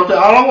feelings. You know what I'm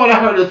saying? I don't want to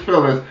hurt his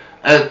feelings,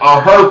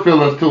 or her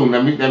feelings, too.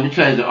 Let me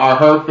change it, or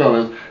her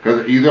feelings,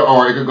 because either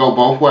or, it could go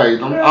both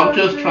ways. I'm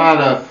just trying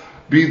to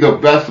be the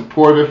best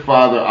supportive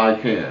father I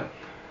can,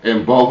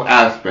 in both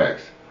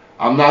aspects.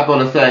 I'm not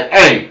going to say,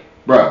 hey,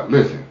 bro,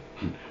 listen,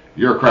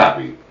 you're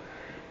crappy.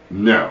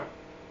 No.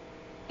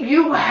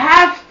 You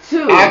have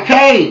to. I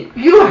can't.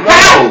 You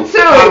have to.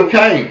 I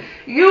can't.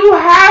 You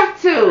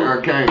have to. I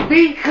can't.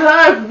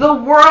 Because the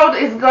world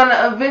is going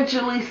to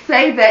eventually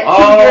say that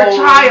to your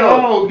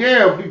child. Oh,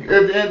 yeah.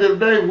 At the end of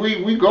the day,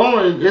 we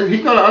going.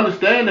 He's going to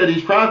understand that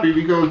he's crappy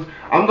because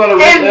I'm going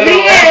to...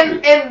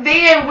 And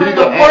then when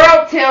the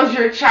world tells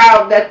your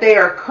child that they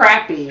are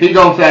crappy... He's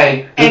going to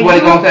say... This is what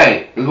he's going to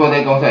say. This is what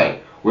they're going to say.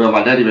 Well,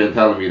 my daddy been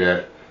telling me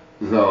that.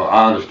 So,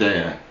 I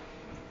understand.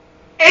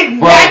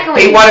 Exactly.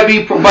 But he want to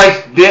be,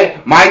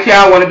 my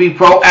child want to be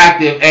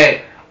proactive,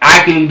 and I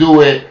can do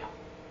it,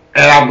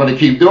 and I'm going to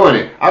keep doing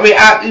it. I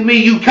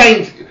mean, you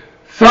can't.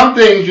 Some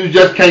things you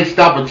just can't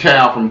stop a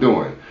child from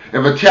doing.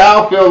 If a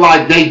child feel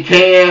like they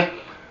can,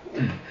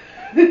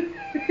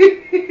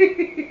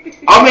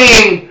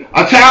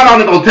 a child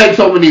only gonna take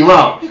so many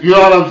lumps. You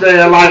know what I'm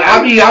saying? Like,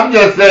 I'm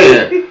just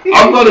saying.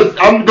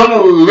 I'm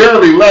gonna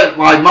literally let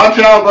my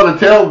child gonna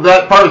tell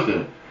that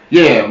person.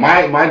 Yeah,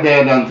 my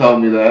dad done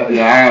told me that.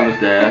 Yeah, I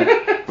understand.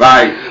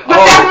 But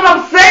that's what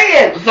I'm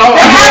saying. So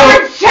the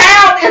average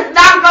child is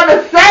not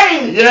gonna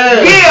say,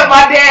 yeah,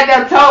 my dad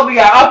done told me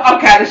I'm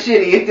kind of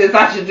shitty at this.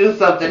 I should do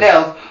something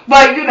else.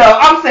 But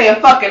I'm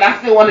saying fuck it. I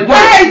still want to do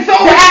it. So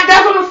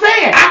that's what I'm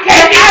saying. I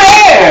can't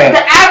get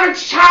the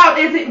average child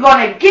isn't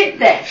gonna get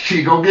that.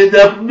 She gonna get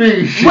that from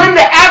me. When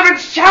the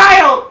average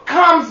child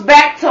comes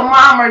back to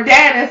mom or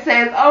dad and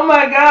says, "Oh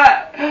my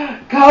God,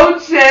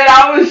 coach said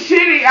I was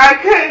shitty. I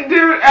couldn't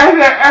do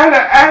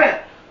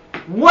it."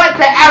 What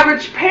the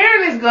average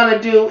parent is gonna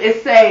do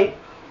is say,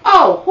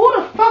 "Oh, who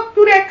the fuck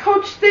do that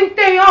coach think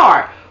they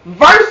are?"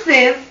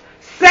 Versus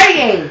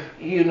saying,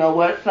 "You know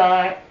what,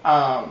 son?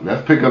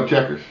 Let's pick up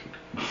checkers."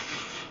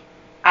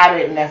 I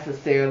didn't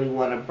necessarily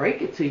want to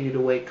break it to you the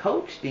way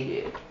Coach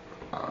did,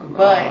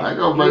 but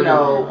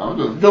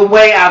the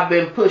way I've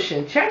been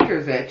pushing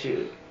checkers at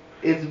you,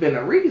 it's been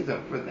a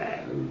reason for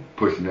that.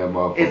 Pushing that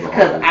motherfucker. It's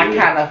because I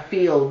kind of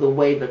feel the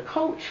way the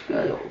coach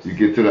feels. You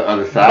get to the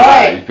other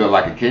side, you feel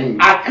like a king.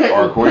 I couldn't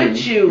or a queen. put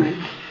you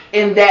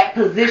in that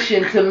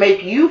position to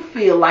make you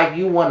feel like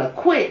you want to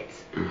quit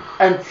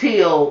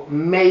until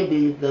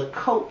maybe the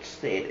coach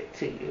said it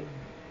to you.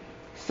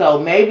 So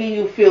maybe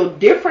you feel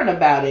different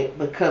about it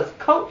because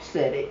coach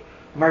said it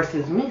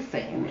versus me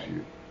saying it.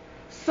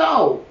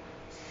 So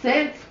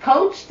since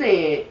coach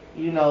said,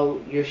 you're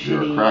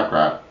shitty, you're a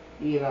crap,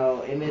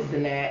 and this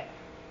and that,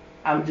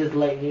 I'm just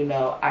letting you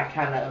know I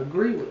kind of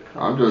agree with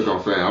coach. I'm just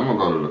gonna say I'm gonna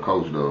go to the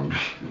coach though.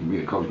 Me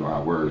and coach gonna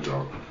have words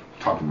though. Don't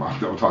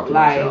talk to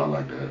my child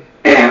like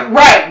that.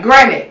 Right,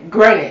 granted,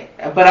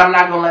 but I'm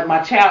not gonna let my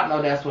child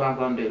know that's what I'm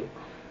gonna do.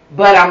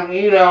 But I'm,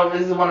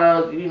 this is one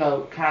of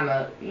those, kind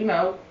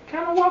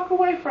of walk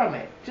away from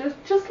it. Just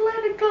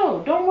let it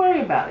go. Don't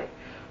worry about it.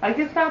 Like,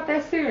 it's not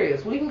that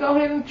serious. We can go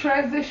ahead and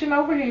transition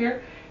over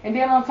here, and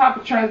then on top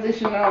of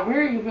transitioning over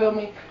here, you feel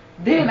me?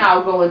 Then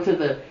I'll go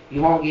into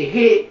you won't get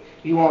hit,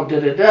 you won't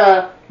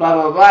da-da-da, blah,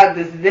 blah, blah,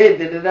 this,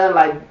 da-da-da,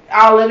 like,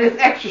 all of this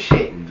extra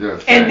shit. And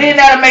then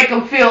that'll make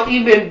them feel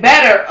even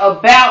better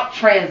about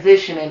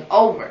transitioning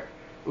over.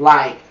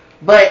 Like,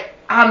 but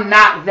I'm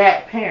not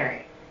that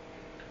parent.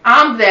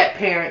 I'm that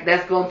parent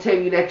that's going to tell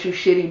you that you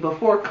shitty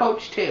before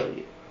coach tell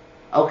you.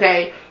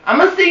 Okay? I'm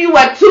going to see you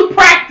at 2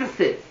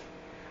 practices.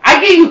 I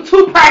give you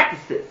 2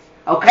 practices.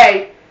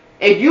 Okay?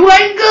 If you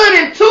ain't good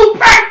in 2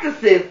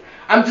 practices,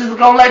 I'm just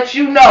going to let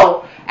you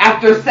know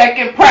after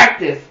second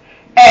practice.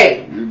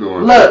 Hey,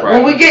 look,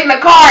 when we get in the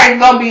car, it's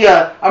going to be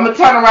I'm going to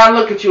turn around and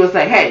look at you and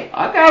say, hey,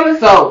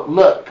 so,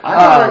 look. You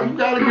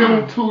got to give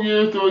them 2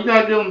 years. You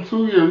got to give them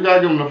 2 years. You got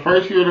to give them the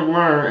first year to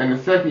learn and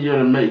the second year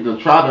to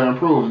try to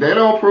improve. If they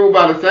don't improve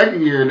by the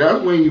second year,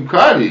 that's when you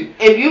cut it.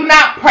 If you're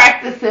not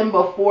practicing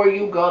before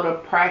you go to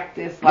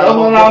practice, like that's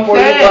what I'm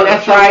saying. You go to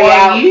that's try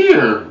out,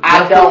 year.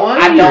 I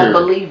don't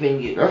believe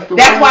in you. That's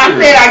why I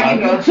said I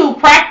give you 2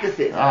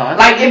 practices.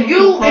 Like if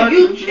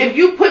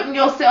you putting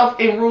yourself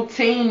in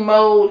routine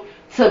mode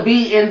to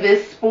be in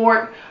this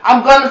sport,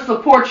 I'm going to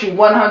support you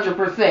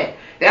 100%.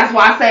 That's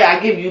why I say I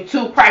give you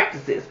 2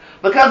 practices.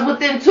 Because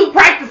within 2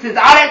 practices,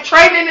 all that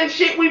training and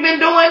shit we've been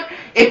doing,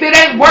 if it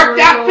ain't worked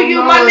out for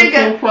you, my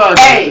nigga,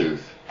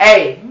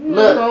 hey,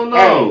 look,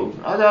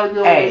 I got to give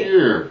them a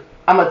year.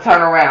 I'm going to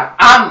turn around.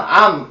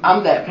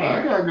 I'm that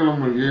parent. I got to give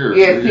them a year.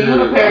 Yeah, see, you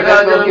the parent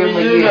that's going to give them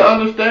a year. To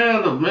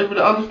understand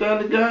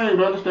the game,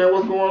 to understand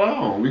what's going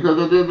on. Because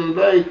at the end of the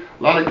day,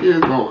 a lot of kids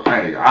go,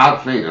 hey,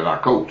 I've seen it, I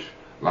coach.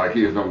 A lot of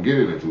kids don't get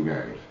it in 2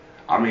 games.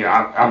 I mean,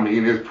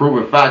 it's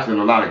proven facts in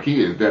a lot of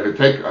kids that it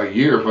take a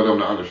year for them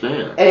to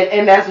understand.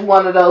 And that's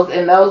one of those.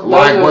 And those.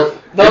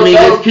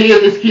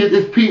 It's kids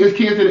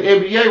in the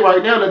NBA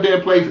right now that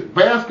didn't play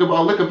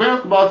basketball,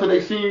 basketball till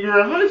their senior year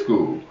in high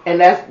school. And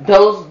that's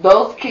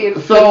those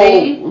kids. So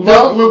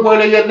look where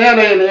they at now.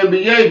 They're in the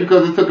NBA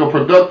because it took a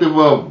productive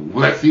of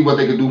let's see what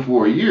they can do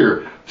for a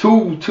year.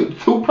 Two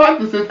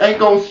practices ain't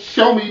gonna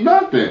show me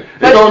nothing.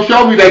 They're gonna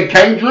show me they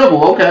can't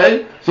dribble.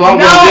 Okay. So I'm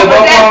gonna give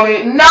up on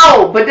it?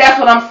 No, but that's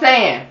what I'm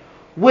saying.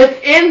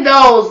 Within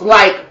those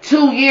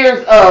 2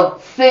 years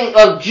of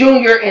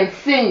junior and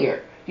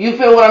senior, you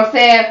feel what I'm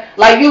saying?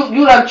 Like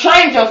you done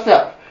trained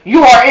yourself.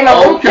 You are in a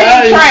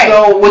routine train.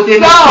 So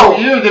within the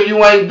 2 years, if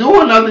you ain't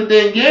doing nothing,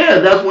 then yeah,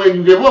 that's when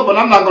you give up. But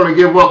I'm not gonna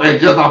give up and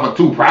just off of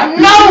 2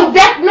 practices.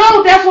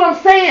 That's what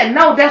I'm saying.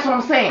 No, that's what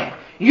I'm saying.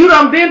 You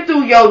done been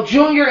through your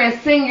junior and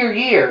senior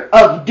year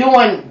of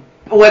doing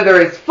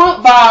whether it's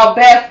football,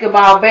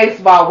 basketball,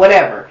 baseball,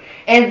 whatever.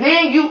 And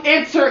then you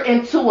enter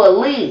into a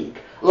league,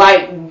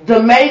 like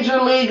the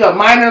major league or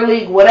minor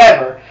league,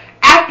 whatever.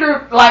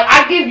 After,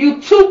 I give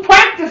you 2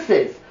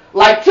 practices,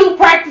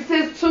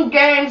 2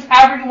 games,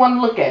 however you want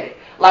to look at it.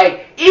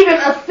 Like, even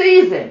a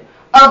season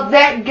of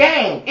that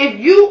game. If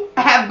you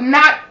have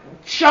not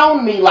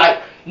shown me,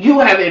 you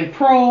have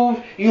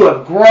improved, you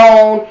have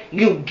grown,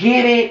 you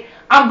get it,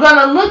 I'm going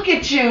to look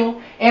at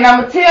you and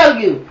I'm going to tell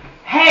you,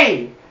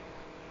 hey,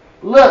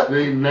 look,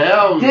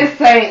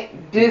 this ain't.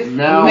 What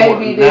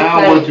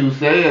you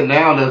saying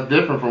now that's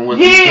different from what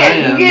you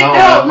saying.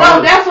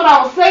 No, that's what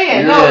I was saying.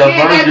 Yeah, no,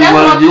 yeah, first that's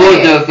what I'm you saying.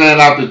 was just saying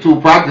after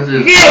 2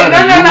 practices. Yeah,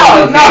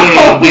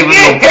 no.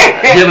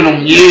 Giving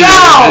them years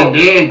and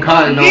then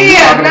cutting them. You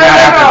talking about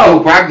after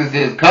 2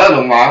 practices, cut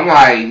them. I'm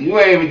like, you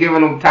ain't even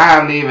giving them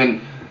time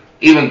to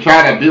even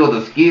try to build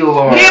a skill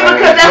or. Yeah,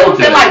 because that's what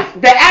I'm saying.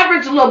 Like the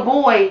average little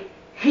boy,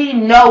 he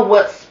know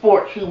what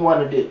sport he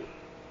want to do.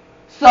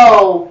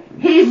 So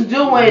he's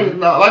doing.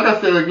 No, like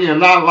I said again,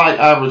 not like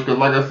average, because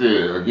like I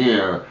said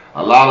again,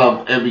 a lot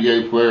of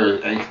NBA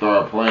players ain't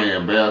start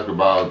playing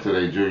basketball until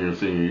their junior,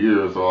 senior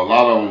year. So a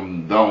lot of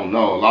them don't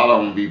know. A lot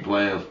of them be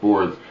playing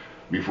sports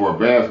before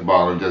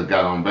basketball and just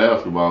got on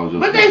basketball. Just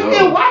but they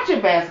still watching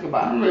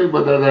basketball. I mean,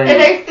 but that ain't. And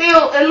they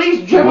still at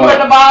least dribbling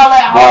the ball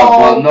at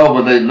home.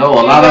 But they know.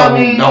 A lot of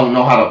them don't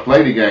know how to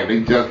play the game.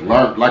 They just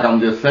learned. Like I'm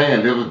just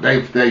saying,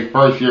 they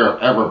first year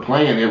ever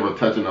playing, ever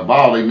touching the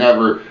ball.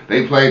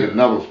 They played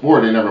another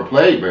sport. They never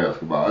played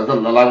basketball. It's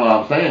like what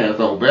I'm saying.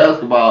 So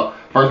basketball,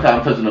 first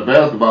time touching the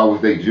basketball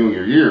was their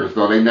junior year.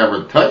 So they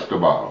never touched the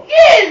ball.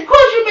 Yeah, of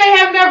course you may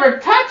have never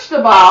touched the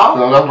ball.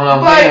 So that's what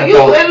I'm But saying.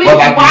 you at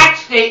least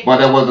watched it. But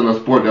that wasn't a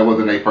sport. That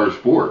wasn't their first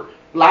sport.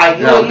 Like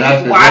you at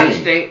least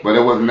watched it. But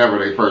it was never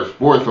their first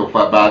sport. So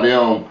by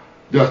them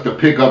just to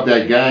pick up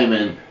that game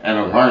and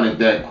learn it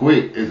that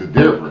quick is a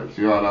difference.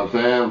 You know what I'm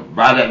saying?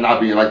 By that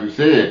not being like you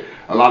said,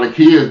 a lot of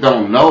kids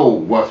don't know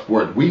what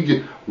sport.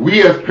 We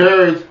as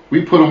parents,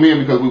 we put them in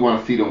because we want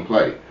to see them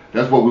play.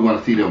 That's what we want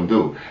to see them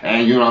do.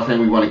 And you know what I'm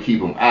saying? We want to keep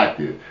them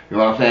active. You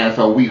know what I'm saying?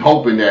 So we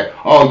hoping that,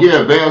 oh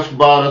yeah,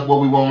 basketball, that's what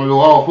we want to do.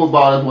 Oh,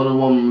 football, that's what we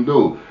want them to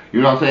do.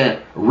 You know what I'm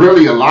saying?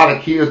 Really, a lot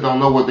of kids don't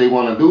know what they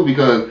want to do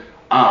because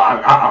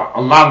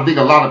a lot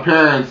of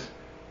parents,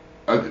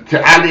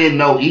 I didn't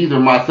know either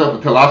myself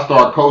until I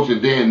started coaching,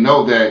 didn't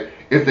know that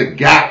it's a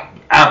gap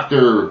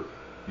after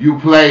you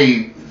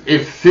play,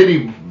 it's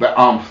city,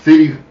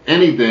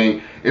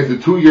 anything. It's a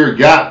 2-year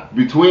gap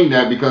between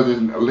that because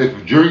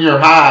if junior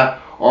high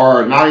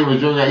or not even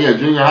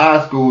junior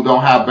high school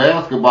don't have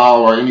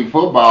basketball or any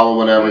football or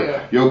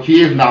whatever, your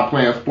kid's not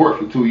playing sport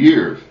for 2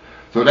 years.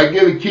 So that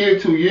gives a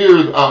kid 2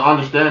 years of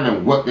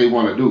understanding what they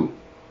want to do.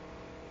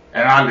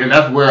 I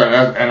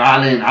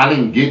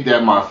didn't get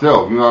that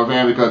myself, you know what I'm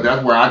saying? Because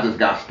that's where I just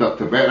got stuck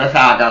to that's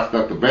how I got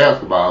stuck to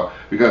basketball,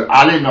 because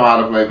I didn't know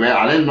how to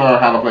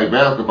play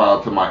basketball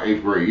until my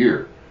 8th grade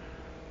year.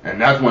 And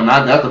that's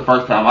the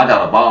first time I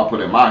got a ball put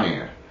in my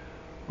hand.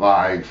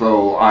 Like,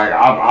 so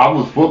I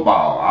was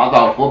football. I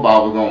thought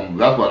football was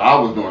that's what I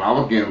was doing. I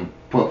was getting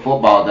put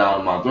football down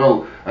in my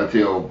throat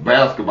until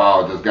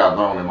basketball just got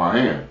thrown in my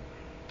hand.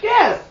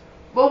 Yes.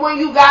 But when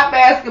you got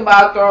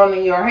basketball thrown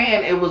in your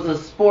hand, it was a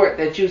sport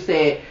that you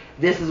said,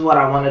 this is what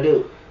I want to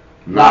do.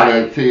 Not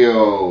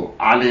until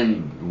I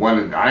didn't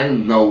want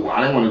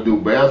to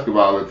do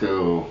basketball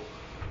until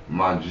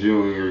my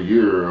junior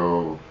year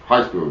of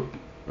high school.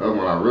 That's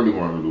when I really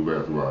wanted to do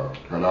basketball,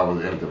 because I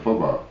was into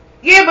football.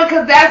 Yeah,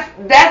 because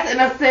that's in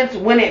a sense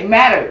when it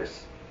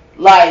matters.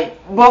 Like,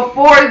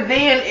 before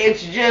then,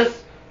 it's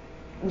just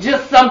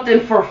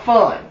something for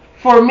fun.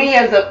 For me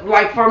as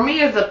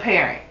a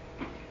parent,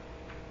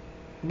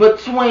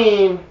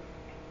 between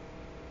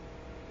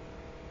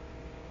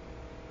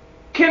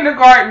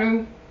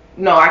kindergarten,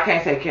 no, I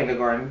can't say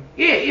kindergarten.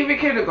 Yeah, even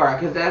kindergarten,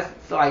 because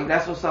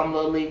that's what some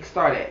little leagues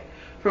start at.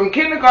 From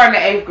kindergarten to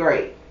 8th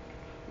grade,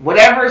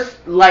 whatever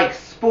like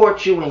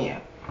sport you in,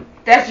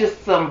 that's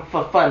just some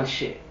for fun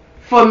shit.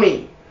 For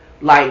me,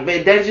 like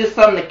that's just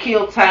something to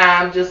kill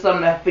time, just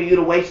something for you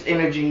to waste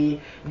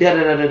energy.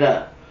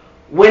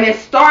 When it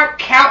start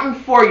counting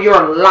for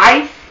your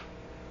life,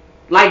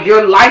 like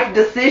your life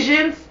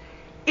decisions,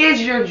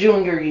 is your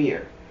junior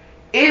year.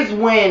 Is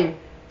when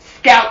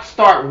scouts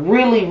start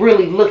really,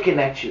 really looking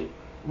at you.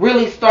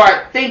 Really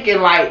start thinking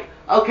like,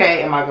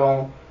 okay,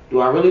 do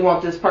I really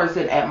want this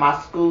person at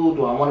my school?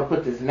 Do I want to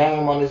put this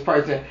name on this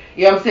person?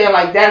 You know what I'm saying?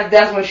 Like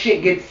that's when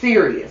shit gets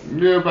serious.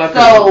 Yeah, back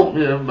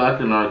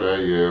in our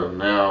day, yeah.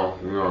 Now,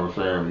 you know what I'm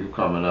saying, you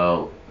coming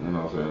out, you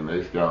know what I'm saying,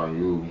 they scouting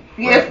you.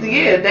 Yes,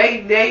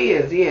 they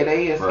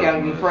is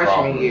scouting you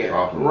freshman year.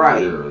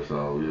 Right. Year,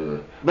 so yeah.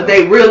 But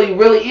they really,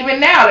 really, even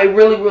now, they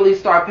really, really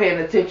start paying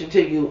attention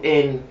to you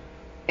in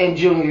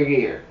junior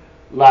year.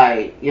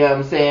 Like, you know what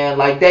I'm saying?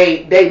 Like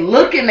they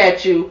looking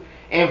at you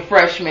in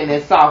freshman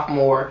and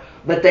sophomore,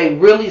 but they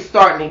really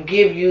starting to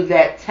give you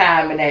that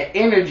time and that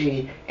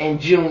energy in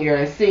junior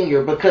and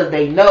senior, because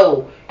they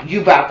know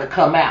you about to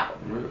come out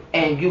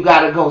and you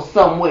got to go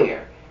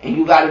somewhere and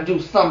you got to do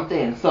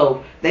something.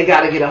 So they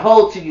got to get a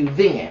hold to you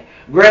then.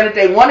 Granted,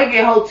 they want to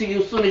get hold to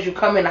you as soon as you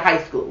come into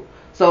high school.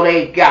 So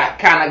they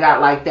got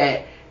like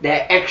that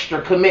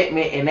extra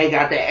commitment, and they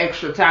got that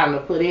extra time to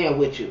put in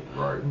with you.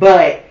 Right.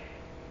 But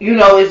you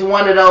know, it's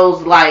one of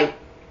those like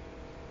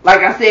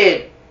I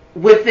said,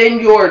 within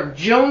your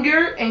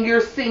junior and your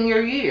senior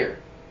year.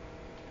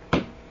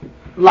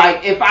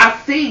 Like, if I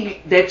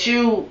see that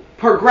you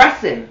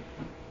progressing,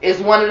 it's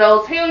one of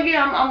those, hell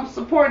yeah, I'm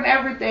supporting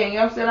everything. You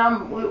know what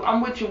I'm saying?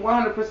 I'm with you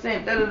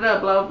 100%, blah,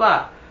 blah,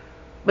 blah.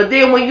 But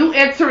then when you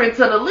enter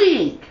into the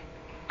league,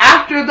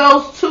 after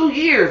those 2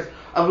 years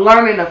of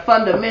learning the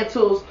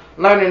fundamentals,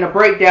 learning the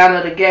breakdown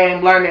of the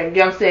game, learning, you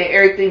know what I'm saying,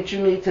 everything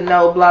you need to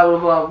know, blah, blah,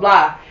 blah,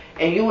 blah.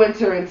 And you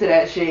enter into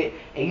that shit,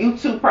 and you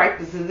 2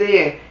 practices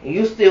in, and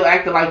you still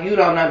acting like you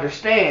don't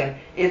understand.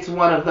 It's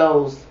one of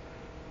those.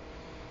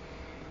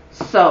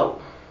 So,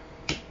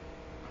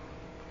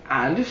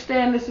 I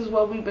understand this is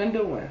what we've been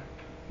doing,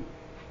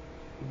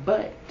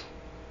 but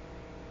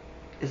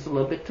it's a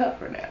little bit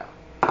tougher now.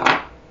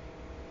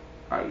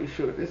 Are you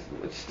sure this is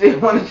what you still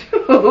want to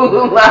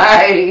do?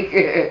 Like,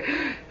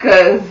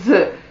 because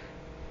there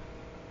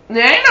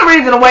ain't no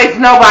reason to waste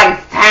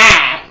nobody's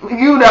time.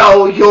 You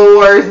know,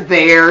 yours,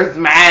 theirs,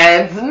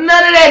 mine's, none of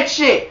that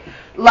shit.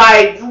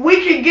 Like,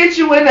 we can get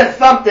you into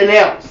something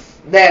else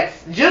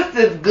that's just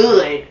as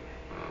good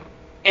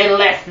and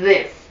less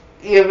this.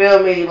 You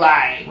feel me?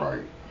 Like,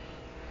 Right.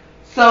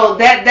 So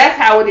that's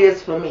how it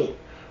is for me.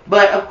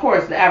 But of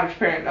course, the average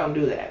parent don't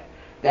do that.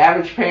 The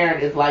average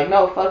parent is like,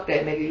 no, fuck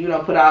that nigga. You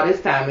don't put all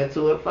this time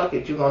into it. Fuck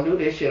it. You gonna do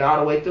this shit all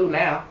the way through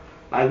now.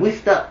 Like, we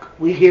stuck.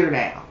 We here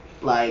now.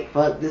 Like,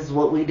 fuck, this is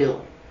what we do.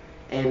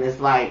 And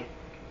it's like,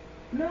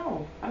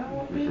 no, I don't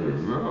want to do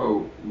this.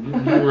 No.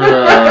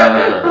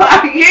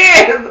 Like,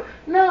 yes.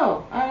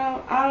 No,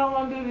 I don't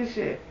want to do this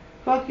shit.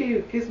 Fuck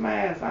you. Kiss my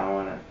ass. I don't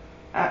want to.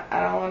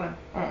 I don't want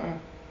to.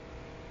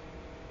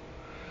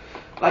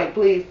 Like,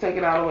 please take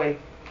it all away.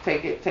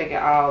 Take it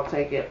all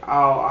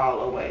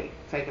away.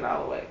 Take it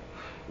all away.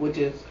 Which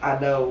is, I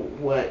know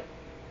what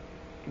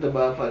the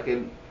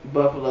motherfucking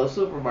Buffalo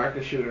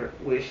supermarket shooter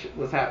wish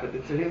was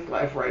happening to his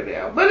life right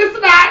now. But it's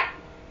not.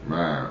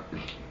 Man.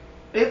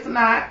 It's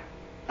not.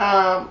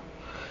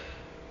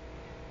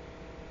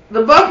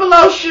 The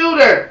Buffalo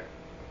shooter.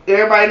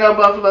 Everybody know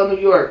Buffalo,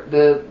 New York.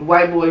 The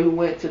white boy who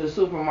went to the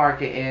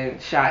supermarket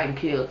and shot and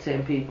killed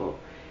 10 people.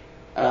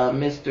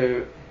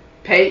 Mr.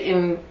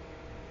 Peyton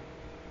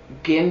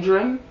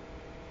Gendron.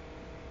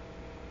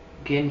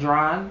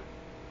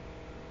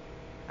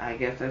 I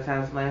guess that's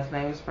how his last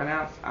name is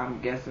pronounced. I'm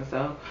guessing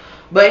so.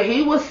 But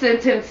he was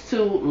sentenced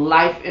to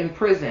life in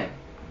prison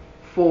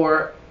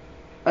for,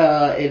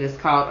 it is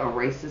called a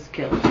racist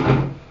killing.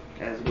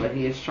 That's what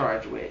he is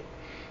charged with.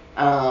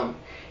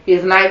 He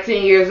is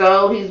 19 years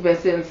old. He's been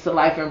sentenced to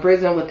life in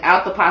prison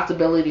without the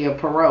possibility of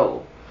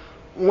parole.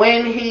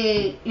 When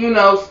he,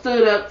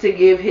 stood up to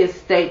give his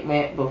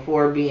statement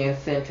before being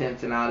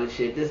sentenced and all this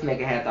shit, this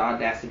nigga had the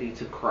audacity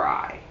to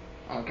cry.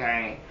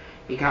 Okay?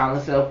 He called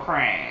himself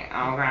crying.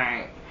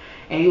 Okay?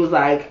 And he was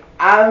like,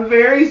 I'm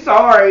very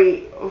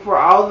sorry for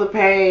all the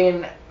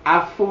pain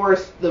I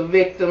forced the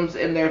victims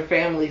and their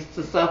families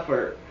to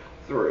suffer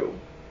through.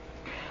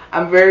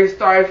 I'm very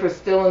sorry for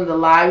stealing the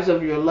lives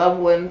of your loved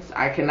ones.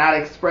 I cannot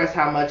express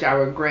how much I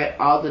regret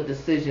all the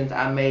decisions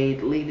I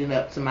made leading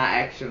up to my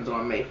actions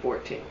on May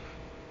 14th.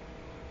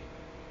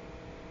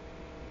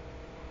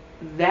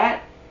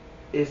 That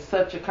is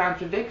such a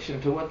contradiction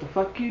to what the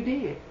fuck you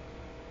did.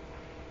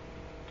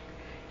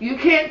 You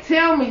can't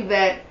tell me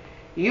that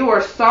you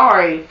are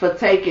sorry for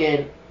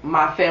taking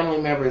my family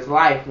member's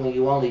life when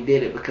you only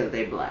did it because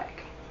they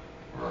black.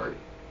 Right.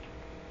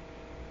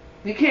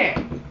 You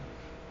can't.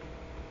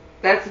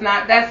 That's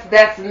not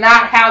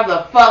how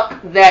the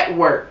fuck that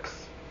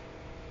works.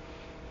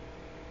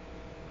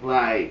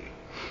 Like,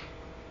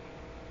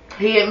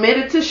 he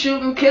admitted to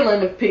shooting,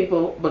 killing the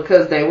people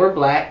because they were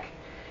black,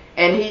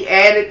 and he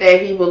added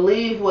that he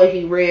believed what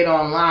he read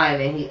online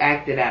and he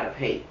acted out of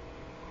hate.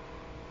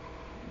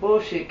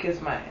 Bullshit,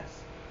 kiss my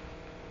ass.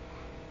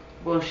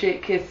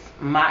 Bullshit, kiss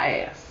my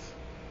ass.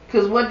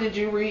 Because what did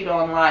you read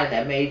online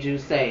that made you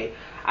say,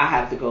 I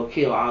have to go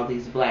kill all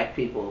these black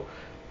people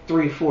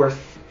 3-4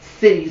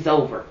 cities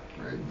over?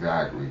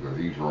 Exactly, because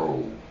he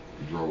drove.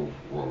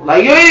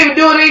 Like, you ain't even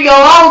doing it in your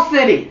own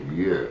city.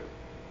 Yeah.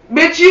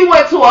 Bitch, you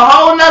went to a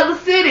whole nother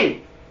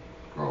city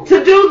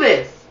to do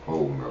this.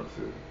 Whole nother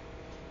city.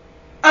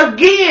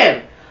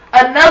 Again,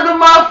 another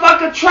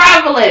motherfucker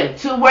traveling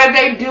to where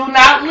they do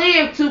not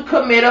live to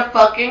commit a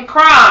fucking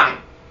crime.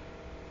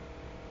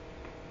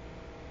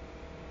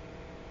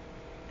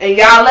 And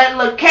y'all let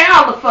Lil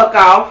Cal the fuck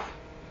off,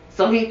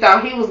 so he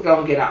thought he was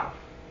gonna get off.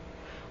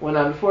 When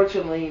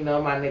unfortunately,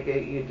 my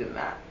nigga, you did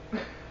not.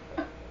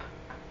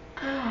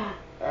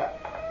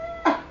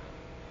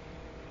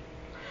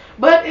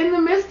 But in the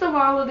midst of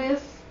all of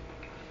this,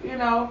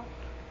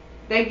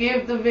 they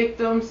give the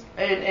victims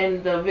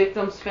and the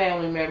victims'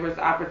 family members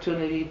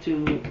opportunity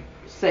to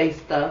say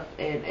stuff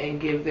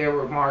and give their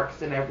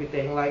remarks and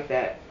everything like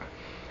that.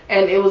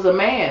 And it was a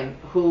man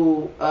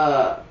who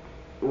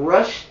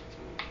rushed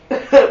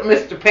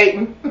Mr.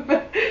 Peyton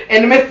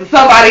in the midst of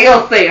somebody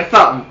else saying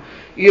something.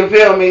 You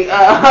feel me?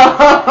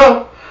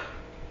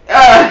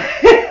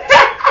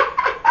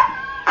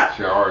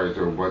 Charged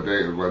him, but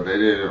they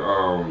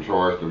didn't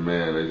charge the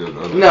man. They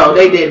just no,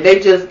 they did. They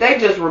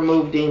just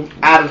removed him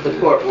out of the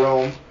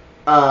courtroom.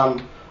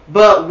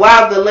 But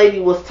while the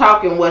lady was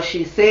talking, what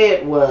she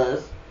said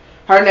was,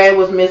 her name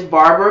was Miss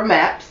Barbara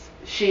Mapps.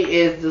 She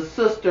is the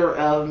sister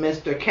of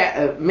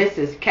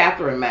Mrs.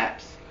 Catherine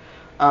Mapps,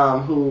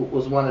 who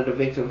was one of the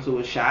victims who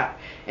was shot.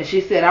 And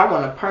she said, I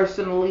want to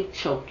personally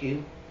choke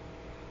you.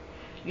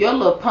 your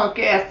little punk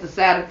ass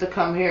decided to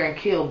come here and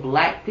kill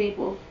black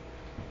people,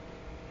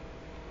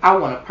 I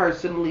want to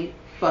personally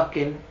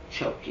fucking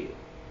choke you.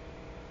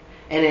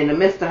 And in the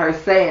midst of her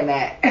saying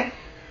that,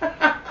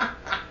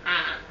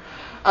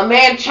 a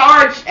man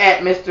charged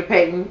at Mr.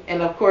 Payton,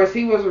 and of course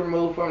he was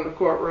removed from the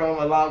courtroom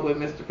along with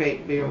Mr.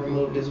 Payton being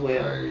removed as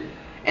well.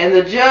 And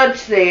the judge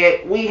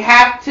said, we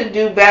have to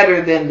do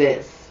better than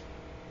this.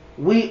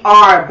 We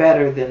are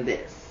better than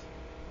this.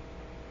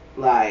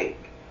 Like,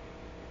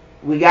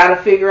 we got to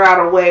figure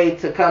out a way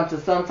to come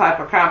to some type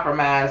of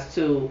compromise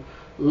to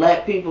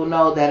let people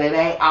know that it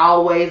ain't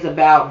always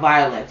about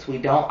violence. We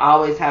don't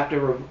always have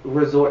to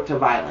resort to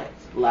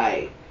violence.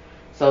 Like,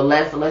 so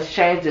let's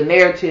change the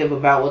narrative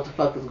about what the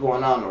fuck is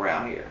going on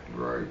around here.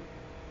 Right.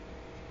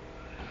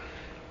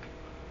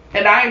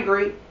 And I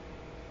agree.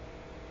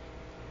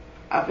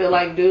 I feel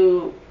like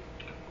dude,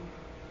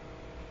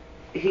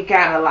 he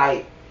kind of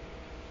like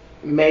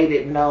made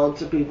it known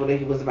to people that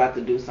he was about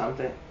to do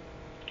something.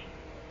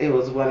 It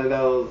was one of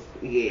those,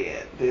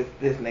 yeah, this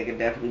nigga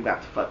definitely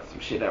about to fuck some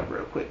shit up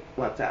real quick.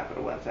 One time for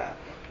the one time.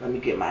 Let me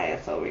get my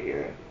ass over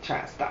here and try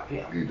and stop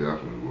him. He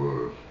definitely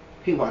was.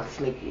 He wasn't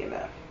sneaky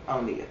enough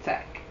on the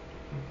attack.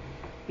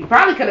 He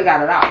probably could have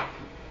got it off,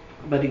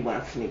 but he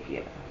wasn't sneaky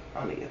enough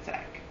on the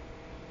attack.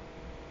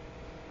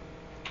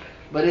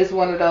 But it's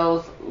one of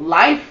those,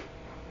 life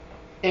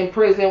in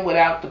prison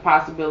without the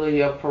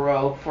possibility of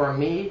parole, for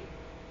me,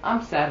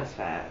 I'm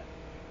satisfied.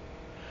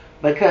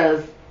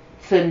 Because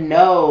to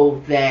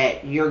know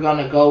that you're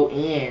going to go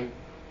in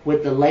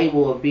with the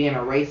label of being a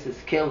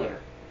racist killer,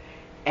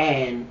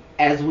 and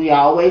as we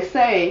always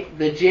say,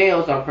 the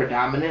jails are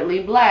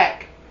predominantly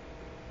black,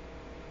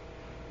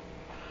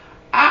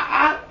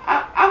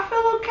 I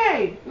feel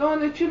okay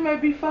knowing that you may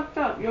be fucked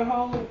up your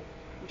whole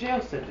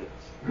jail sentence.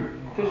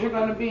 Because you're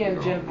going to be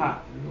in Gen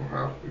Pop. You're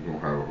going to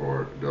have a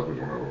hard, definitely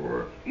going to have a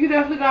hard. You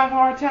definitely got a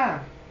hard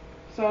time.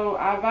 So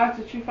I advise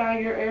that you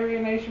find your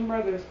Aryan Nation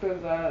brothers, because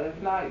if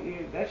not,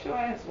 that's your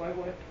ass, white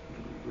boy.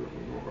 You're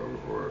definitely going to have a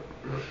hard.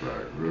 That's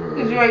right.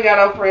 Because you ain't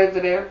got no friends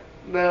in there.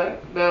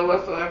 None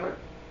whatsoever.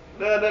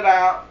 None at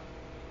all.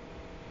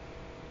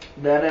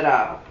 None at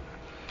all.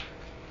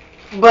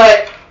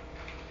 But,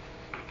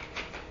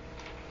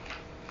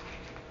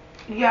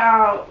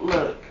 y'all,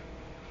 look.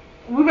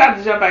 We about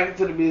to jump back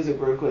into the music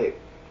real quick.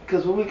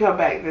 Because when we come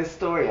back, this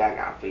story I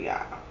got for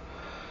y'all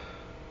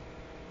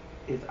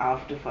is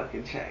off the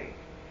fucking chain.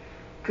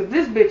 Because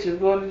this bitch is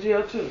going to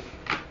jail too.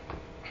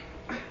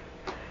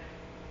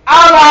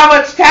 I don't know how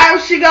much time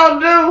she gonna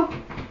do,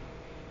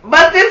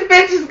 but this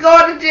bitch is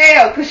going to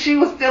jail because she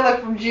was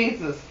stealing from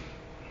Jesus.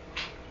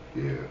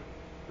 Yeah,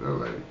 that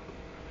lady.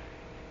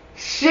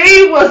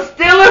 She was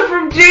stealing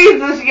from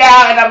Jesus,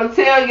 y'all, and I'm going to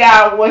tell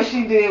y'all what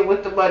she did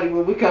with the money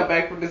when we come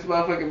back from this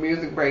motherfucking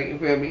music break, you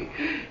feel me?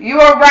 You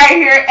are right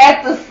here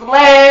at the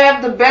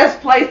Slam, the best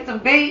place to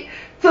be.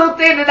 Too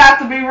thin and not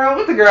to be rude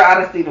with the girl,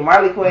 Honesty, the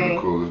Marley Queen.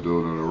 The coolest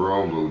dude in the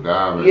room, Blue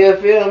Diamond. You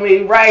feel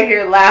me? Right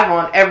here live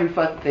on every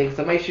fucking thing.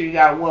 So make sure you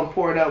got one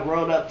poured up,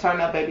 rolled up, turned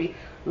up, baby.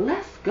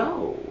 Let's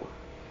go.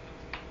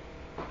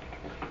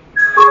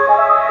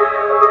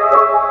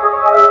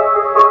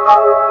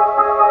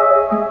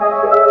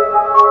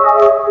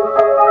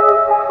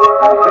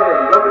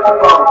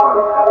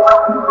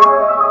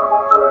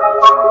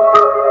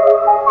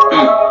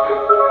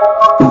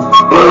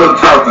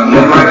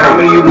 Like how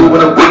many you move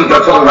in a week,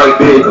 I talk like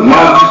this. The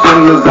moment you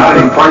send us out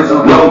and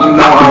prices low, you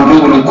know how I'm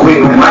moving them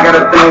quick. And I got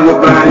a thing with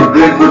behind his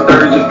goods with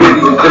 30s and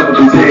 50s and triple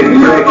and titties.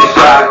 You take a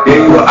shot, then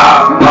you a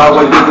op. I'm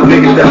always with the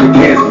niggas that's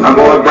against me. I'm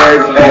going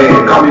birds, hey,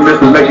 call me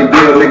Mr. Make a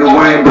Deal, nigga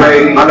Wayne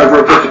Brady. I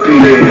never put your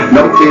feet in.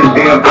 No kids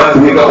being bust,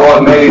 nigga,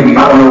 or maybe.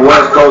 I'm on the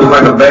West Coast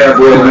like a bad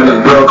boy, and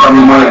this girl call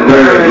me Mike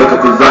Larry. Look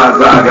at the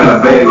Zaza, I got a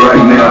bag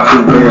right now,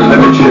 2 beers, let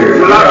me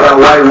cheers. I got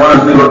white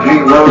ones, nigga,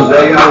 Pete Rose,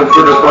 no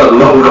filters for the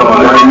load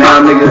on. Right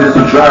now, niggas, it's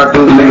a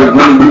drive-through, nigga,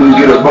 when you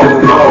get a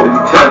boat flow. You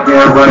tap in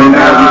running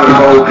out, you the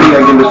whole P, I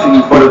give it to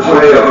you for the 12.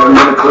 I'm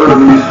in the club,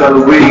 and you sell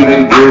the weed,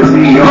 and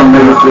guarantee you don't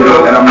never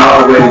sell. And I'm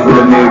always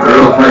with a nigga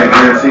girlfriend,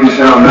 guarantee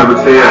she don't never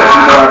tell. She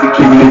know I can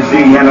keep me in G,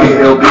 and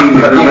I'm LB,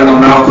 got a man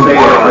on all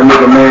sales. A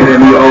nigga mad at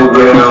me, oh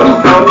well,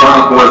 I'm from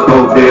Concourse,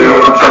 Odell.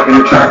 I'm trucking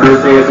the tracker,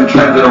 says in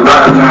transit, a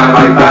ride now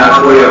like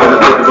 512. I'm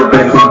looking for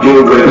babies to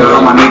get with her.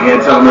 I'm my nigga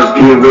and tell him let's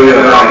get with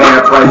her. I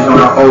had price on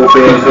our old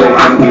bed, so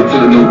I can get to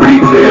the new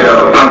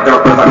retail. Dunked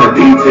out first like a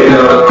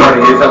detail.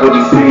 Cardi hits up what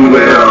we see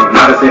well.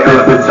 Now they say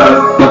elephant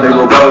tusk, but they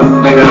robust,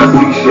 nigga, a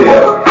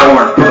seashell.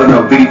 Orange, pulling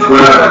up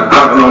B12.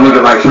 Talking on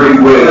nigga like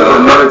Treewell.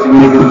 Another 2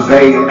 niggas was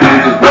hating, I'm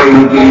just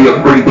waiting to give you a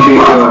free kick.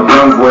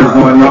 Young boys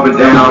going up and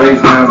down,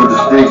 baseline with the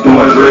sticks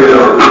doing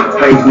drill.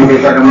 Pace nigga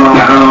had them all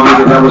gone,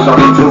 nigga, that was off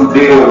the 2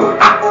 deal.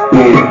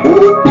 Yeah,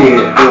 ooh,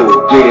 yeah,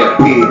 ooh, yeah,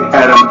 yeah.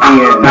 Had them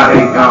in, now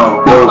they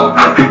gone, ooh.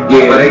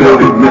 Yeah, they go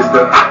to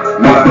Mr.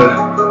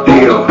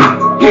 Deal.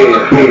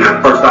 Yeah,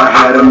 yeah.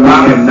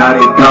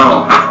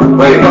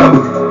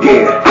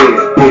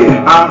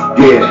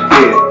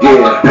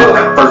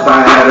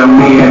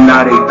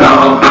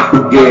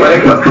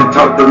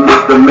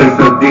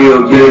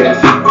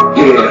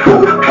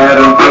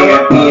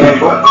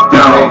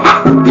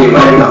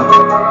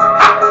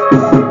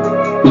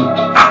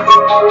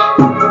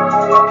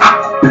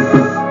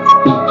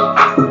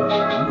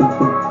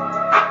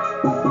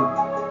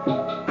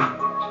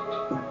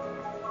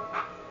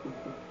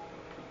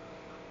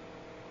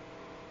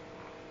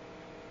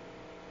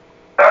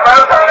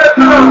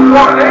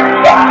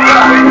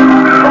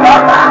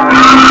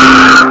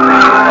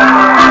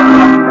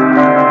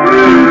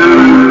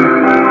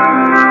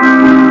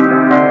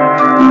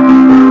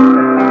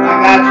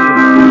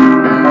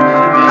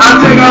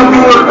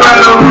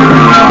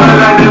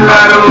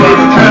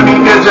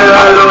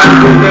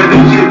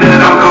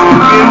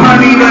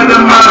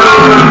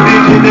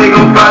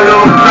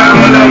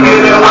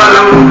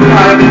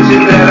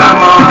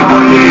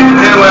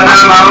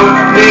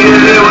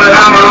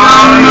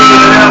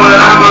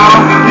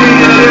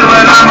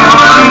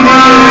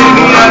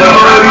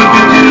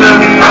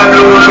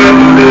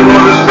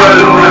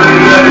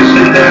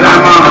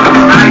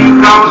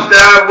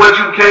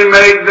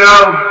 Make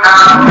go.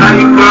 Now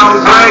you gon'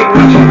 break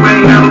what you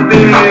ain't never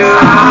been.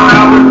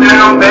 I was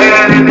down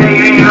bad and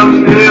they ain't up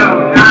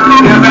still.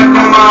 Get back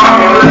on my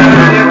own,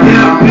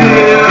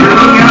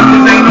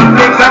 ain't no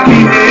fix, I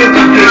can't hit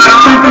the dick. I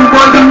sent them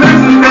boys a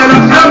message that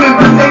I'm coming,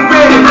 but they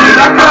ready.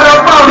 I cut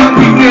up all these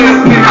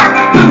weekends.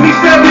 Took me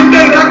 7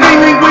 days, I can't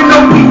leave with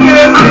no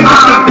weekends. I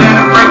took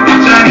that and break the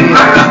chain.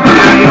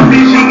 Now your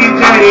bitch, she get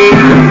jetty.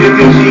 Your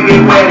bitch, she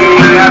get wetty.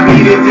 I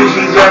beat it till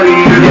she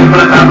jelly. Then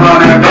put up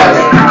on her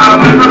belly. I'm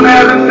from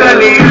having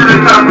felly, the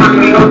top push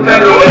me no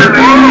telly.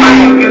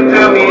 You can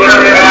tell me that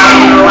I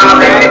don't know how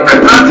bad.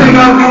 I take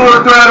off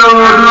full throttle,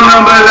 do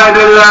number like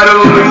the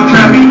lotto. You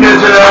try me,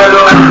 catch a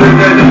hello.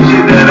 That's the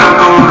shit that I'm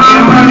on.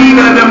 And money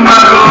got the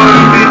motto.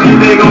 Bitches,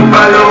 they gon'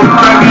 follow.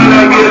 Crackin'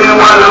 like it and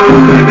wallow.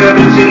 That's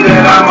the shit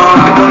that I'm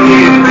on.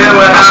 Yeah, that's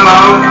what I'm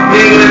on.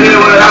 Nigga, that's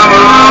what I'm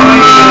on.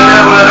 Yeah,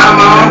 that's what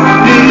I'm on.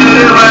 Nigga,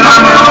 that's what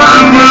I'm on.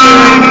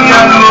 Baby,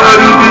 I know how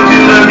these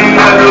bitches love me.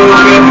 I know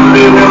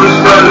they wanna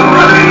swallow.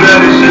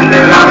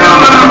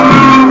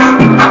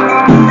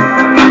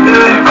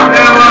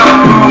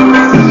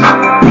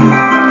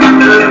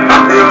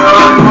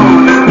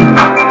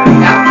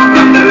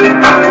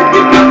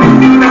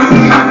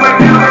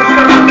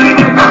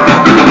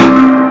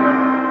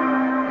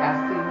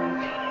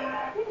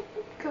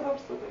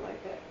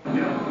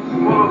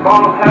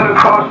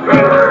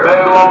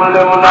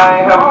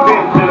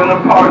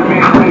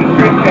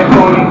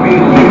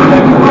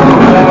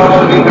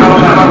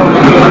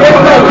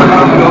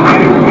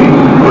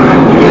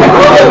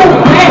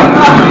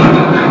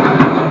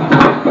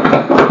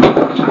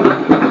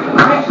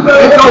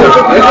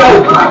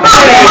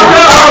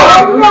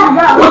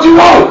 What you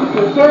want?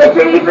 Shut the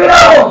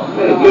video.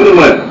 Give me the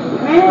money.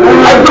 Hey,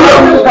 come here.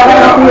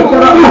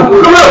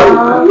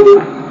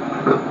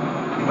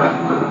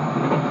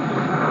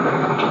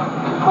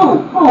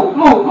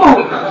 Move.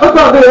 What's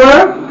up, big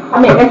one? I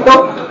mean, let's go.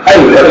 Hey,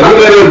 you got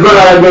this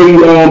brother I gave you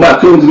about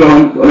 2 weeks ago.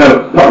 I got a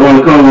pop on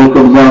the corner on a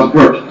couple rounds of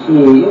perks. Yeah,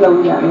 you know we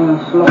got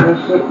smoke that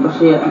shit, but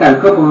shit, I got a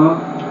couple of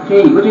them.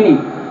 Shit, what you need?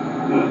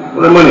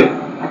 What that money?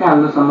 I got a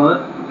little some of it.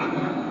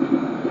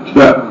 What you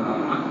got?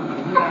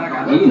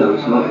 Yeah, you know we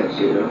smoke that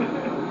shit, though.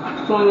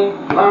 20,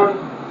 30,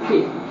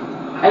 50,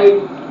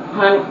 80,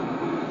 100.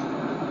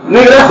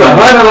 Nigga, that's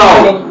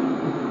 $100.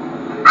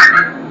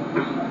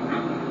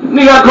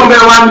 Nigga, I come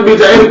back around this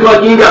bitch at 8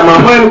 o'clock, you ain't got my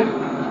money.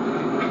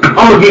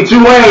 I'ma get you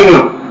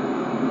ain't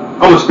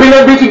I'ma spin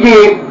that bitch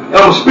again, and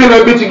I'ma spin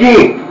that bitch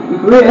again. You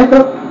for real, that's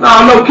up?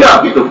 Nah, no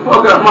cap, get the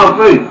fuck out of my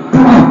face.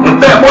 And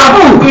fat boy,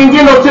 you ain't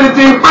get no chili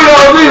free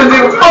all this,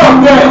 nigga,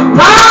 fuck that.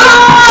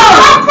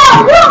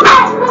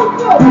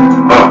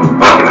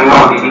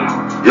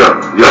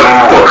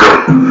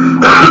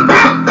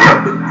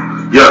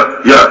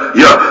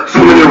 Yeah. So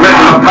many rats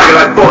in my pocket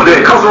like fuck that.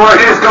 Coast around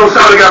Esco,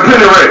 shawty got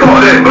plenty rats. Fuck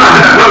that.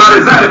 Run out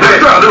exotic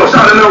back. Strapped up,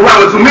 shawty no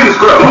round with too many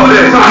scrubs. Fuck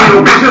that. Some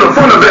little bitch in the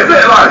front of that.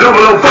 Fat like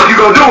double O, fuck you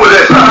gon' do with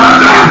that.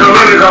 Come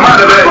in and come out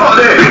of that. Fuck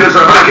that. Beat this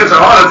her back, get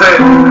your heart attack.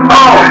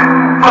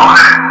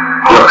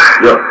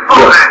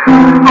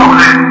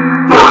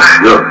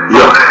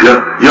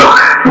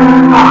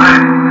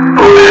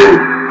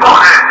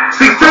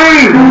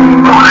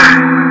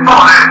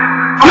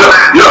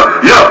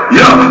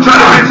 Try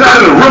to bitch out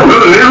in the room,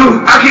 little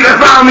nigga. I keep that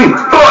fire on me.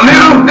 Fuck,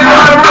 nigga. Nigga,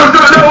 how the road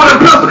stood there with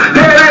a pistol.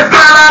 Dead ass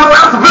skyline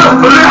around some bill.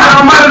 But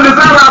listen, I'm out of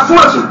design, I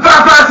switch them.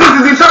 5, 5,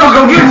 6s, each other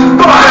gon' get you.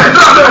 Fuck that.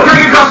 Drop that.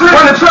 Can't get caught slipping.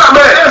 Run the trap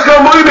back. Esco,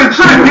 boy, you been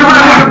tripping. You run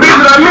nigga bitch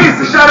and I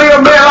miss it. Shot in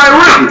your bed like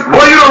Ricky.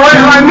 Boy, you don't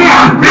rap like me.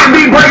 Big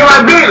B breaking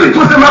like Bentley.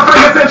 Twisting my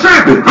fingers and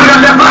tripping. We got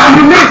that fire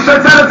ammunition.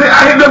 So talented,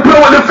 I hit the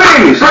blow with the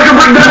finish. Break a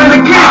break down in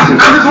the kitchen.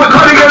 I just went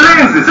cardigan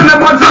lenses. Send that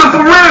boy to the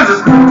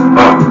forensics.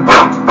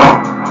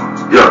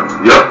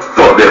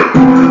 Fuck that.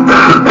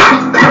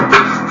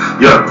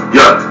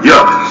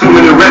 So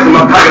many rats in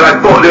my pocket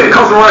like fuck that.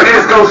 Coast around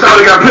Esco,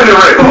 shawty got plenty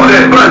rats. Fuck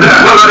that. Run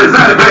out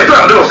exotic back.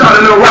 Strapped up,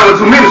 shawty no round with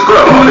too many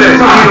scrubs. Fuck that.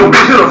 Some little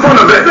bitch in the front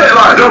of that. Fat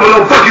like double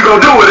O, fuck you gon'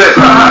 do with that.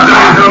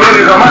 Come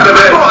in and come out of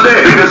that. Fuck that.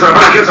 Beat this her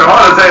back, get your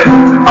heart attack.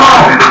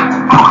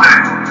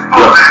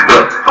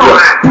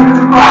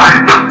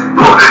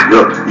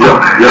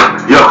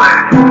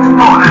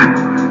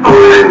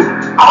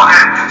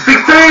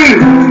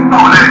 16.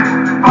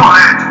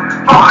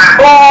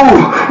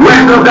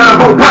 Racked up down a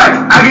boat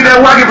pocket. I get that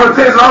wagon from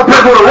Texas, I don't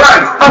pay for the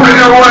rocket. I'm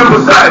making one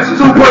Versace.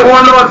 2.1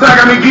 no attack,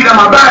 I mean get out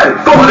my body.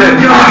 Fuck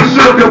that, you don't need to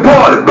shoot up your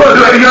party. But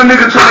do Hey, young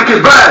nigga tryna catch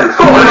bodies.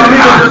 Fuck with a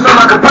nigga just so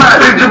I can buy it.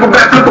 Big dribble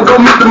back flipper, go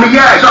Mr.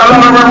 Miyagi. Shot all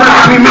around,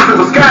 I mean Mr.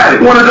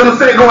 Biscotti. One of them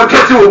say go and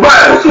catch you a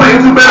body.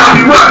 Swing too bad, I'll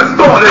be right.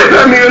 Fuck that.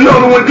 Let me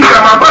another one kick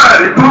out my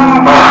body.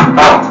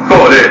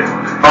 Fuck that.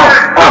 Fuck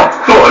that.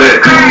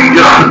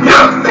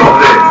 Yeah, fuck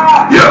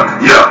that.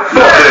 Yeah,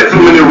 fuck that.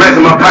 Too many rats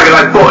in my pocket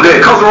like fuck that.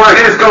 Coast around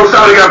Esco,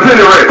 shawty got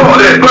plenty rats.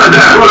 Fuck that. Bust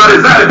down, roll out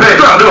exotic bag.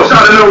 Drop up,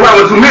 shawty no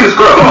round with too many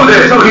scrubs. Fuck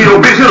that. Choking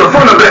your bitch, hit the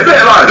front of that.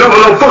 Fat line,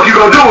 double O, fuck you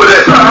gon' do with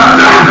that. Try hard,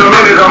 niggas come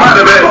in and come out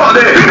of that. Fuck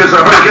that. Beat this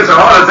up, catch a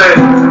heart attack.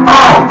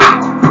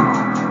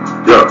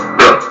 Yeah.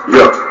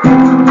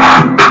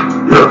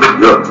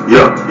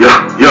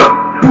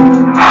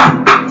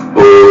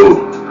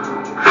 Ooh.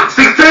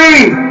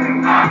 16.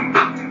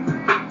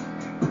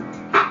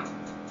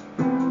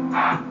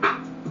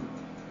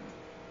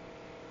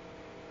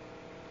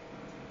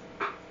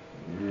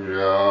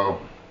 Yo.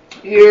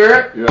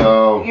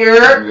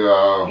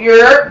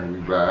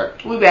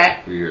 We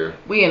back. We here.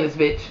 We in this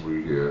bitch.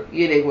 We here.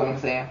 You dig what I'm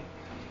saying?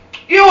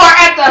 You are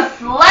at the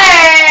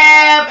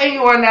slab, and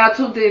you are now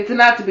tuned in to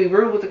Not to Be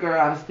Rude with the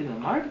girl Honesty and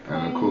Martin.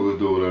 And the coolest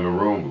dude in the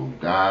room, Blue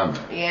Diamond.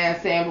 Yeah,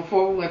 I'm saying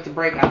before we went to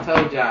break, I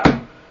told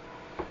y'all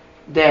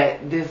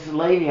that this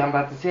lady I'm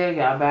about to tell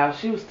y'all about,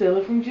 she was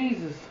stealing from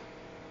Jesus.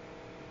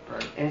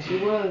 Right. And she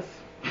was.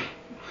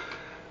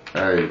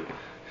 Hey,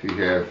 she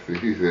said,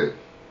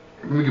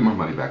 let me get my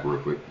money back real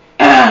quick.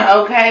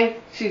 Okay.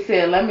 She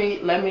said, let me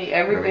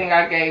everything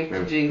I gave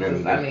to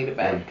Jesus, I need it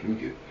back.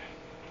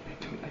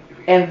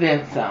 And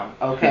then some,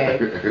 okay?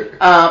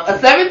 A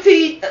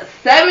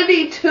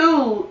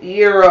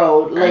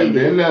 72-year-old lady. And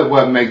then that's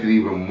what makes it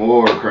even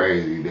more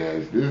crazy.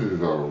 This is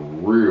a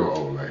real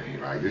old lady.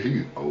 Like,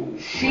 she's old.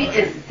 She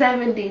is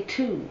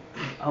 72,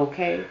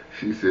 okay?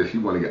 She said she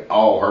want to get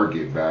all her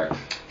get backs.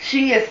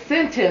 She is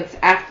sentenced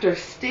after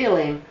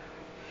stealing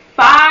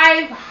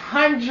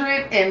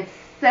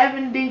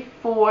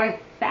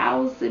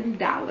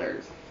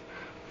 $574,000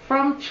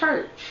 from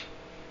church.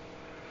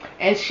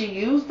 And she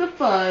used the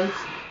funds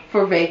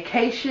for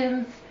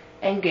vacations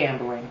and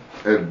gambling.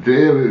 And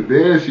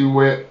then she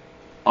went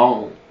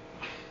on.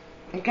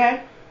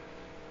 Okay?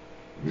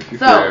 She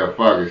said,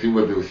 fuck it.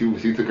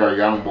 She took her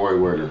young boy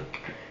with her.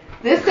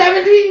 This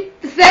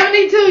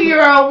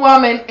 72-year-old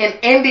woman in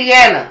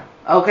Indiana.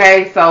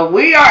 Okay? So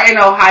we are in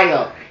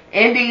Ohio.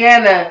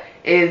 Indiana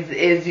is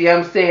you know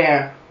what I'm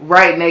saying,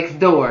 right next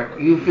door.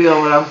 You feel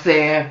what I'm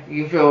saying?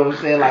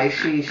 Like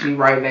she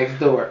right next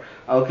door.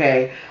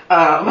 Okay.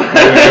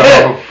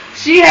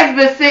 She has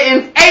been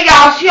sentenced. Hey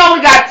y'all, she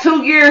only got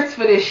 2 years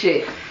for this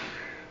shit.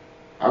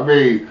 I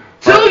mean,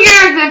 2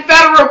 years in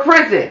federal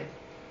prison.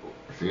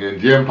 She in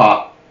gym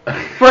pop.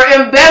 For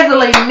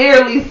embezzling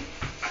nearly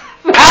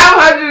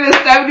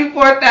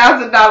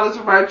 $574,000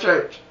 from her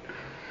church.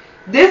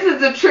 This is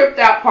the tripped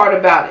out part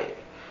about it.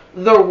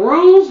 The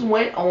rules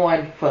went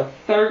on for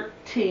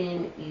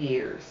 13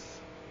 years.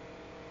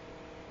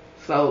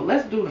 So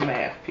let's do the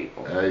math,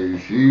 people. Hey,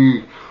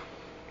 she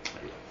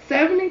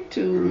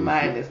 72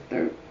 minus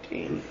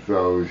 13.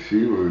 So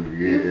she was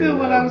getting. You feel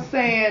what I'm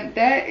saying?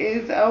 That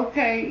is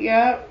okay.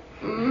 Yep.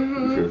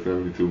 You said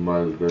 72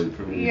 minus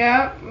 13.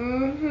 Yep.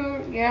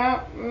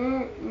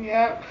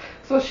 Yep.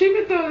 So she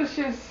been doing this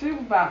shit. She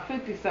was about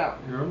 50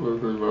 something. Yeah, I'm gonna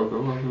say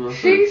about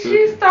She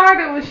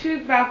started when she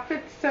was about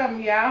 50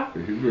 something, y'all.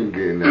 She's been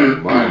getting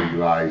that money,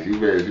 like she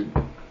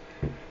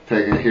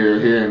taking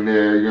here and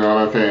there. You know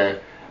what I'm saying?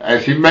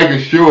 And she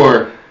making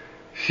sure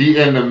she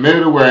in the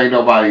middle where ain't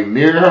nobody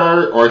near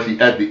her, or she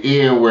at the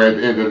end where at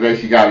the end of the day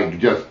she got to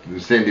just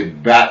send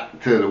it back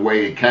to the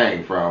way it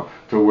came from,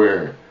 to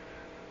where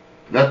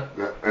that's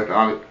the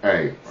only.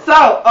 Hey.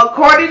 So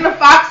according to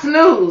Fox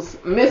News,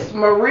 Miss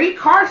Marie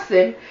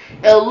Carson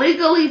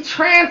illegally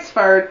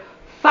transferred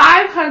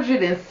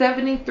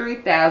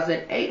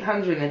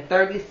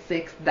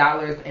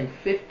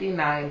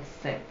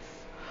 $573,836.59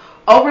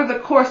 over the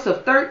course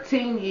of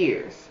 13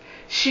 years.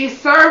 She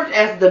served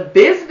as the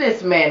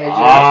business manager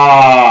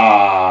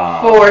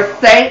for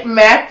St.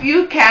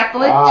 Matthew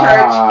Catholic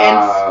Church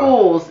and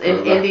Schools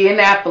in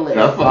Indianapolis.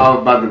 That's what I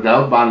was about to. That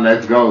was my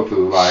next go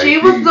to. Like she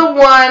was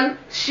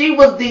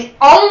the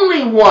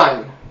only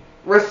one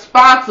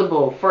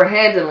responsible for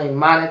handling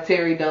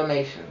monetary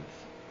donations.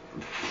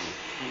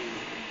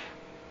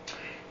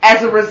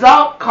 As a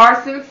result,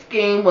 Carson's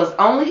scheme was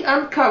only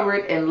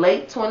uncovered in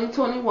late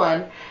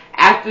 2021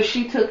 after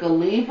she took a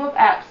leave of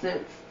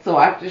absence. So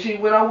after she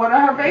went on one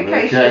of her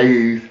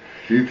vacations,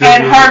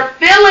 and her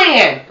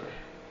fill-in,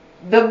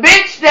 the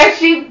bitch that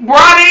she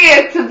brought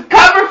in to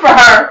cover for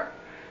her,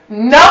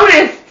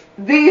 noticed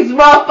these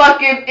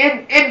motherfucking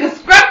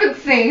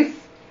indiscrepancies.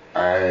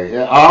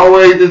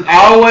 It's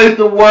always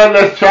the one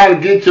that's trying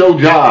to get your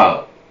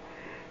job.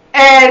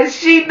 And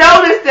she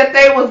noticed that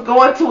they was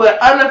going to an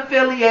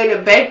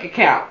unaffiliated bank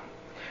account.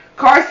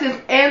 Carson's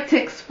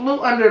antics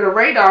flew under the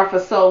radar for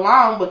so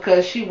long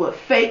because she would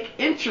fake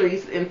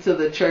entries into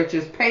the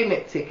church's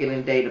payment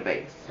ticketing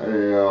database.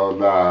 Hell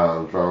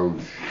nah. So.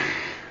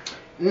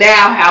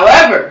 Now,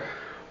 however,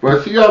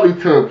 but she only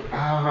took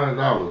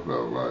 $500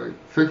 though, like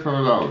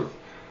 $600.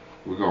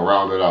 We're gonna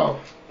round it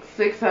off.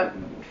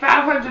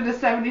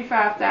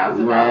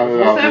 $575,000. Round it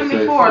Well, off to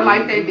 74 six.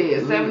 like they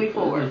did.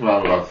 74. It's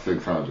round about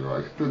 600.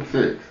 Like, she took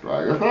 6.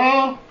 Like, that's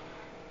all.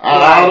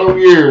 Out of all them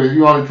years,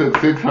 you only took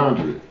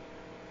 600.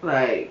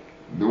 Like,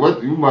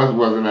 what? You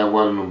wasn't at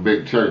one of them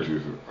big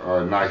churches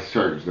or a nice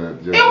church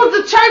that just. it was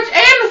the church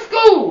and the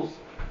schools.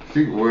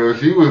 She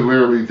was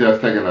literally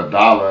just taking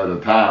 $1 at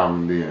a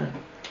time then.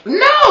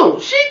 No,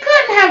 she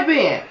couldn't have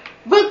been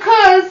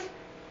because,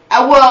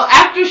 well,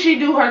 after she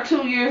do her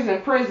 2 years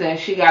in prison,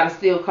 she got to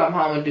still come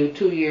home and do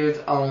 2 years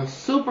on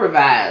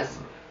supervised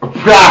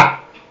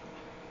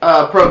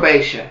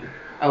probation.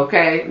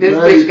 Okay, this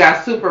bitch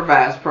got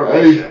supervised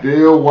probation. They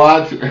still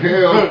watching.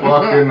 Hell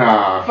fucking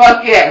nah.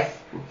 Fuck yes.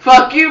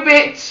 Fuck you,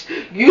 bitch.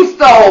 You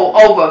stole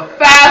over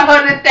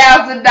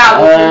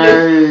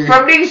 $500,000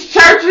 from these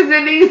churches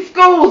and these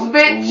schools,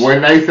 bitch.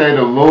 When they say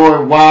the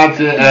Lord watch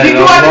it, and you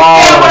the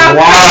Lord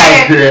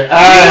watch it.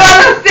 You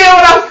understand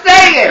what I'm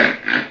saying?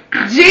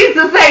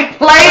 Jesus ain't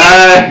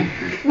playing.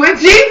 When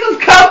Jesus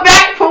come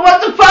back for what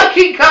the fuck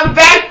he come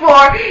back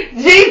for,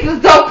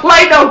 Jesus don't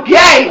play no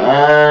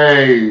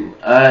game.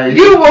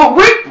 You will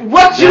reap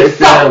what you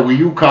sow. When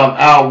you come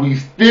out, we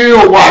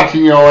still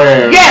watching your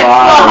ass. Yes, for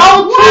a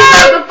whole 2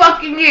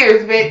 motherfucking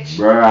years, bitch.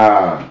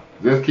 Bruh,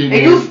 just keep.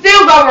 And you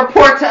still gonna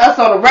report to us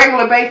on a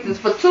regular basis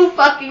for 2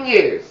 fucking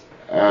years.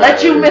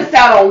 Let you miss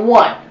out on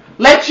one.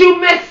 Let you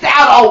miss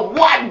out on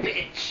one,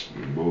 bitch.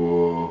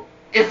 Bull.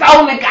 It's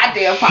only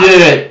goddamn possible.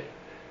 Shit.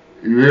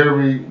 You hear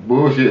me?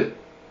 Bullshit.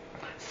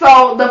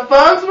 So the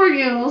funds were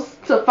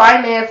used to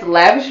finance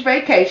lavish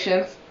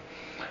vacations.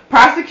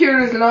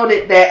 Prosecutors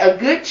noted that a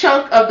good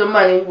chunk of the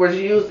money was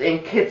used in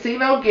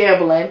casino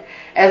gambling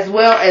as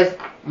well as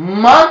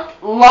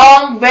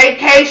month-long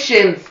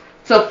vacations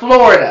to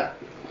Florida.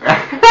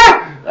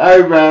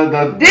 Hey man,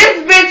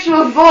 this bitch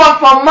was going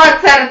for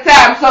months at a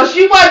time, so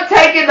she wasn't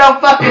taking no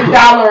fucking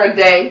 $1 a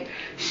day.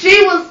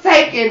 She was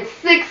taking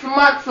 6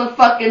 months of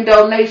fucking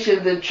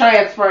donations and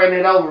transferring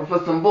it over for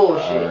some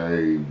bullshit.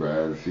 Hey,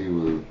 man, she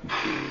was,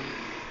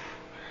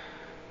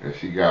 and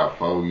she got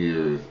 4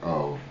 years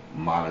of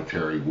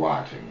monetary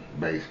watching,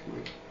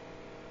 basically.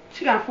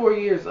 She got 4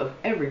 years of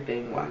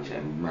everything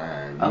watching.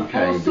 Man, a you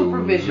can't full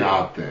supervision do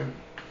nothing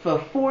for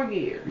 4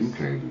 years. You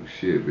can't do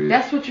shit, bitch.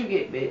 That's what you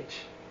get,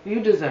 bitch. You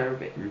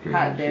deserve it. You can't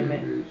God do damn shit,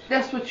 it. bitch.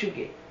 That's what you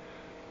get.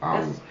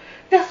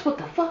 That's what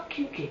the fuck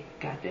you get.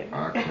 God damn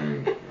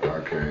it. I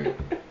can't.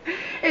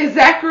 And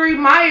Zachary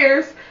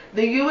Myers,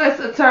 the U.S.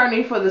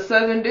 attorney for the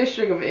Southern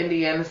District of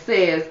Indiana,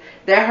 says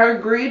that her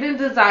greed and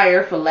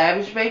desire for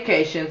lavish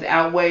vacations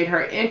outweighed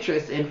her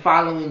interest in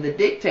following the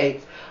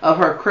dictates of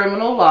our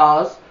criminal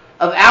laws,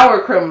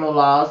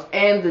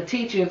 and the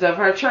teachings of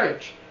her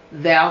church.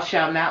 Thou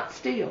shalt not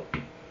steal.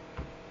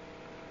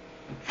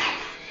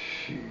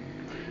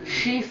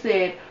 She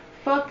said,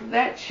 fuck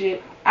that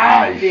shit.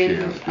 I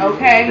didn't.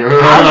 Okay? I'm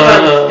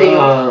gonna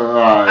steal.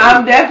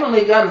 I'm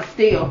definitely gonna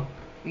steal.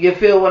 You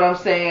feel what I'm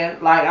saying?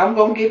 Like, I'm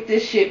gonna get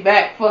this shit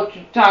back. Fuck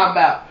you talking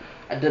about.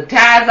 The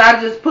ties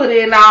I just put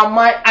in all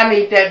month, I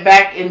need that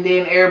back, and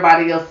then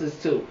everybody else's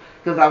too.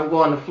 Because I'm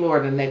going to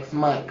Florida next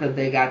month because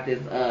they got this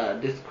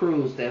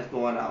cruise that's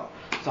going on.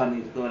 So I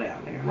need to go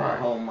down there for a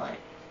whole month.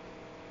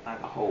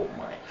 Like a whole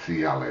month.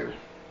 See y'all later.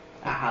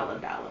 I holla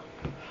dollar.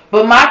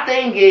 But my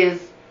thing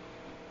is,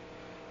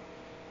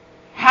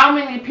 how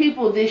many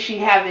people did she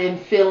have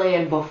fill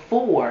in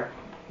before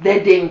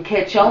that didn't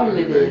catch on to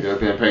this? They just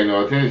didn't pay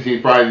no attention. She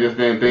probably just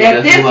didn't think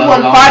that this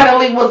one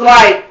finally was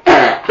like,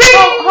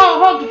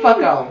 hold the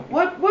fuck on.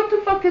 What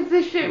the fuck is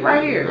this shit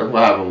right here? That's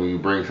what happens when you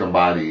bring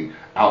somebody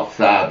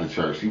outside the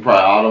church. She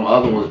probably, all them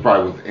other ones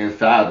probably was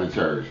inside the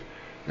church.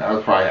 That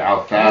was probably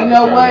outside the church. You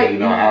know what?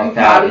 You're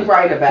probably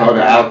right about so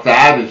that. So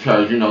outside the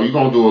church, you're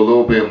going to do a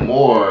little bit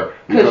more.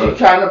 Because you're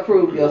trying to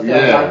prove yourself.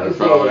 Yeah, like you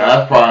so said.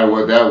 that's probably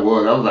what that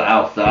was. That was an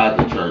outside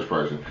the church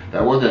person.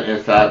 That wasn't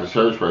inside the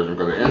church person.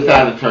 Because the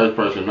inside the church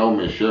person know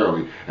Miss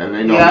Shirley. And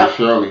they know Miss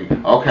Shirley,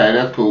 okay,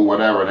 that's cool,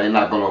 whatever. They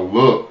not going to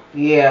look.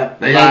 Yeah.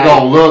 They ain't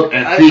going to look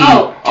and see,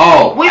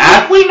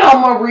 we know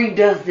Marie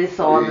does this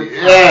all the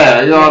time.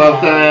 Yeah, you know what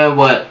I'm saying?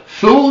 But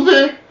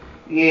Susan...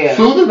 Yeah.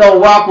 Susan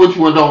don't rock with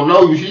you and don't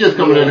know you. She just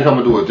coming in to come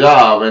and do a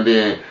job, and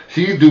then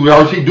she do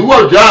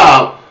her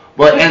job.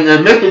 But in the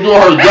midst of doing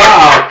her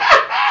job,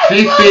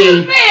 she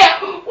see.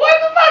 What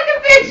the fuck is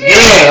this shit?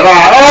 Yeah,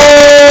 like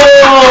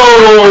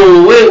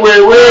wait.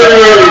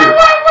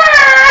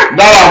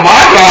 Not on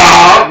my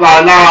job.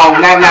 Like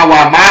not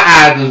while my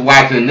eyes is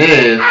watching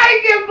this. I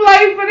ain't get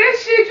blamed for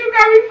this shit. You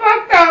got me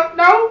fucked up.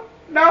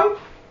 No.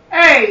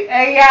 Hey,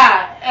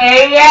 yeah.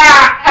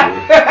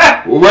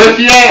 Where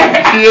she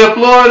at? She in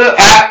Florida?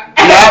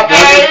 Yeah.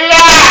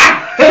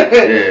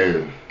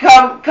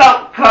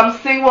 Come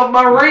see what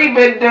Marie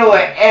been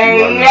doing.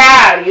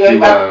 Yeah. You ain't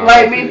about to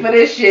blame me for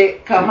this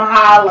shit. Come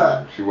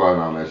holla. She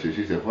wasn't on that shit.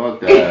 She said, fuck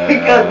that.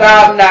 Because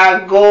I'm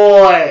not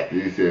going.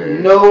 He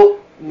said, nope.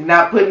 You're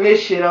not putting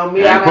this shit on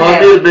me. I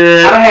done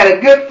had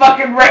a good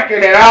fucking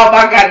record at all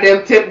my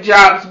goddamn tip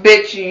jobs,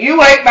 bitch.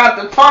 You ain't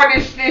about to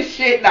tarnish this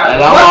shit. Not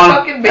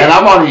fucking bitch. And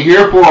I'm only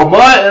here for a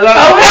month. And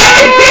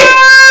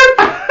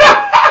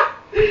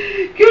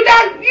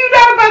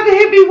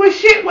me with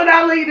shit when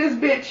I leave this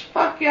bitch.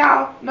 Fuck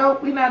y'all.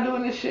 Nope, we not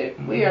doing this shit.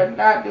 We are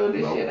not doing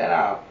this shit at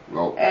all.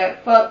 Nope. And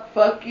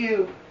fuck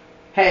you.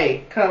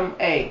 Hey,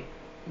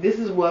 this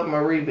is what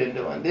Marie been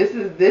doing. This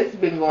has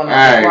been going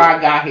on before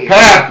I got here.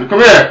 Pastor,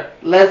 come here.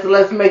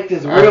 Let's make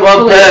this real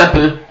clear.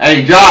 Pastor.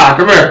 Hey, John,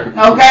 come here.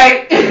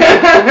 Okay.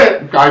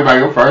 Call you by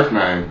your first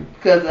name.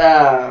 Cause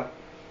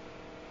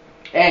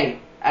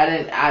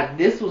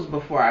this was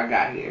before I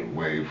got here.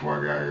 Way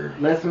before I got here.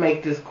 Let's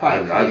make this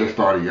quite clear. I just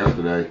started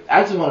yesterday.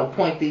 I just want to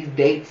point these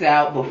dates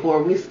out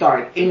before we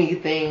start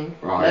anything.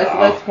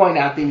 Let's point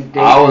out these dates.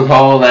 I was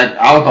told that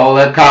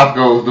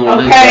Costco's doing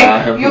this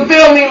time. Okay, you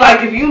feel me?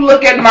 Like if you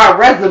look at my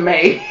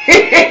resume,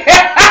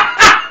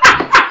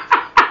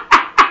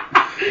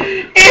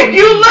 if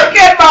you look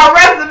at my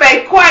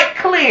resume quite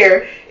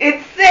clear,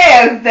 it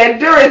says that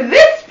during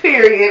this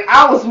period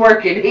I was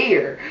working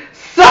here.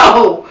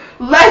 So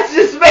let's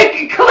just make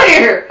it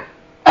clear.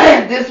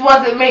 This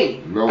wasn't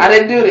me. Nope. I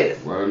didn't do this.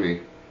 Wasn't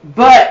me.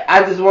 But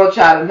I just want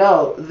y'all to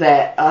know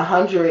that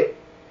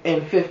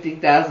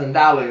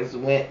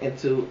 $150,000 went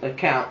into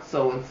account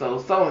so and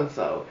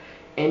so,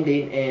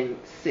 ending in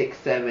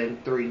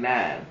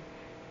 6739.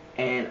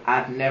 And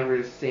I've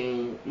never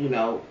seen,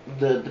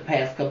 the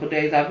past couple of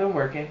days I've been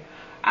working,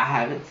 I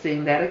haven't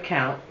seen that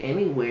account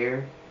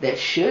anywhere that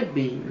should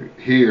be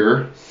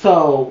here.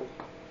 So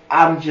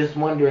I'm just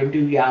wondering,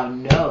 do y'all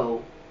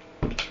know?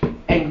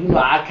 And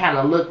I kind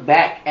of look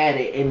back at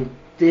it, and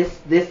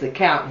this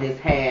account has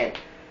had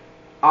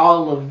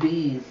all of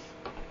these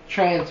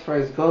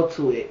transfers go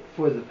to it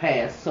for the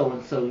past so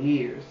and so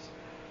years.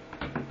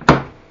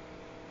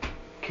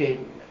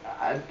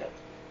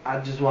 I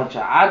just want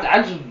y'all.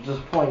 I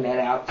just point that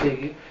out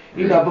to you.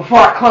 Before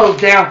I close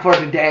down for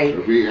today.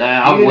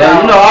 I ain't even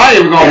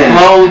gonna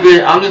close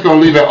it. I'm just gonna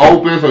leave it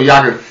open so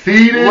y'all can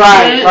see this.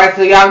 Right.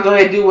 So y'all go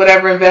ahead and do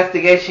whatever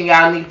investigation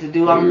y'all need to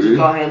do. I'm just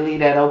go ahead and leave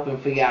that open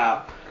for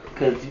y'all,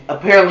 because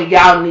apparently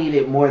y'all need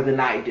it more than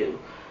I do.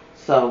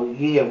 So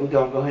yeah, we're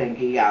gonna go ahead and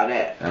give y'all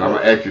that. And I'm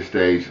gonna exit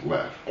stage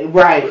left.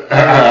 Right.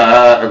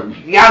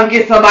 Y'all can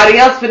get somebody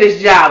else for this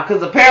job,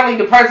 because apparently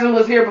the person who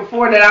was here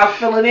before that I was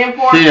filling in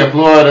for, she in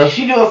Florida.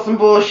 She doing some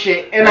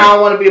bullshit, and I don't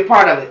want to be a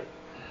part of it.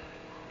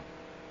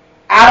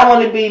 I don't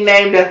want to be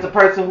named as the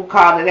person who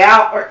called it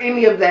out or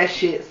any of that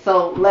shit.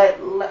 So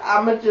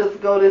I'm gonna just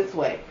go this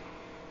way.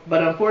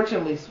 But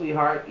unfortunately,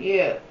 sweetheart,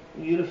 you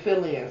the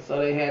fill-in, so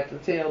they had to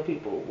tell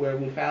people where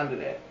we found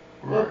it at.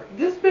 Right. Well,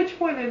 this bitch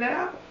pointed it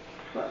out.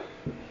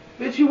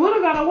 Bitch, you would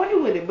have got away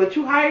with it, but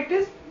you hired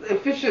this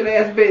efficient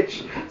ass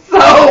bitch.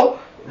 So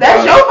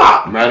that's your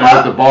fault. Imagine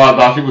if the bar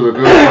thought she was a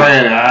good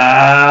friend.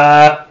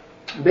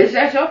 Bitch,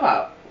 that's your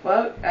fault.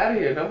 Fuck out of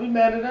here. Don't be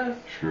mad at us.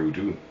 True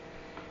too.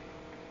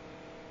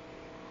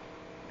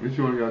 Bitch,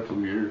 you only got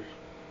 2 years.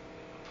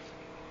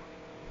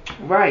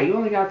 Right, you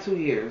only got 2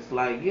 years.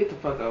 Like, get the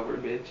fuck over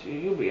it, bitch.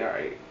 You'll be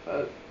alright.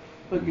 Fuck.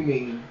 What you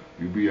mean?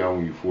 You be out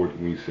when you 40,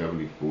 when you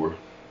 74.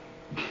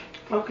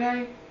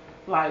 Okay.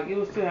 Like, you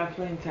will still have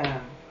plenty of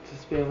time to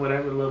spend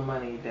whatever little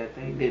money that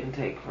they didn't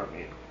take from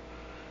you.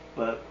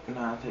 But,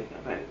 I'll take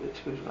that back, bitch.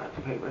 Because you have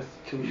to pay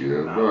restitution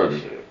and all that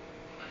shit.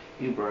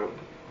 You broke.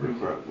 You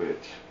broke,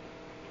 bitch.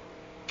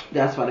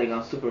 That's why they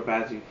gonna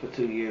supervise you for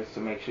 2 years to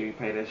make sure you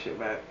pay that shit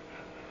back.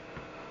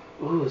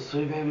 Ooh,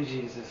 sweet baby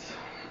Jesus.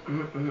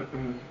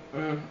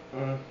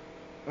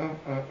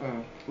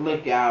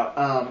 Look,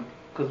 y'all,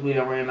 because we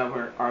done ran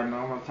over our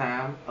normal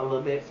time a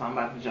little bit, so I'm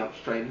about to jump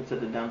straight into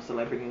the dumb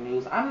celebrity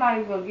news. I'm not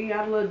even going to give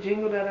y'all a little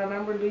jingle that I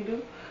normally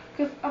do,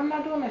 because I'm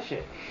not doing that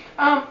shit.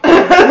 But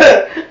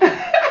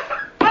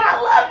I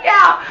love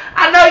y'all.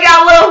 I know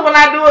y'all love when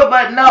I do it,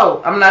 but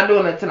no, I'm not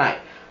doing it tonight.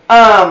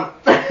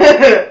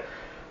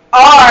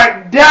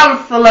 Our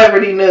dumb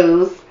celebrity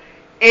news,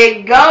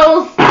 it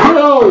goes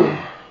to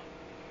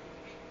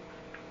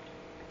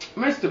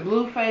Mr.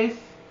 Blueface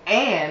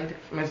and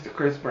Mr.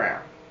 Chris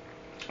Brown.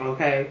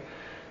 Okay?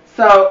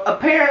 So,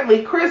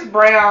 apparently, Chris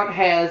Brown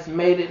has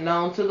made it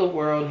known to the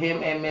world,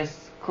 him and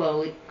Miss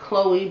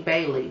Chloe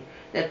Bailey,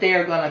 that they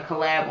are going to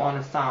collab on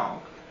a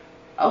song.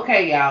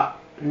 Okay, y'all.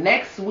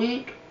 Next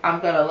week, I'm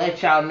going to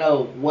let y'all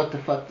know what the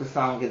fuck the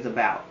song is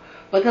about.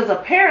 Because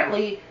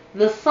apparently,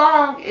 the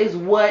song is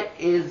what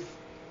is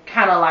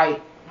kind of like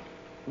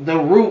the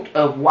root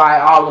of why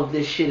all of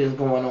this shit is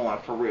going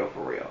on, for real,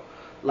 for real.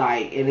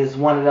 Like, it is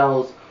one of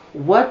those,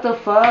 what the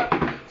fuck?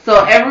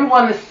 So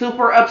everyone is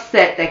super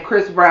upset that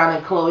Chris Brown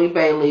and Chloe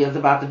Bailey is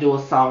about to do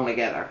a song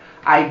together.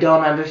 I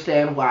don't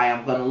understand why.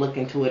 I'm going to look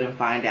into it and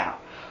find out.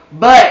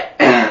 But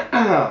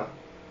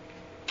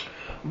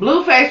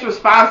Blueface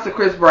responds to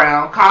Chris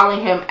Brown,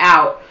 calling him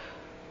out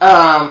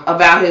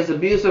about his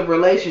abusive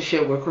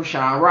relationship with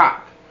Krishan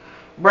Rock.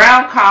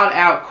 Brown called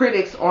out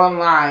critics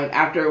online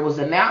after it was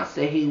announced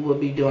that he would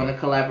be doing a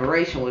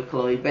collaboration with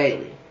Chloe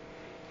Bailey.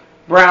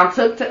 Brown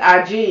took to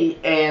IG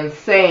and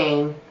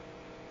saying,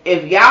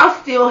 "If y'all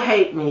still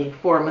hate me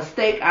for a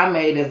mistake I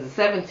made as a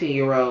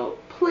 17-year-old,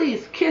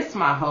 please kiss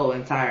my whole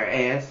entire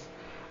ass.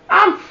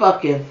 I'm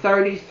fucking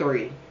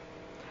 33.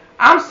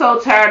 I'm so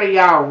tired of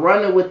y'all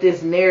running with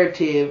this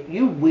narrative,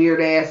 you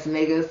weird ass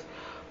niggas.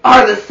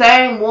 are the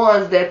same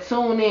ones that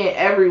tune in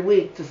every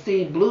week to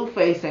see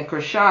Blueface and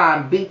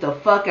Krishan beat the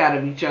fuck out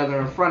of each other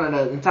in front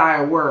of the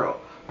entire world.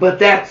 But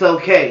that's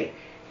okay.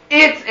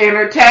 It's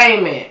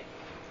entertainment.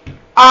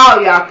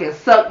 All y'all can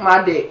suck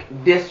my dick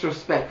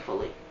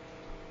disrespectfully.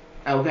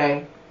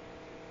 Okay?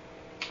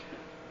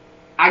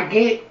 I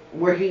get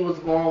where he was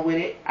going with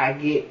it. I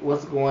get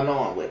what's going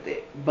on with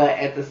it. But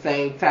at the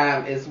same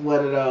time, it's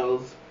one of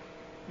those,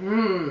 you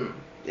know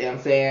what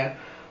I'm saying?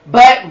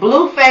 But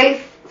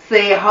Blueface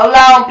said, hold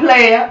on,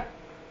 player.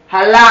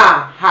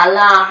 Hala,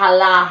 hala,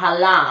 hala,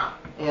 hala.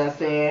 You know what I'm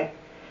saying?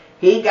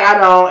 He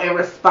got on and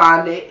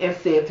responded and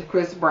said to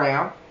Chris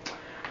Brown,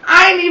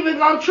 I ain't even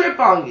gonna trip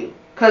on you.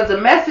 Because the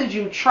message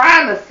you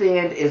trying to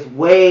send is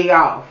way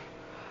off.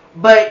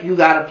 But you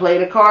gotta play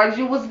the cards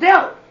you was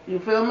dealt. You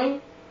feel me?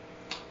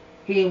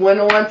 He went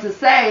on to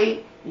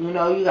say, you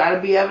know, you gotta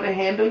be able to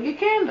handle your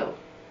candle.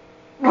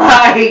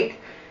 Like,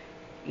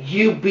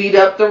 you beat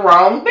up the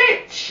wrong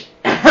bitch.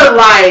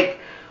 Like,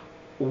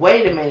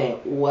 wait a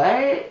minute,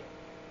 what?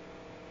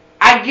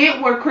 I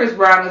get where Chris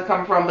Brown is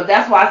coming from, but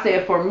that's why I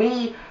said for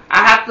me,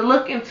 I have to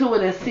look into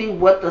it and see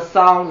what the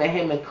song that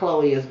him and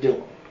Chloe is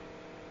doing.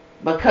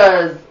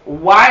 Because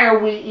why are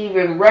we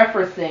even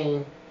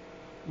referencing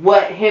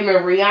what him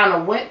and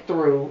Rihanna went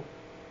through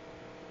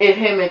if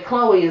him and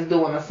Chloe is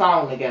doing a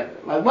song together?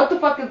 Like, what the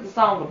fuck is the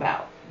song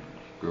about?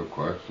 Good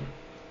question.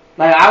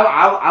 Like,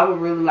 I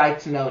would really like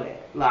to know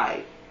that.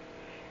 Like,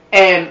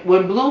 and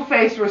when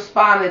Blueface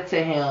responded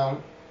to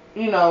him,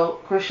 you know,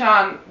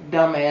 Krishan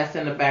dumbass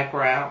in the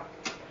background.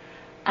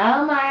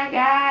 Oh my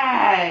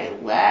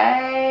God,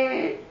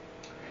 what?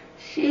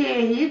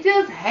 Shit, he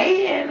just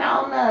hating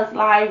on us.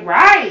 Like,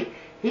 right,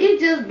 he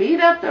just beat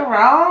up the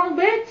wrong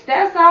bitch.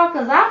 That's all,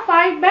 because I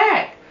fight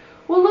back.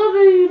 Well, little do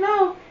you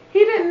know, he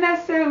didn't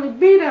necessarily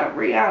beat up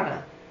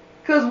Rihanna.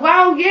 Because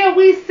while, yeah,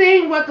 we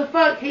seen what the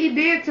fuck he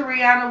did to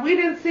Rihanna, we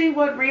didn't see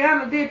what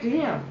Rihanna did to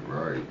him.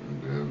 Right,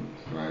 and then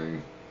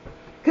same.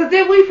 Because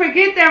then we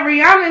forget that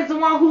Rihanna is the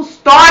one who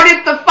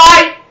started the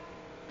fight.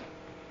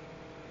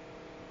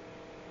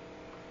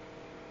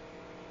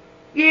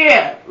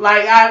 Yeah,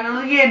 like,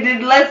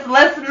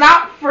 let's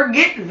not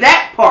forget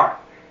that part.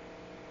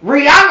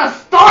 Rihanna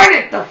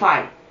started the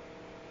fight.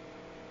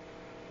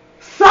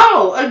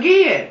 So,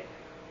 again,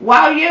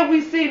 while, yeah, we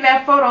seen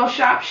that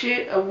Photoshop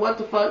shit of what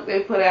the fuck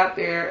they put out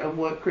there of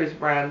what Chris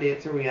Brown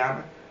did to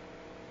Rihanna,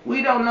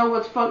 we don't know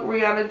what the fuck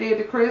Rihanna did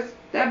to Chris.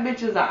 That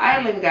bitch is an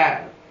island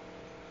guy.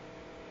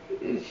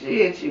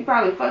 Shit, she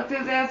probably fucked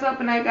his ass up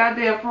in that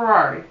goddamn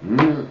Ferrari.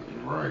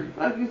 Right.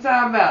 Fuck you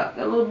talking about?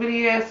 That little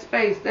bitty ass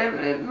space.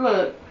 That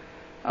look.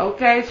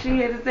 Okay, she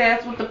hit his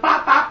ass with the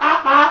pop, pop,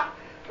 pop, pop.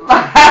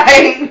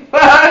 Like,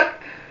 fuck.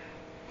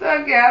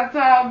 Okay, I'm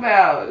talking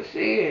about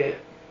shit.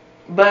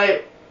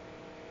 But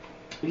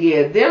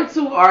yeah, them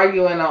two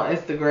arguing on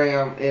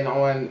Instagram and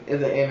on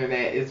the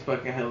internet is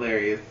fucking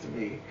hilarious to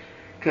me.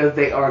 Cause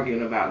they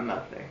arguing about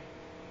nothing.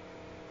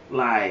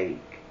 Like,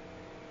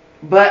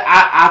 but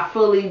I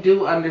fully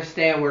do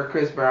understand where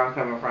Chris Brown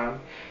coming from.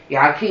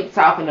 Yeah, I keep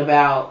talking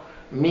about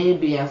me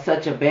being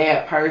such a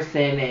bad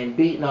person and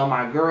beating on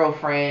my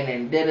girlfriend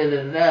and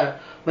da-da-da-da.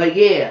 But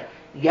yeah,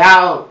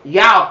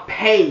 y'all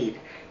paid.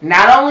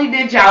 Not only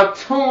did y'all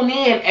tune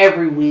in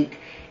every week,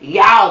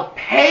 y'all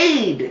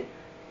paid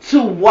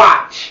to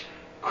watch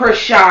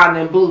Krishan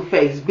and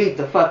Blueface beat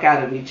the fuck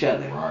out of each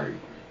other. Right.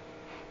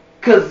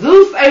 Cause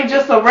Zeus ain't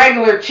just a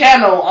regular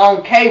channel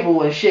on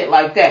cable and shit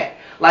like that.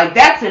 Like,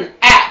 that's an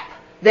app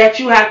that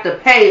you have to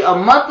pay a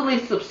monthly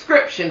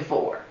subscription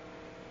for.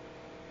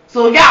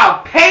 So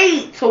y'all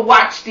paid to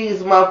watch these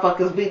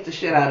motherfuckers beat the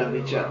shit out of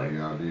each other.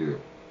 Yeah, I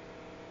did.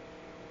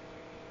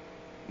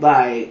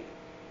 Like,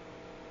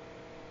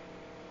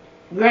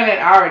 granted,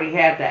 I already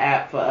had the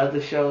app for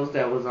other shows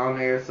that was on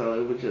there, so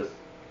it would just,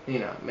 you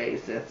know, made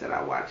sense that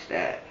I watched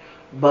that.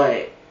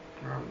 But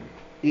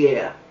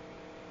yeah,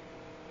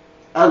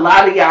 a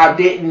lot of y'all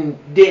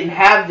didn't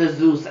have the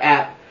Zeus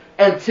app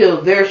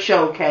until their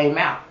show came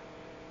out.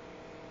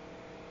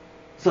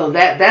 So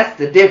that's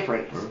the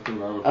difference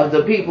of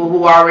the people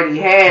who already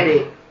had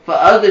it for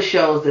other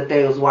shows that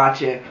they was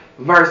watching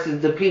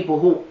versus the people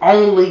who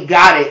only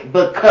got it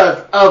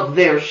because of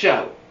their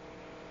show.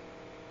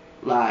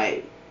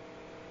 Like,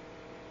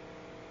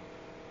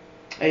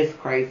 it's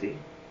crazy.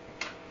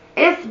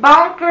 It's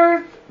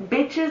bonkers.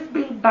 Bitches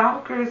be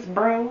bonkers,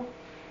 bro.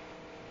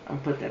 I'm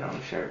gonna put that on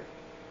the shirt.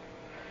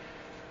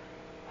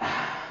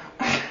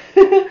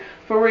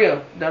 For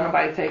real. Don't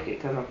nobody take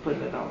it because I'm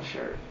putting it on the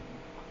shirt.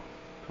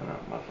 Put on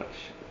my fucking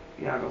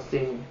shirt. Y'all gonna see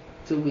me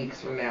 2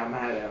 weeks from now. I'm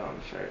gonna have that on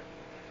the shirt.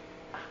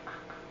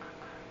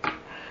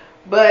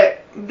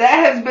 But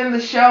that has been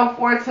the show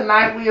for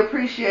tonight. We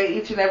appreciate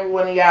each and every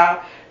one of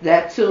y'all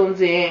that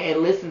tunes in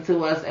and listen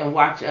to us and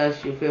watch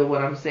us. You feel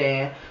what I'm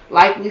saying?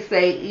 Like we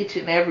say each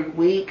and every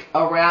week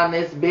around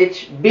this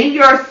bitch, be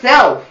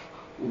yourself.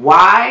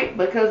 Why?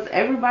 Because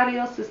everybody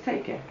else is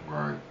taken.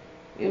 Right.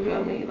 You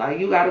feel me? Like,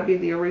 you gotta be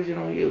the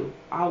original you.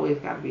 Always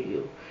gotta be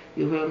you.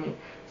 You feel me?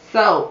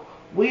 So,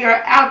 we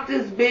are out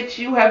this bitch.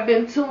 You have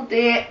been tuned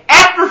in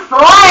at the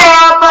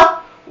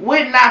Slam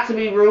with not to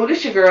be rude.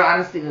 It's your girl,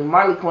 Honesty, the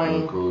Marley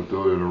Queen. Cool,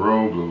 throw it in the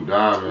room, Blue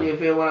Diamond. You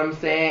feel what I'm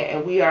saying?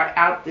 And we are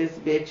out this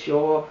bitch,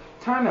 y'all.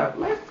 Turn up.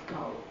 Let's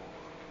go.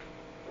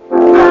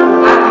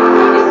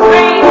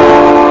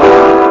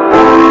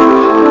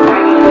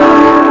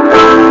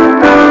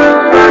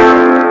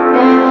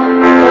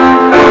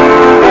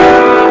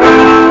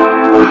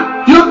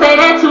 You say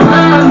that you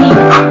love me,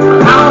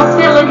 I don't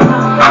feel it.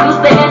 You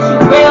say that you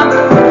real,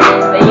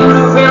 say you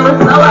the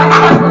realest. So I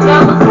kept it,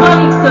 that was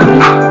funny to me,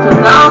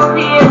 cause I don't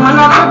see it. When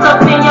I look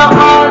up in your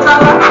eyes,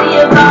 all I see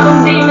is all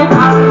them demons.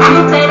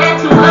 You say that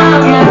you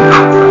love me,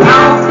 I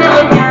don't feel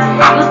it.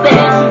 You say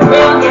that you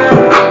real,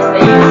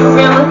 say you the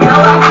realest. So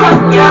I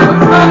kept it, that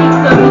was funny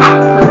to me,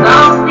 cause I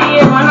don't see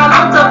it. When I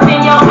look up in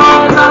your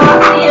eyes, all I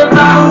see is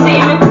all them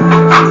demons.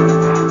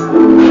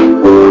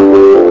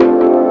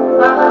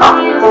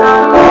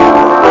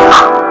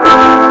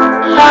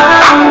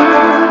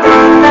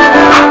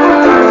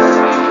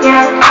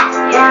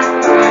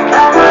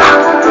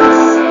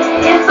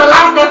 It's a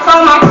lot that's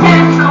on my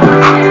chest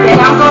that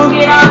I'm gon'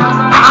 get out.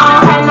 I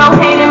don't have no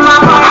hate in my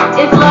heart.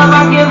 It's love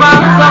I give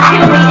out. It's gon'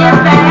 kill me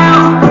inside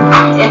out.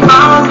 If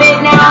I'm a bit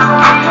now,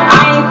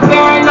 I ain't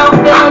sparing no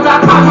feelings. I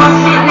talk my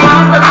shit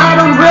now. So let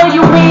them reel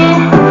you in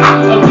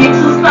and get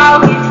you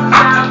soft.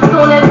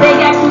 Soon as they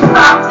got you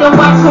soft, then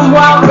watch them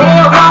walk.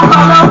 They'll walk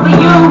all over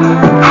you.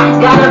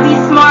 Gotta be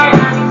smart.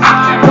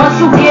 Once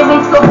you give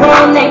them some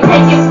room, they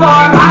take it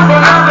far. I've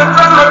been loving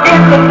from a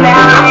distance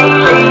now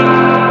lately.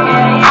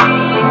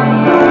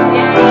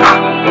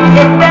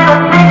 It's